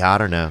 She pretty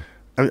hot or no?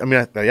 I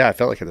mean, I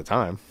felt like at the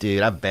time.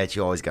 Dude, I bet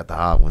you always got the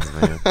hot ones,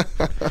 man.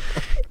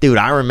 Dude,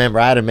 I remember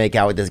I had to make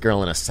out with this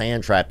girl in a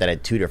sand trap that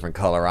had 2 different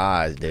color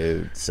eyes,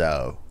 dude.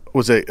 So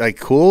was it like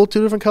cool,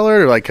 2 different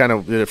color, or like kind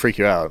of did it freak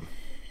you out?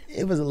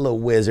 It was a little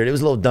wizard. It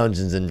was a little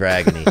Dungeons and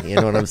Dragony. You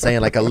know what I'm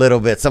saying? Like a little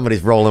bit.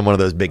 Somebody's rolling one of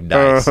those big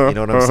dice. You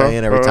know what I'm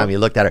saying? Every time you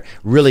looked at her.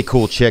 Really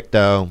cool chick,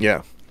 though.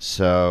 Yeah.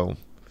 So,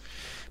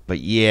 but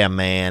yeah,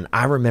 man.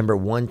 I remember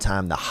one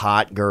time the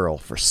hot girl,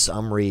 for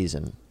some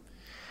reason,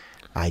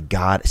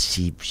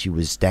 she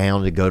was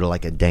down to go to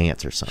like a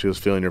dance or something. She was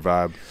feeling your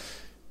vibe.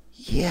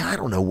 Yeah, I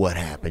don't know what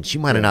happened. She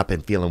might have not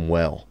been feeling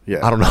well.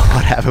 Yeah. I don't know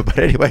what happened, but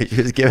anyway,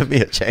 she was giving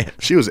me a chance.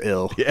 She was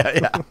ill.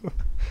 Yeah.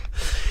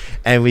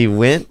 And we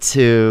went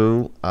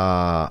to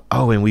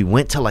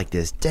like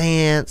this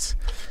dance,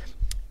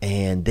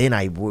 And then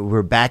we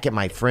were back at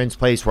my friend's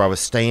place where I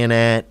was staying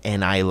at,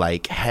 and I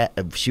like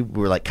we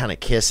were like kind of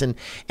kissing,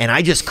 and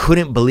I just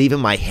couldn't believe in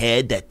my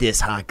head that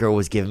this hot girl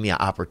was giving me an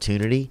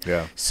opportunity.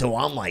 Yeah. So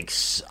I'm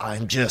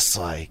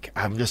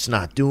just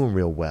not doing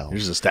real well. You're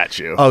just a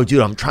statue. Oh, dude,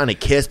 I'm trying to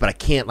kiss, but I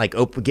can't like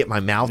get my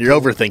mouth. You're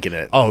overthinking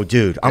it. Oh,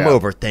 dude, I'm Yeah.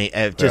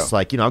 overthinking. Just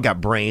like I've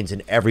got brains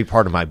in every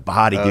part of my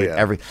body, dude.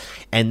 Yeah.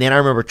 And then I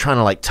remember trying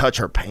to like touch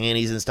her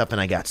panties and stuff, and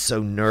I got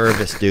so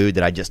nervous, dude,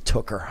 that I just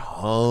took her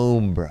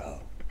home, bro.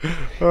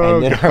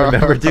 And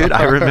then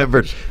I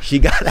remember she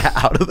got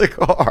out of the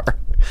car,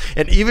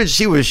 and even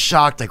she was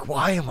shocked, like,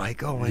 why am I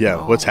going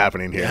home? What's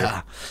happening here?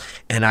 Yeah.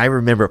 And I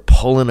remember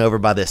pulling over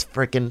by this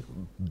boat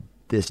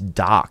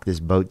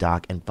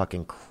dock, and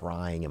fucking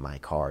crying in my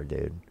car,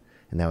 dude.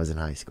 And that was in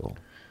high school.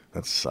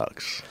 That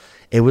sucks.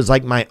 It was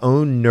like my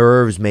own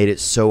nerves made it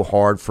so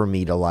hard for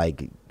me to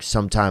like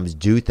sometimes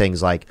do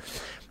things like,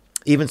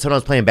 even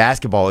sometimes playing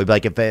basketball, it'd be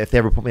like if they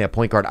ever put me at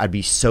point guard, I'd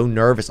be so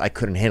nervous I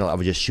couldn't handle it. I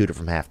would just shoot it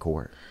from half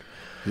court.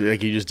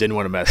 Like you just didn't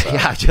want to mess up.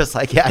 Yeah, just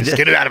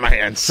get it out of my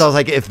hands. So I was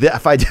like,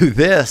 if I do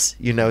this,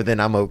 then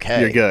I'm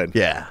okay. You're good.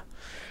 Yeah.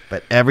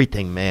 But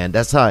everything, man,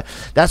 that's why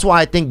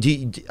I think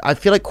I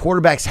feel like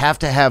quarterbacks have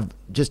to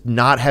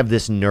not have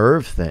this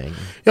nerve thing.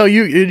 I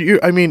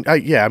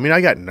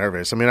got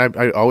nervous. I mean,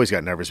 I always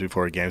got nervous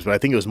before games, but I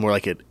think it was more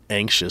like an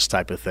anxious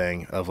type of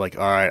thing of like,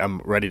 all right, I'm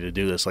ready to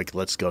do this. Like,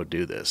 let's go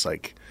do this.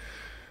 Like,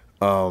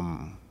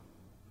 didn't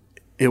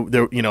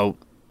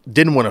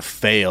want to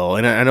fail.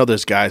 And I know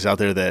there's guys out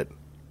there that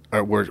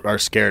are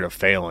scared of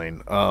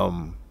failing.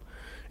 And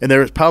there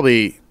was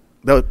probably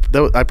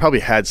I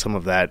probably had some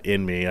of that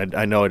in me.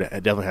 I know I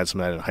definitely had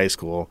some of that in high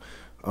school.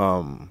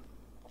 But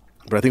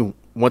I think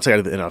once I got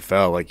to the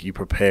NFL, like you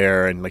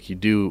prepare and like you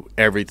do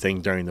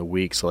everything during the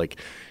week. So like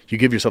you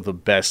give yourself the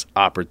best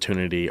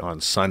opportunity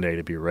on Sunday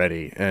to be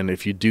ready. And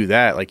if you do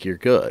that, like you're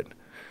good.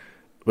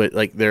 But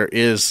like there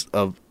is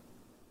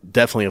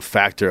definitely a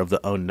factor of the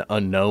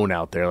unknown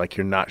out there. Like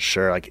you're not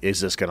sure, like,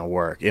 is this going to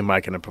work? Am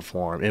I going to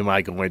perform? Am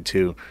I going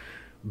to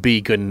be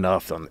good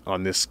enough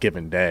on this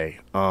given day?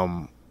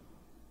 And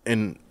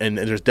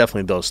there's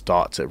definitely those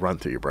thoughts that run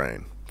through your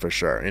brain for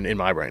sure. In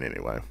my brain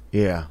anyway.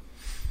 Yeah.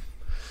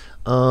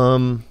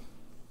 Was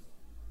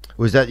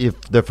that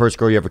the first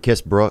girl you ever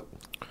kissed, Brooke?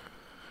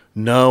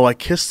 No, I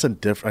kissed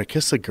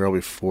a girl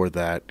before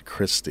that,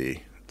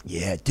 Christy.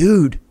 Yeah,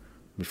 dude.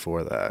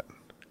 Before that,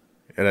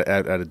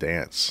 at a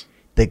dance.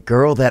 The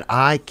girl that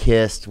I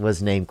kissed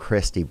was named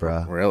Christy,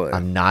 bro. Really?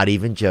 I'm not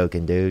even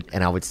joking, dude.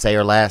 And I would say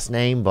her last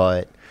name,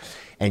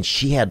 and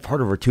she had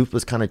part of her tooth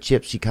was kind of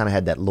chipped. She kind of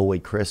had that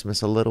Lloyd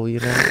Christmas a little,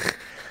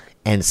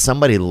 And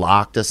somebody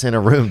locked us in a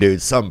room,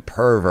 dude. Some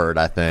pervert,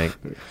 I think.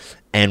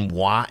 And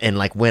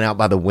went out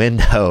by the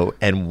window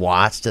and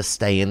watched us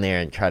stay in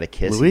there and try to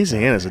kiss.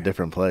 Louisiana's a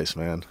different place,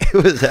 man.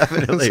 It was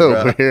definitely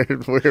a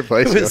weird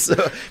place.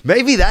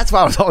 Maybe that's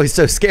why I was always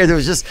so scared. There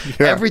was just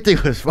everything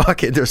was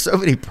fucking. There's so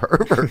many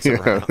perverts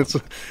around.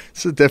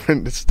 It's a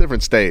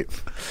different state.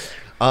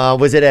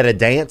 Was it at a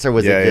dance or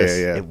was it this?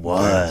 Yeah. It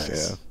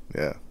was.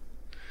 Yeah.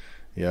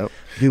 Yep.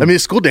 Dude. I mean,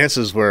 school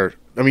dances were.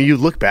 I mean, you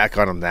look back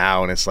on them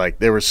now, and it's like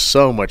there was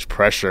so much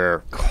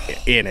pressure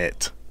in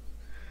it.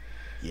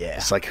 Yeah.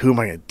 It's like, who am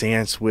I going to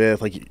dance with?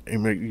 Like, you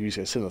going to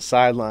sit on the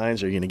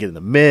sidelines? Are you going to get in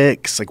the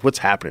mix? Like, what's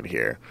happening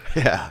here?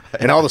 Yeah.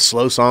 And all the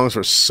slow songs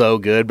were so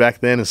good back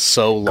then and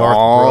so Garth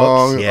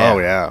long. Brooks, yeah. Oh,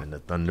 yeah. And the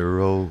Thunder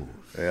Rolls.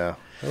 Yeah.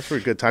 Those were a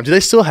good time. Do they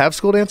still have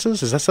school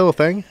dances? Is that still a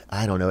thing?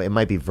 I don't know. It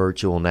might be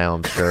virtual now,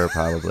 I'm sure,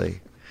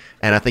 probably.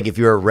 And I think if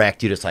you're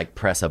erect, you just like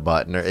press a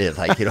button, or it's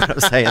like, you know what I'm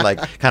saying?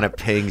 Like, kind of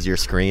pings your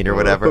screen or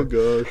whatever. Oh,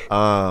 gosh.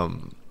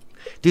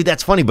 Dude,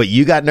 that's funny, but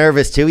you got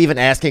nervous too, even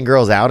asking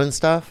girls out and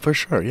stuff? For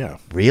sure, yeah.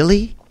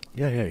 Really?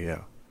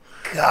 Yeah.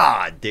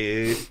 God,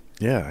 dude.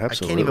 Yeah,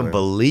 absolutely. I can't even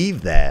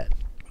believe that.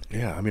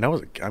 Yeah, I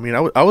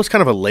was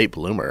kind of a late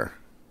bloomer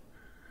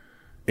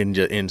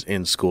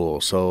in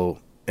school. So,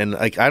 and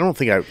like I don't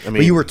think I mean,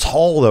 but you were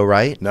tall though,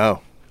 right?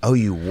 No. Oh,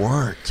 you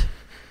weren't.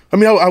 I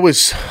mean, I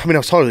was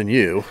taller than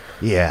you.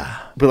 Yeah.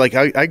 But like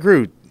I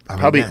grew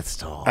that's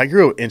tall. I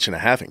grew an inch and a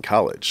half in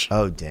college.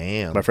 Oh,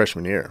 damn. My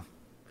freshman year.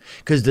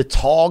 Because I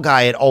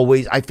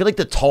feel like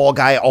the tall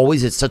guy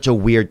always is such a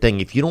weird thing.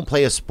 If you don't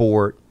play a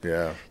sport,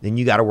 then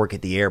you got to work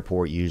at the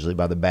airport usually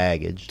by the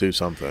baggage. Do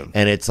something.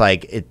 And it's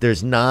like,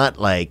 there's not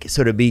like,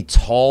 so to be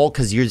tall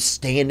because you're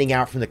standing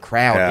out from the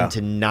crowd and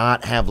to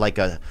not have like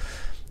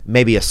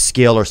maybe a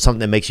skill or something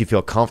that makes you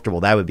feel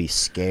comfortable, that would be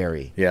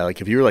scary. Yeah, like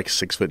if you were like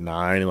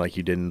 6'9" and like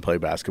you didn't play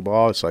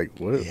basketball, it's like,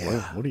 what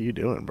are you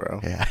doing, bro?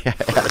 Yeah,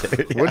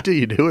 dude, What do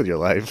you do with your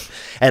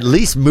life? At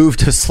least move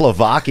to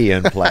Slovakia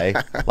and play,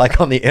 like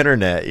on the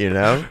internet, you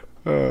know?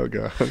 Oh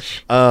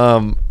gosh.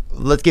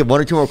 Let's get one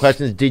or two more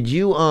questions. Did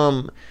you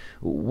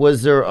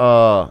was there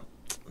were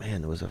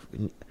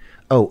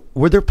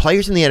there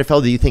players in the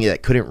NFL that you think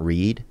that couldn't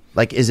read?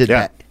 Like, is it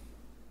that?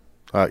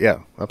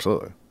 Yeah,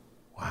 absolutely.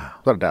 Wow,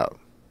 without a doubt.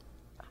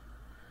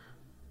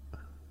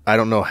 I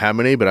don't know how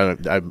many,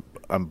 but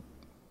I'm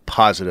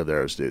positive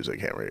there's dudes that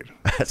can't read.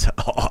 That's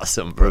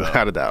awesome, bro.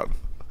 Without a doubt.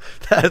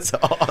 That's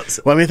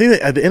awesome. Well, I mean, I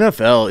think that the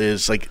NFL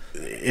is like,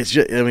 it's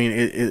just, I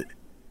mean,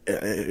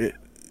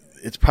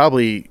 it's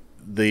probably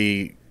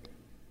the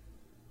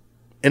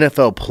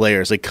NFL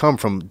players. They come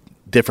from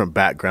different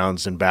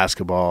backgrounds in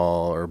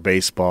basketball or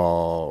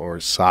baseball or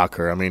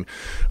soccer. I mean,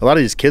 a lot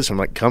of these kids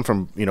come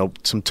from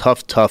some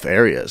tough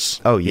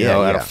areas. Oh yeah,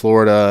 out of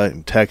Florida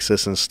and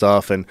Texas and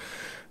stuff, and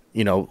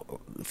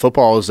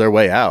football is their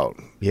way out.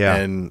 Yeah,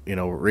 and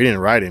reading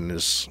and writing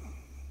is.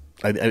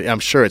 I'm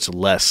sure it's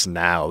less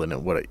now than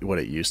what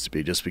it used to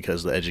be, just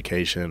because of the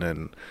education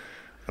and,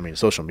 I mean,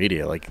 social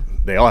media. Like,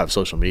 they all have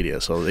social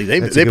media, so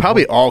they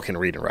probably all can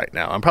read and write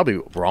now. I'm probably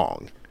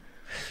wrong.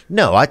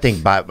 No, I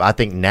think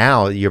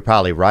now you're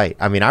probably right.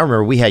 I mean, I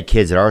remember we had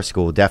kids at our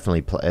school that were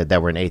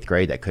in 8th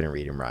grade that couldn't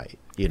read and write.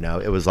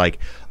 It was like,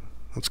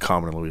 it's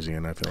common in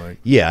Louisiana, I feel like.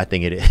 Yeah, I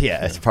think it is.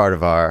 Yeah, it's part of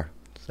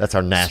that's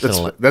our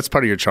national. That's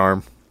part of your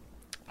charm.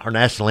 Our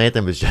national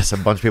anthem is just a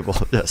bunch of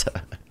people just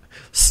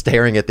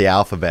staring at the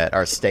alphabet.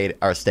 Our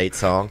state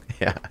song.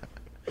 Yeah.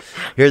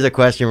 Here's a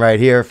question right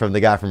here from the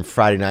guy from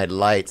Friday Night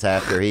Lights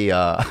after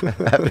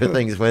after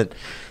things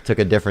took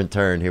a different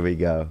turn. Here we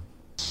go.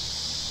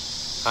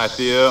 Hi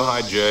Theo,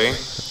 hi Jay.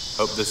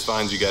 Hope this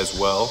finds you guys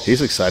well.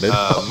 He's excited.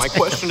 My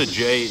question to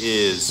Jay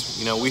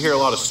is, we hear a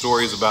lot of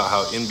stories about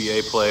how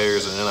NBA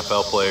players and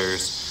NFL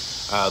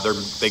players,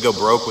 they go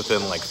broke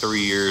within like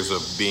 3 years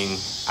of being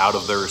out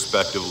of their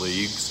respective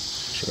leagues.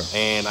 Sure.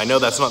 And I know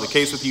that's not the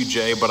case with you,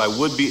 Jay, but I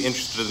would be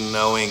interested in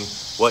knowing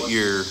what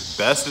your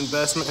best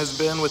investment has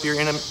been with your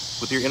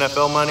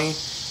NFL money,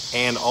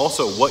 and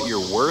also what your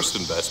worst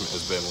investment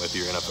has been with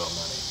your NFL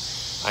money.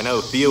 I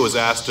know Theo was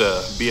asked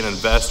to be an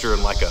investor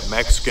in like a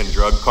Mexican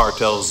drug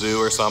cartel zoo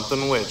or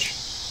something, which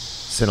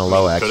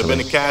Sinaloa could have actually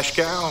been a cash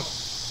cow.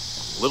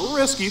 A little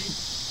risky,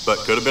 but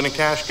could have been a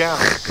cash cow.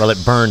 Well, it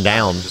burned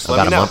down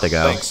about a month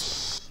ago.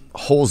 Thanks.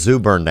 Whole zoo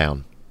burned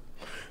down.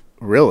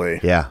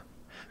 Really? Yeah.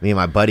 Me and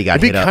my buddy got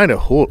It'd hit be kind of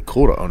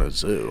cool to own a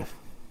zoo.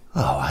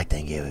 Oh, I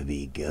think it would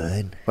be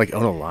good. Like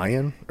own a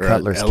lion? Or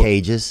Cutler's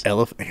cages.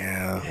 Elephant?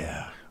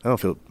 Yeah. I don't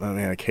feel. I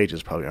mean,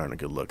 cages probably aren't a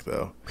good look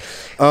though.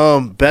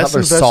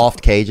 Cutler's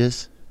soft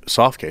cages.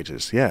 Soft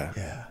cages, yeah.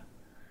 Yeah,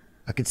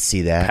 I could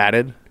see that.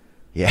 Padded.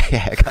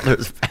 Yeah.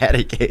 Cutler's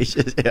padded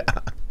cages. Yeah.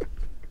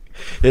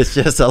 It's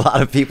just a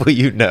lot of people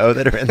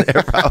that are in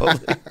there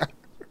probably.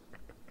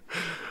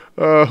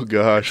 Oh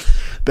gosh,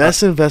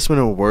 best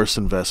investment and worst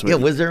investment.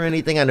 Yeah, was there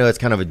anything? I know it's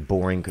kind of a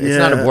boring. It's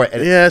not a boring.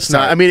 Yeah, it's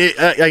not. I mean,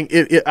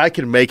 I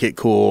can make it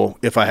cool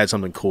if I had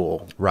something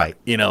cool. Right.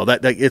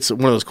 That it's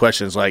one of those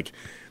questions. Like,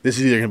 this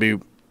is either going to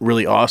be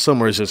really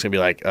awesome, or is this going to be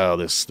like, oh,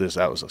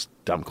 that was a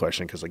dumb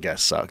question because the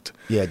guest sucked.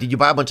 Yeah. Did you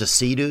buy a bunch of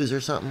Sea-Doos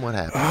or something? What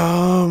happened?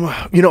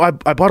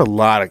 I bought a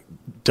lot of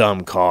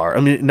dumb car.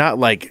 I mean, not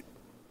like.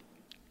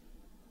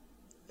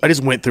 I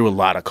just went through a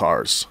lot of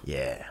cars.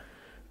 Yeah.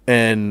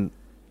 And.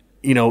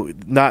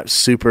 Not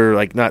super,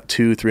 like, not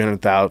 $200,000,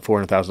 $300,000,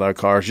 $400,000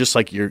 cars, just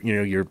like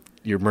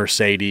your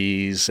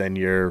Mercedes and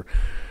your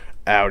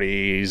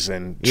Audis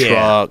and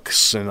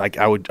trucks, and like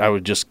I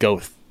would just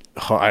go.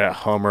 I had a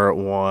Hummer at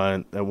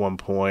one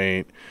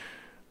point.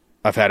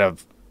 I've had a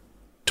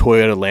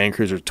Toyota Land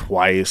Cruiser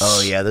twice.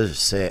 Oh yeah, those are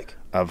sick.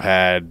 I've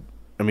had,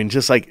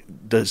 just like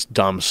this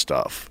dumb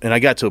stuff, and I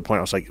got to a point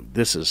I was like,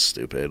 this is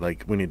stupid.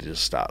 Like, we need to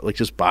just stop. Like,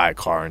 just buy a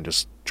car and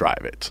just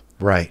drive it.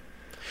 Right.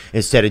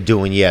 Instead of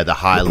doing the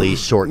high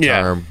lease, short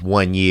term,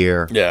 1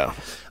 year. Yeah.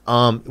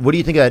 What do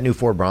you think of that new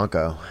Ford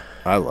Bronco?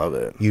 I love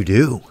it. You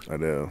do? I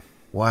do.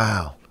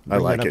 Wow. I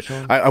like it.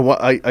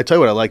 I tell you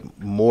what I like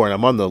more, and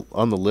I'm on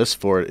the list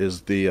for it.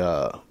 Is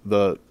are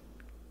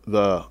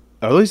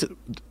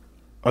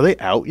they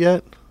out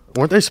yet?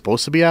 Weren't they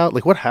supposed to be out?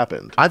 Like, what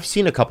happened? I've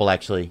seen a couple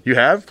actually. You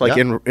have? Like,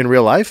 yep. in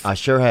real life? I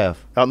sure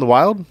have. Out in the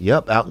wild?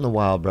 Yep, out in the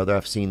wild, brother.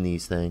 I've seen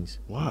these things.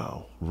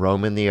 Wow.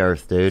 Roaming the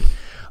earth, dude.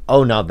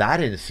 Oh, no, I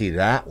didn't see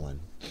that one.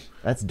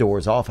 That's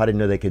doors off. I didn't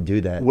know they could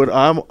do that.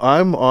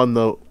 I'm on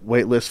the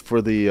wait list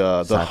for the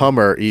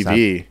Hummer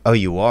EV. Oh,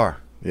 you are?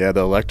 Yeah,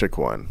 the electric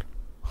one.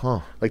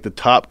 Huh. Like, the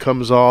top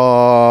comes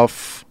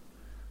off.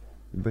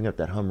 Bring up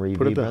that Hummer EV,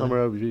 Put up the brother.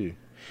 Hummer EV.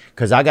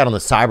 Because I got on the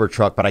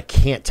Cybertruck, but I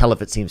can't tell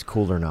if it seems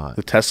cool or not.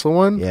 The Tesla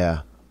one?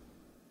 Yeah.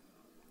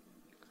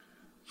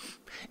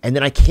 And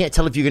then I can't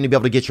tell if you're going to be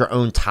able to get your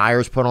own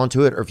tires put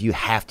onto it or if you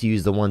have to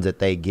use the ones that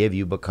they give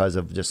you because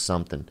of just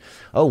something.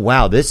 Oh,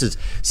 wow.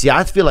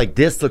 I feel like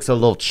this looks a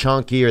little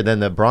chunkier than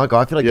the Bronco.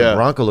 I feel like the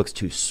Bronco looks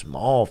too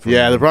small for me.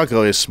 Yeah, the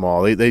Bronco is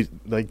small. They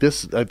like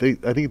this. I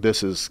think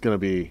this is going to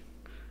be,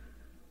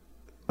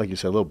 like you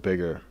said, a little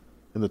bigger.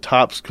 And the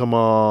tops come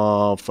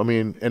off.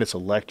 And it's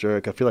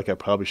electric. I feel like I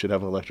probably should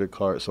have an electric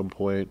car at some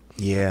point.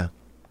 Yeah.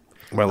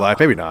 In my life.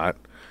 Maybe not.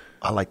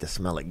 I like the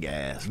smell of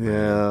gas. Man.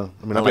 Yeah.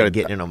 I've got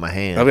getting it on my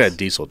hands. I've got a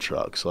diesel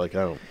truck, so like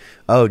I don't.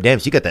 Oh, damn.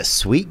 So you got that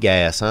sweet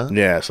gas, huh?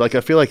 Yeah. So like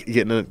I feel like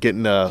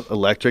getting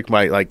electric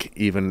might like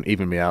even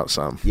me out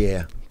some.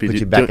 Yeah. Put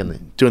you back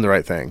doing the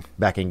right thing.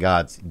 Back in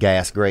God's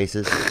gas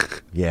graces.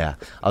 Yeah.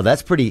 Oh,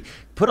 that's pretty.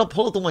 Pull up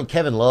the one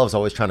Kevin Love's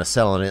always trying to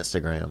sell on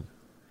Instagram.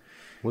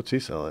 What's he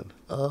selling?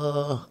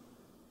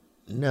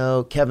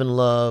 No, Kevin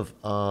Love.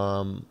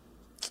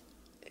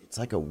 It's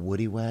like a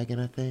woody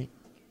wagon, I think.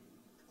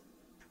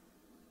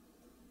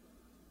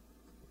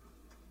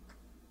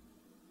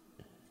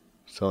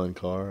 Selling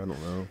car? I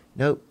don't know.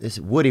 Nope,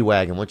 it's woody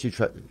wagon. Once you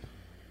try, let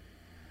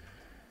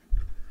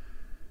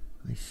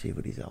me see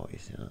what he's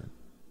always done.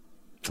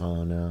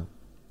 Oh no,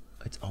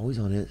 it's always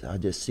on his. I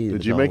just see.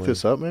 Did you make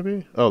this up?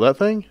 Maybe. Oh, that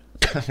thing.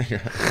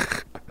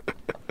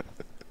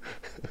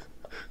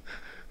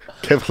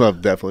 Kevin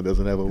Love definitely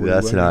doesn't have a woody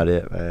That's wagon. not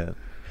it, man.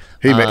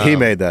 He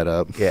made that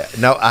up. Yeah,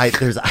 no, I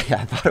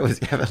thought it was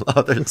Kevin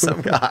Love. There's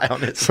some guy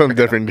on it. Some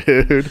different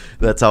dude.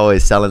 That's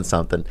always selling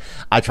something.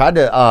 I tried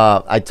to.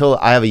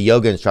 I have a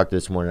yoga instructor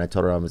this morning. I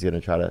told her I was going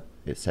to try to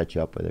set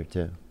you up with her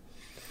too.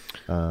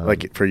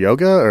 Like for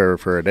yoga or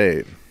for a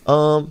date?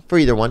 For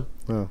either one.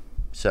 Oh.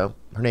 So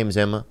her name is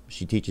Emma.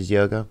 She teaches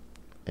yoga,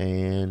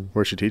 and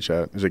Where's she teach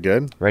at? Is it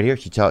good? right here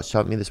she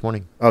taught me this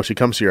morning. Oh, she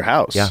comes to your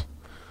house. Yeah,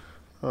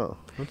 Oh,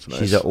 that's nice.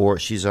 she's Does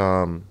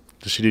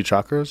she do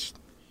chakras?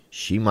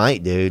 she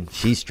might, dude.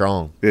 She's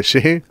strong. Is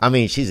she? I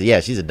mean, she's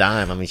a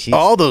dime. I mean, she's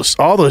All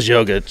those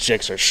yoga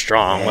chicks are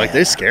strong. Like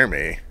they scare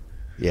me.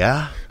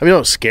 yeah. I mean, they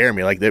don't scare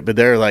me. Like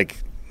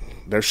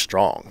they're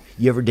strong.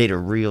 You ever date a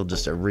real?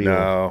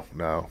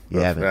 No. You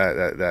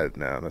haven't?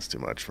 No, that's too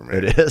much for me.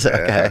 It is?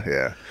 Okay.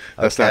 Yeah.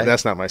 Okay.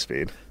 That's not my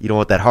speed. You don't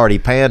want that hardy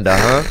panda,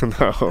 huh?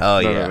 No. Oh,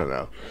 yeah.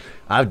 No.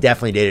 I've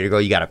definitely dated a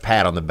girl. You got a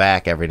pat on the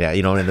back every day.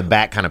 You know, and the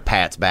back kind of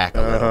pats back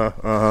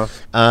a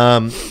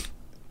little.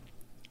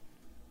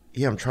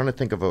 Yeah, I'm trying to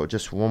think of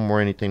just one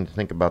more anything to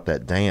think about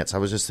that dance. I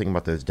was just thinking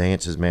about those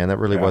dances, man. That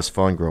really was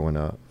fun growing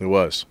up. It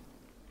was.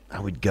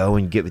 I would go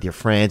and get with your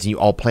friends, and you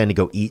all plan to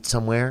go eat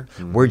somewhere.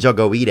 Where'd y'all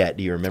go eat at?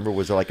 Do you remember?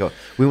 Was there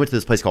we went to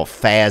this place called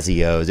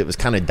Fazio's. It was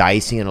kind of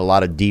dicey and a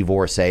lot of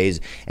divorcees,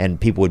 and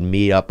people would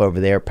meet up over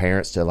there,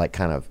 parents to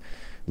kind of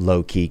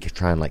low key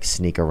try and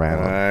sneak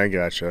around. I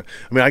gotcha.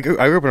 I mean, I grew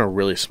up in a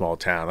really small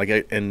town,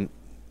 and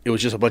it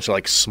was just a bunch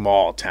of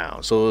small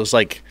towns. So it was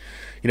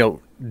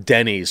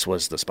Denny's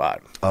was the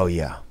spot. Oh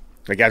yeah.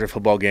 After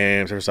football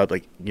games or stuff,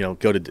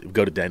 go to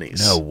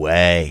Denny's. No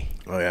way.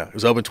 Oh yeah, it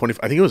was open 20.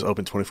 I think it was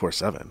open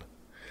 24/7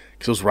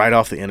 because it was right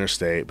off the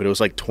interstate, but it was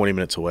 20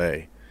 minutes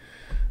away.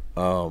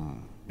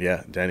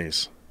 Yeah,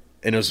 Denny's,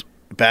 and it was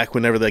back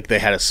whenever they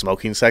had a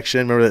smoking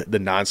section. Remember the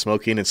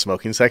non-smoking and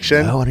smoking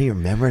section? No, I don't even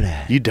remember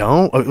that. You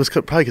don't? Oh, it was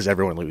probably because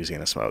everyone in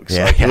Louisiana smokes.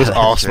 Yeah, It was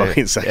all that's right.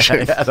 smoking section.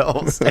 Yeah, the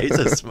whole state's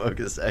a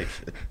smoking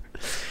section.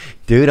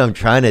 Dude, I'm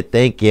trying to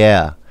think.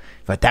 Yeah.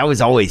 But that was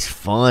always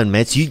fun,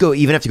 man. So you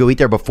even have to go eat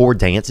there before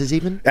dances,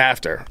 even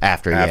After,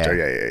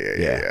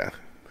 yeah.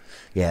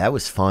 Yeah, that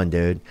was fun,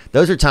 dude.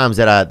 Those are times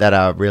that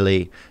I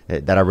really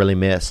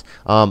miss.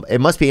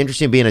 It must be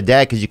interesting being a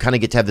dad because you kind of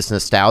get to have this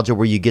nostalgia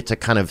where you get to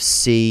kind of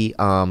see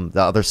the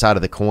other side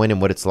of the coin and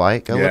what it's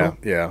like. Yeah.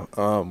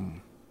 I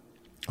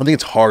think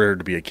it's harder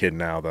to be a kid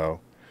now,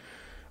 though.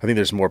 I think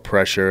there's more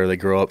pressure. They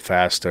grow up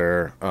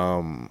faster.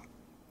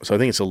 So I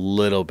think it's a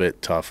little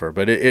bit tougher,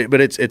 but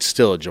it's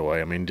still a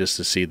joy. I mean, just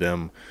to see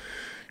them,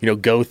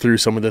 go through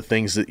some of the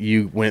things that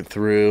you went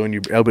through, and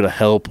you're able to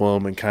help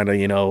them, and kind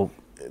of,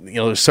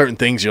 there's certain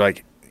things you're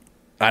like,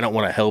 I don't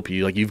want to help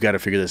you. You've got to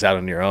figure this out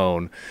on your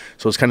own.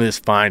 So it's kind of this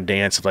fine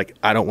dance of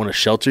I don't want to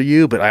shelter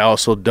you, but I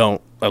also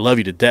don't. I love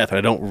you to death, and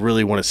I don't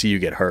really want to see you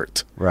get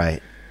hurt.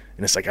 Right.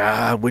 And it's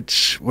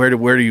where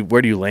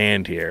do you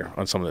land here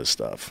on some of this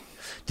stuff?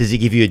 Does it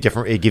give you a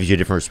different? It gives you a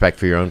different respect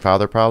for your own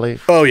father, probably.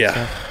 Oh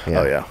yeah.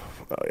 Yeah.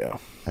 Oh yeah.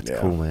 That's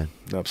cool, man.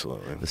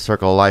 Absolutely. The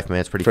circle of life, man.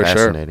 It's pretty For sure.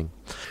 fascinating.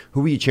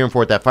 Who were you cheering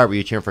for at that fight? Were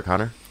you cheering for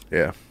Connor?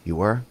 Yeah. You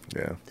were.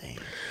 Yeah. Damn.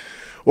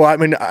 Well, I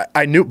mean,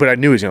 I knew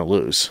he was going to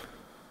lose.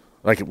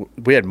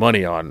 We had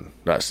money on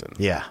Dustin.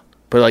 Yeah.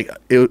 But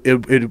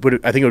it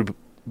would. I think it would have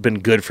been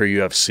good for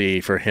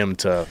UFC for him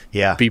to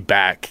be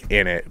back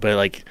in it.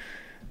 But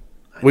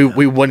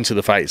we went into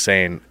the fight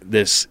saying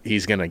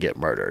he's going to get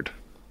murdered.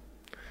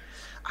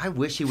 I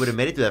wish he would have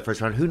made it through that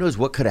first round. Who knows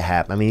what could have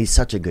happened? I mean, he's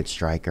such a good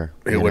striker.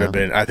 It would have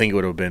been. I think it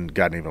would have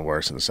gotten even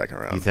worse in the second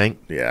round. You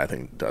think? Yeah, I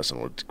think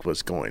Dustin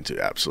was going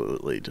to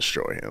absolutely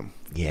destroy him.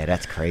 Yeah,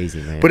 that's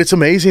crazy, man. But it's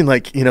amazing.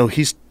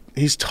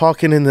 He's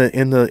talking in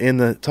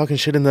the talking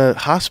shit in the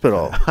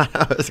hospital.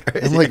 That's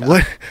crazy. I'm like,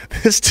 what?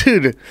 This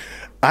dude.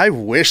 I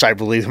wish I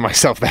believed in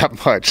myself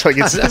that much.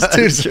 It's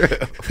this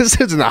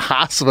dude's in the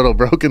hospital,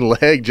 broken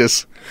leg.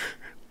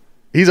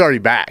 He's already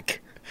back.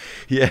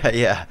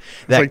 Yeah.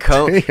 That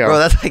damn. bro,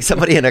 that's like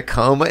somebody in a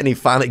coma and he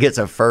finally gets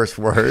a first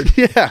word.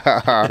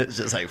 Yeah. It's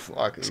just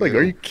fuck. It's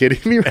are you kidding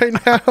me right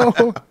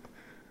now?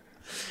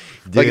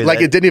 Dude,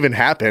 it didn't even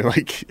happen.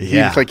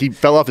 He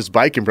fell off his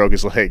bike and broke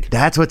his leg.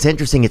 That's what's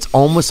interesting. It's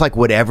almost like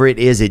whatever it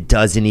is, it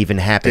doesn't even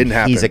happen. Didn't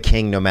happen. He's a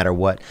king no matter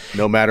what.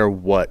 No matter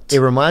what. It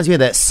reminds me of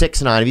that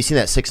 6ix9ine. Have you seen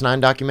that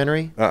 6ix9ine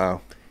documentary? Uh-oh.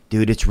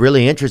 Dude, it's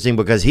really interesting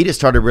because he just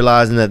started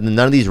realizing that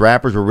none of these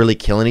rappers were really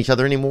killing each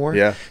other anymore.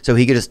 Yeah. So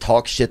he could just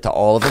talk shit to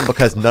all of them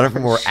because none of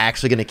them were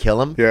actually going to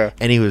kill him. Yeah.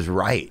 And he was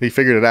right. He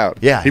figured it out.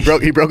 Yeah. He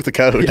broke the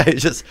code. Yeah,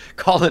 he's just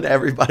calling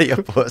everybody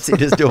a pussy,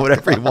 just doing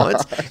whatever he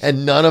wants,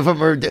 and none of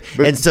them are.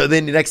 And so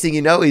then the next thing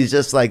you know, he's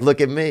just like, look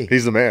at me.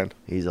 He's the man.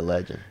 He's a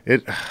legend.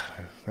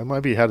 That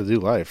might be how to do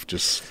life.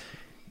 Just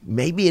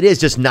maybe it is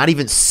just not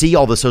even see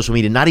all the social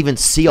media, not even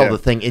see all the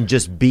thing, and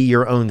just be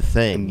your own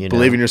thing. You know?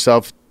 Believe in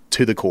yourself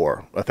to the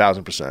core,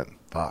 1,000%.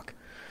 Fuck.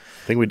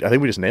 I think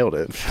we just nailed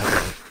it.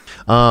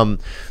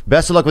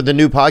 Best of luck with the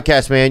new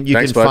podcast, man. You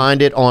Thanks, can bud.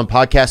 find it on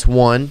Podcast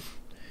One.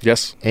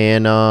 Yes.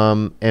 And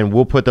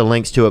we'll put the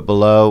links to it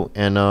below.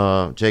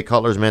 And Jay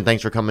Cutlers, man,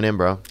 thanks for coming in,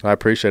 bro. I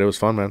appreciate it. It was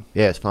fun, man.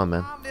 Yeah, it's fun,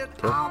 man.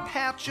 I'll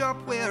patch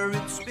up where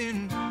it's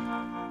been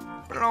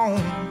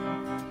blown.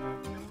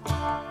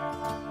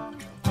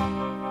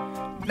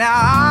 Now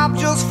I'm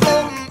just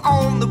floating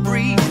on the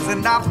breeze,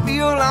 and I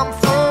feel I'm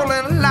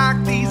falling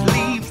like these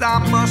leaves. I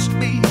must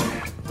be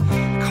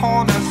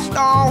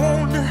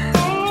cornerstone.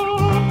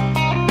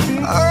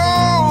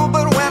 Oh,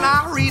 but when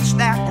I reach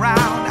that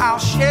ground, I'll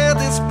share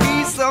this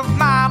peace of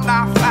mind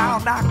I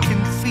found. I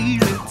can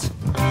feel it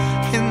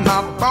in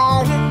my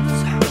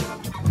bones,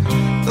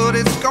 but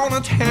it's gonna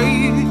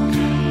take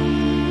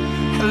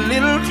a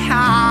little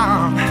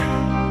time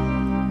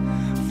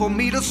for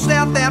me to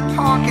set that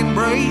parking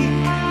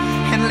brake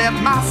and let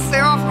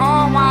myself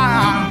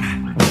unwind.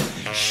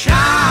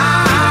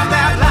 Shine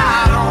that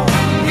light on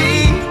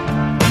me.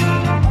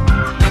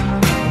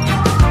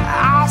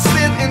 I'll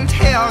sit and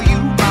tell you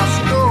my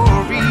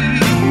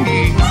stories.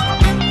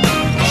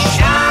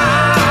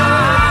 Shine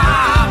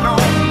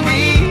on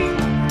me,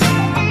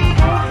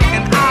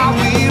 and I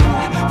will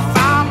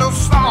find a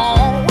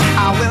song.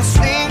 I will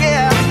sing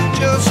it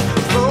just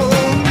for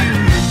you.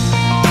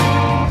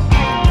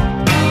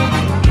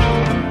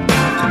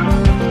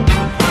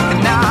 And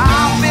now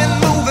I've been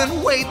moving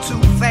way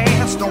too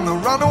fast on the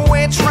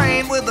runaway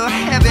train with a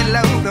heavy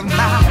load of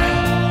my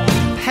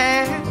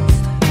past.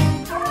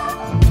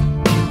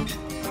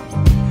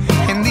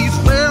 And these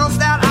rails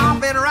that I've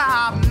been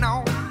riding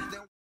on.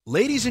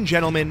 Ladies and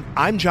gentlemen,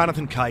 I'm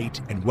Jonathan Kite,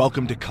 and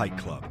welcome to Kite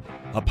Club,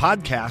 a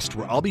podcast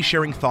where I'll be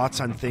sharing thoughts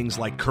on things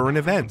like current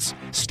events,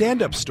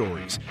 stand-up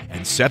stories,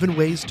 and 7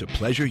 ways to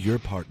pleasure your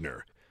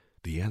partner.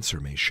 The answer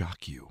may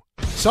shock you.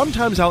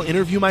 Sometimes I'll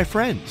interview my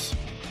friends.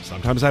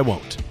 Sometimes I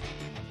won't.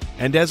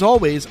 And as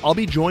always, I'll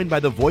be joined by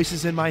the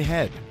voices in my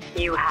head.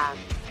 You have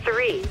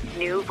 3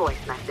 new voice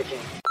messages.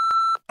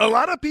 A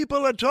lot of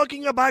people are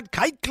talking about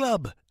Kite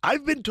Club.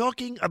 I've been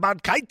talking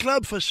about Kite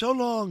Club for so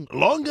long,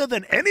 longer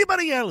than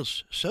anybody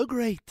else. So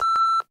great.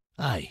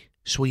 Hey,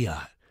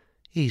 sweetheart,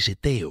 here's the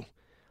deal.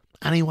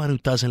 Anyone who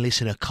doesn't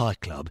listen to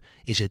Kite Club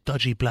is a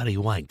dodgy bloody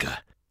wanker.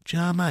 Do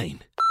you know what I mean?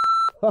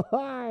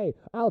 Hi,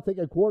 I'll take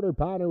a quarter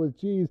pounder with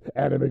cheese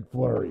and a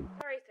McFlurry.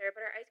 Sorry, sir,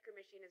 but our ice cream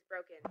machine is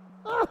broken.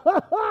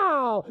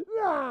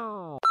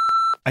 No!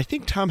 I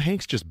think Tom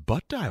Hanks just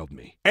butt-dialed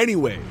me.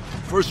 Anyway,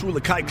 first rule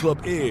of Kite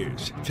Club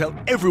is tell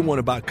everyone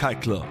about Kite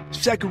Club.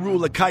 Second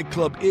rule of Kite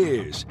Club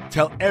is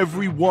tell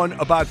everyone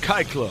about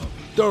Kite Club.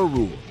 Third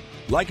rule,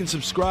 like and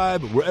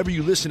subscribe wherever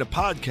you listen to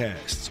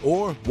podcasts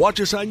or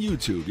watch us on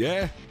YouTube,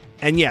 yeah?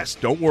 And yes,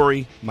 don't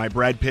worry, my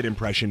Brad Pitt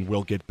impression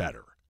will get better.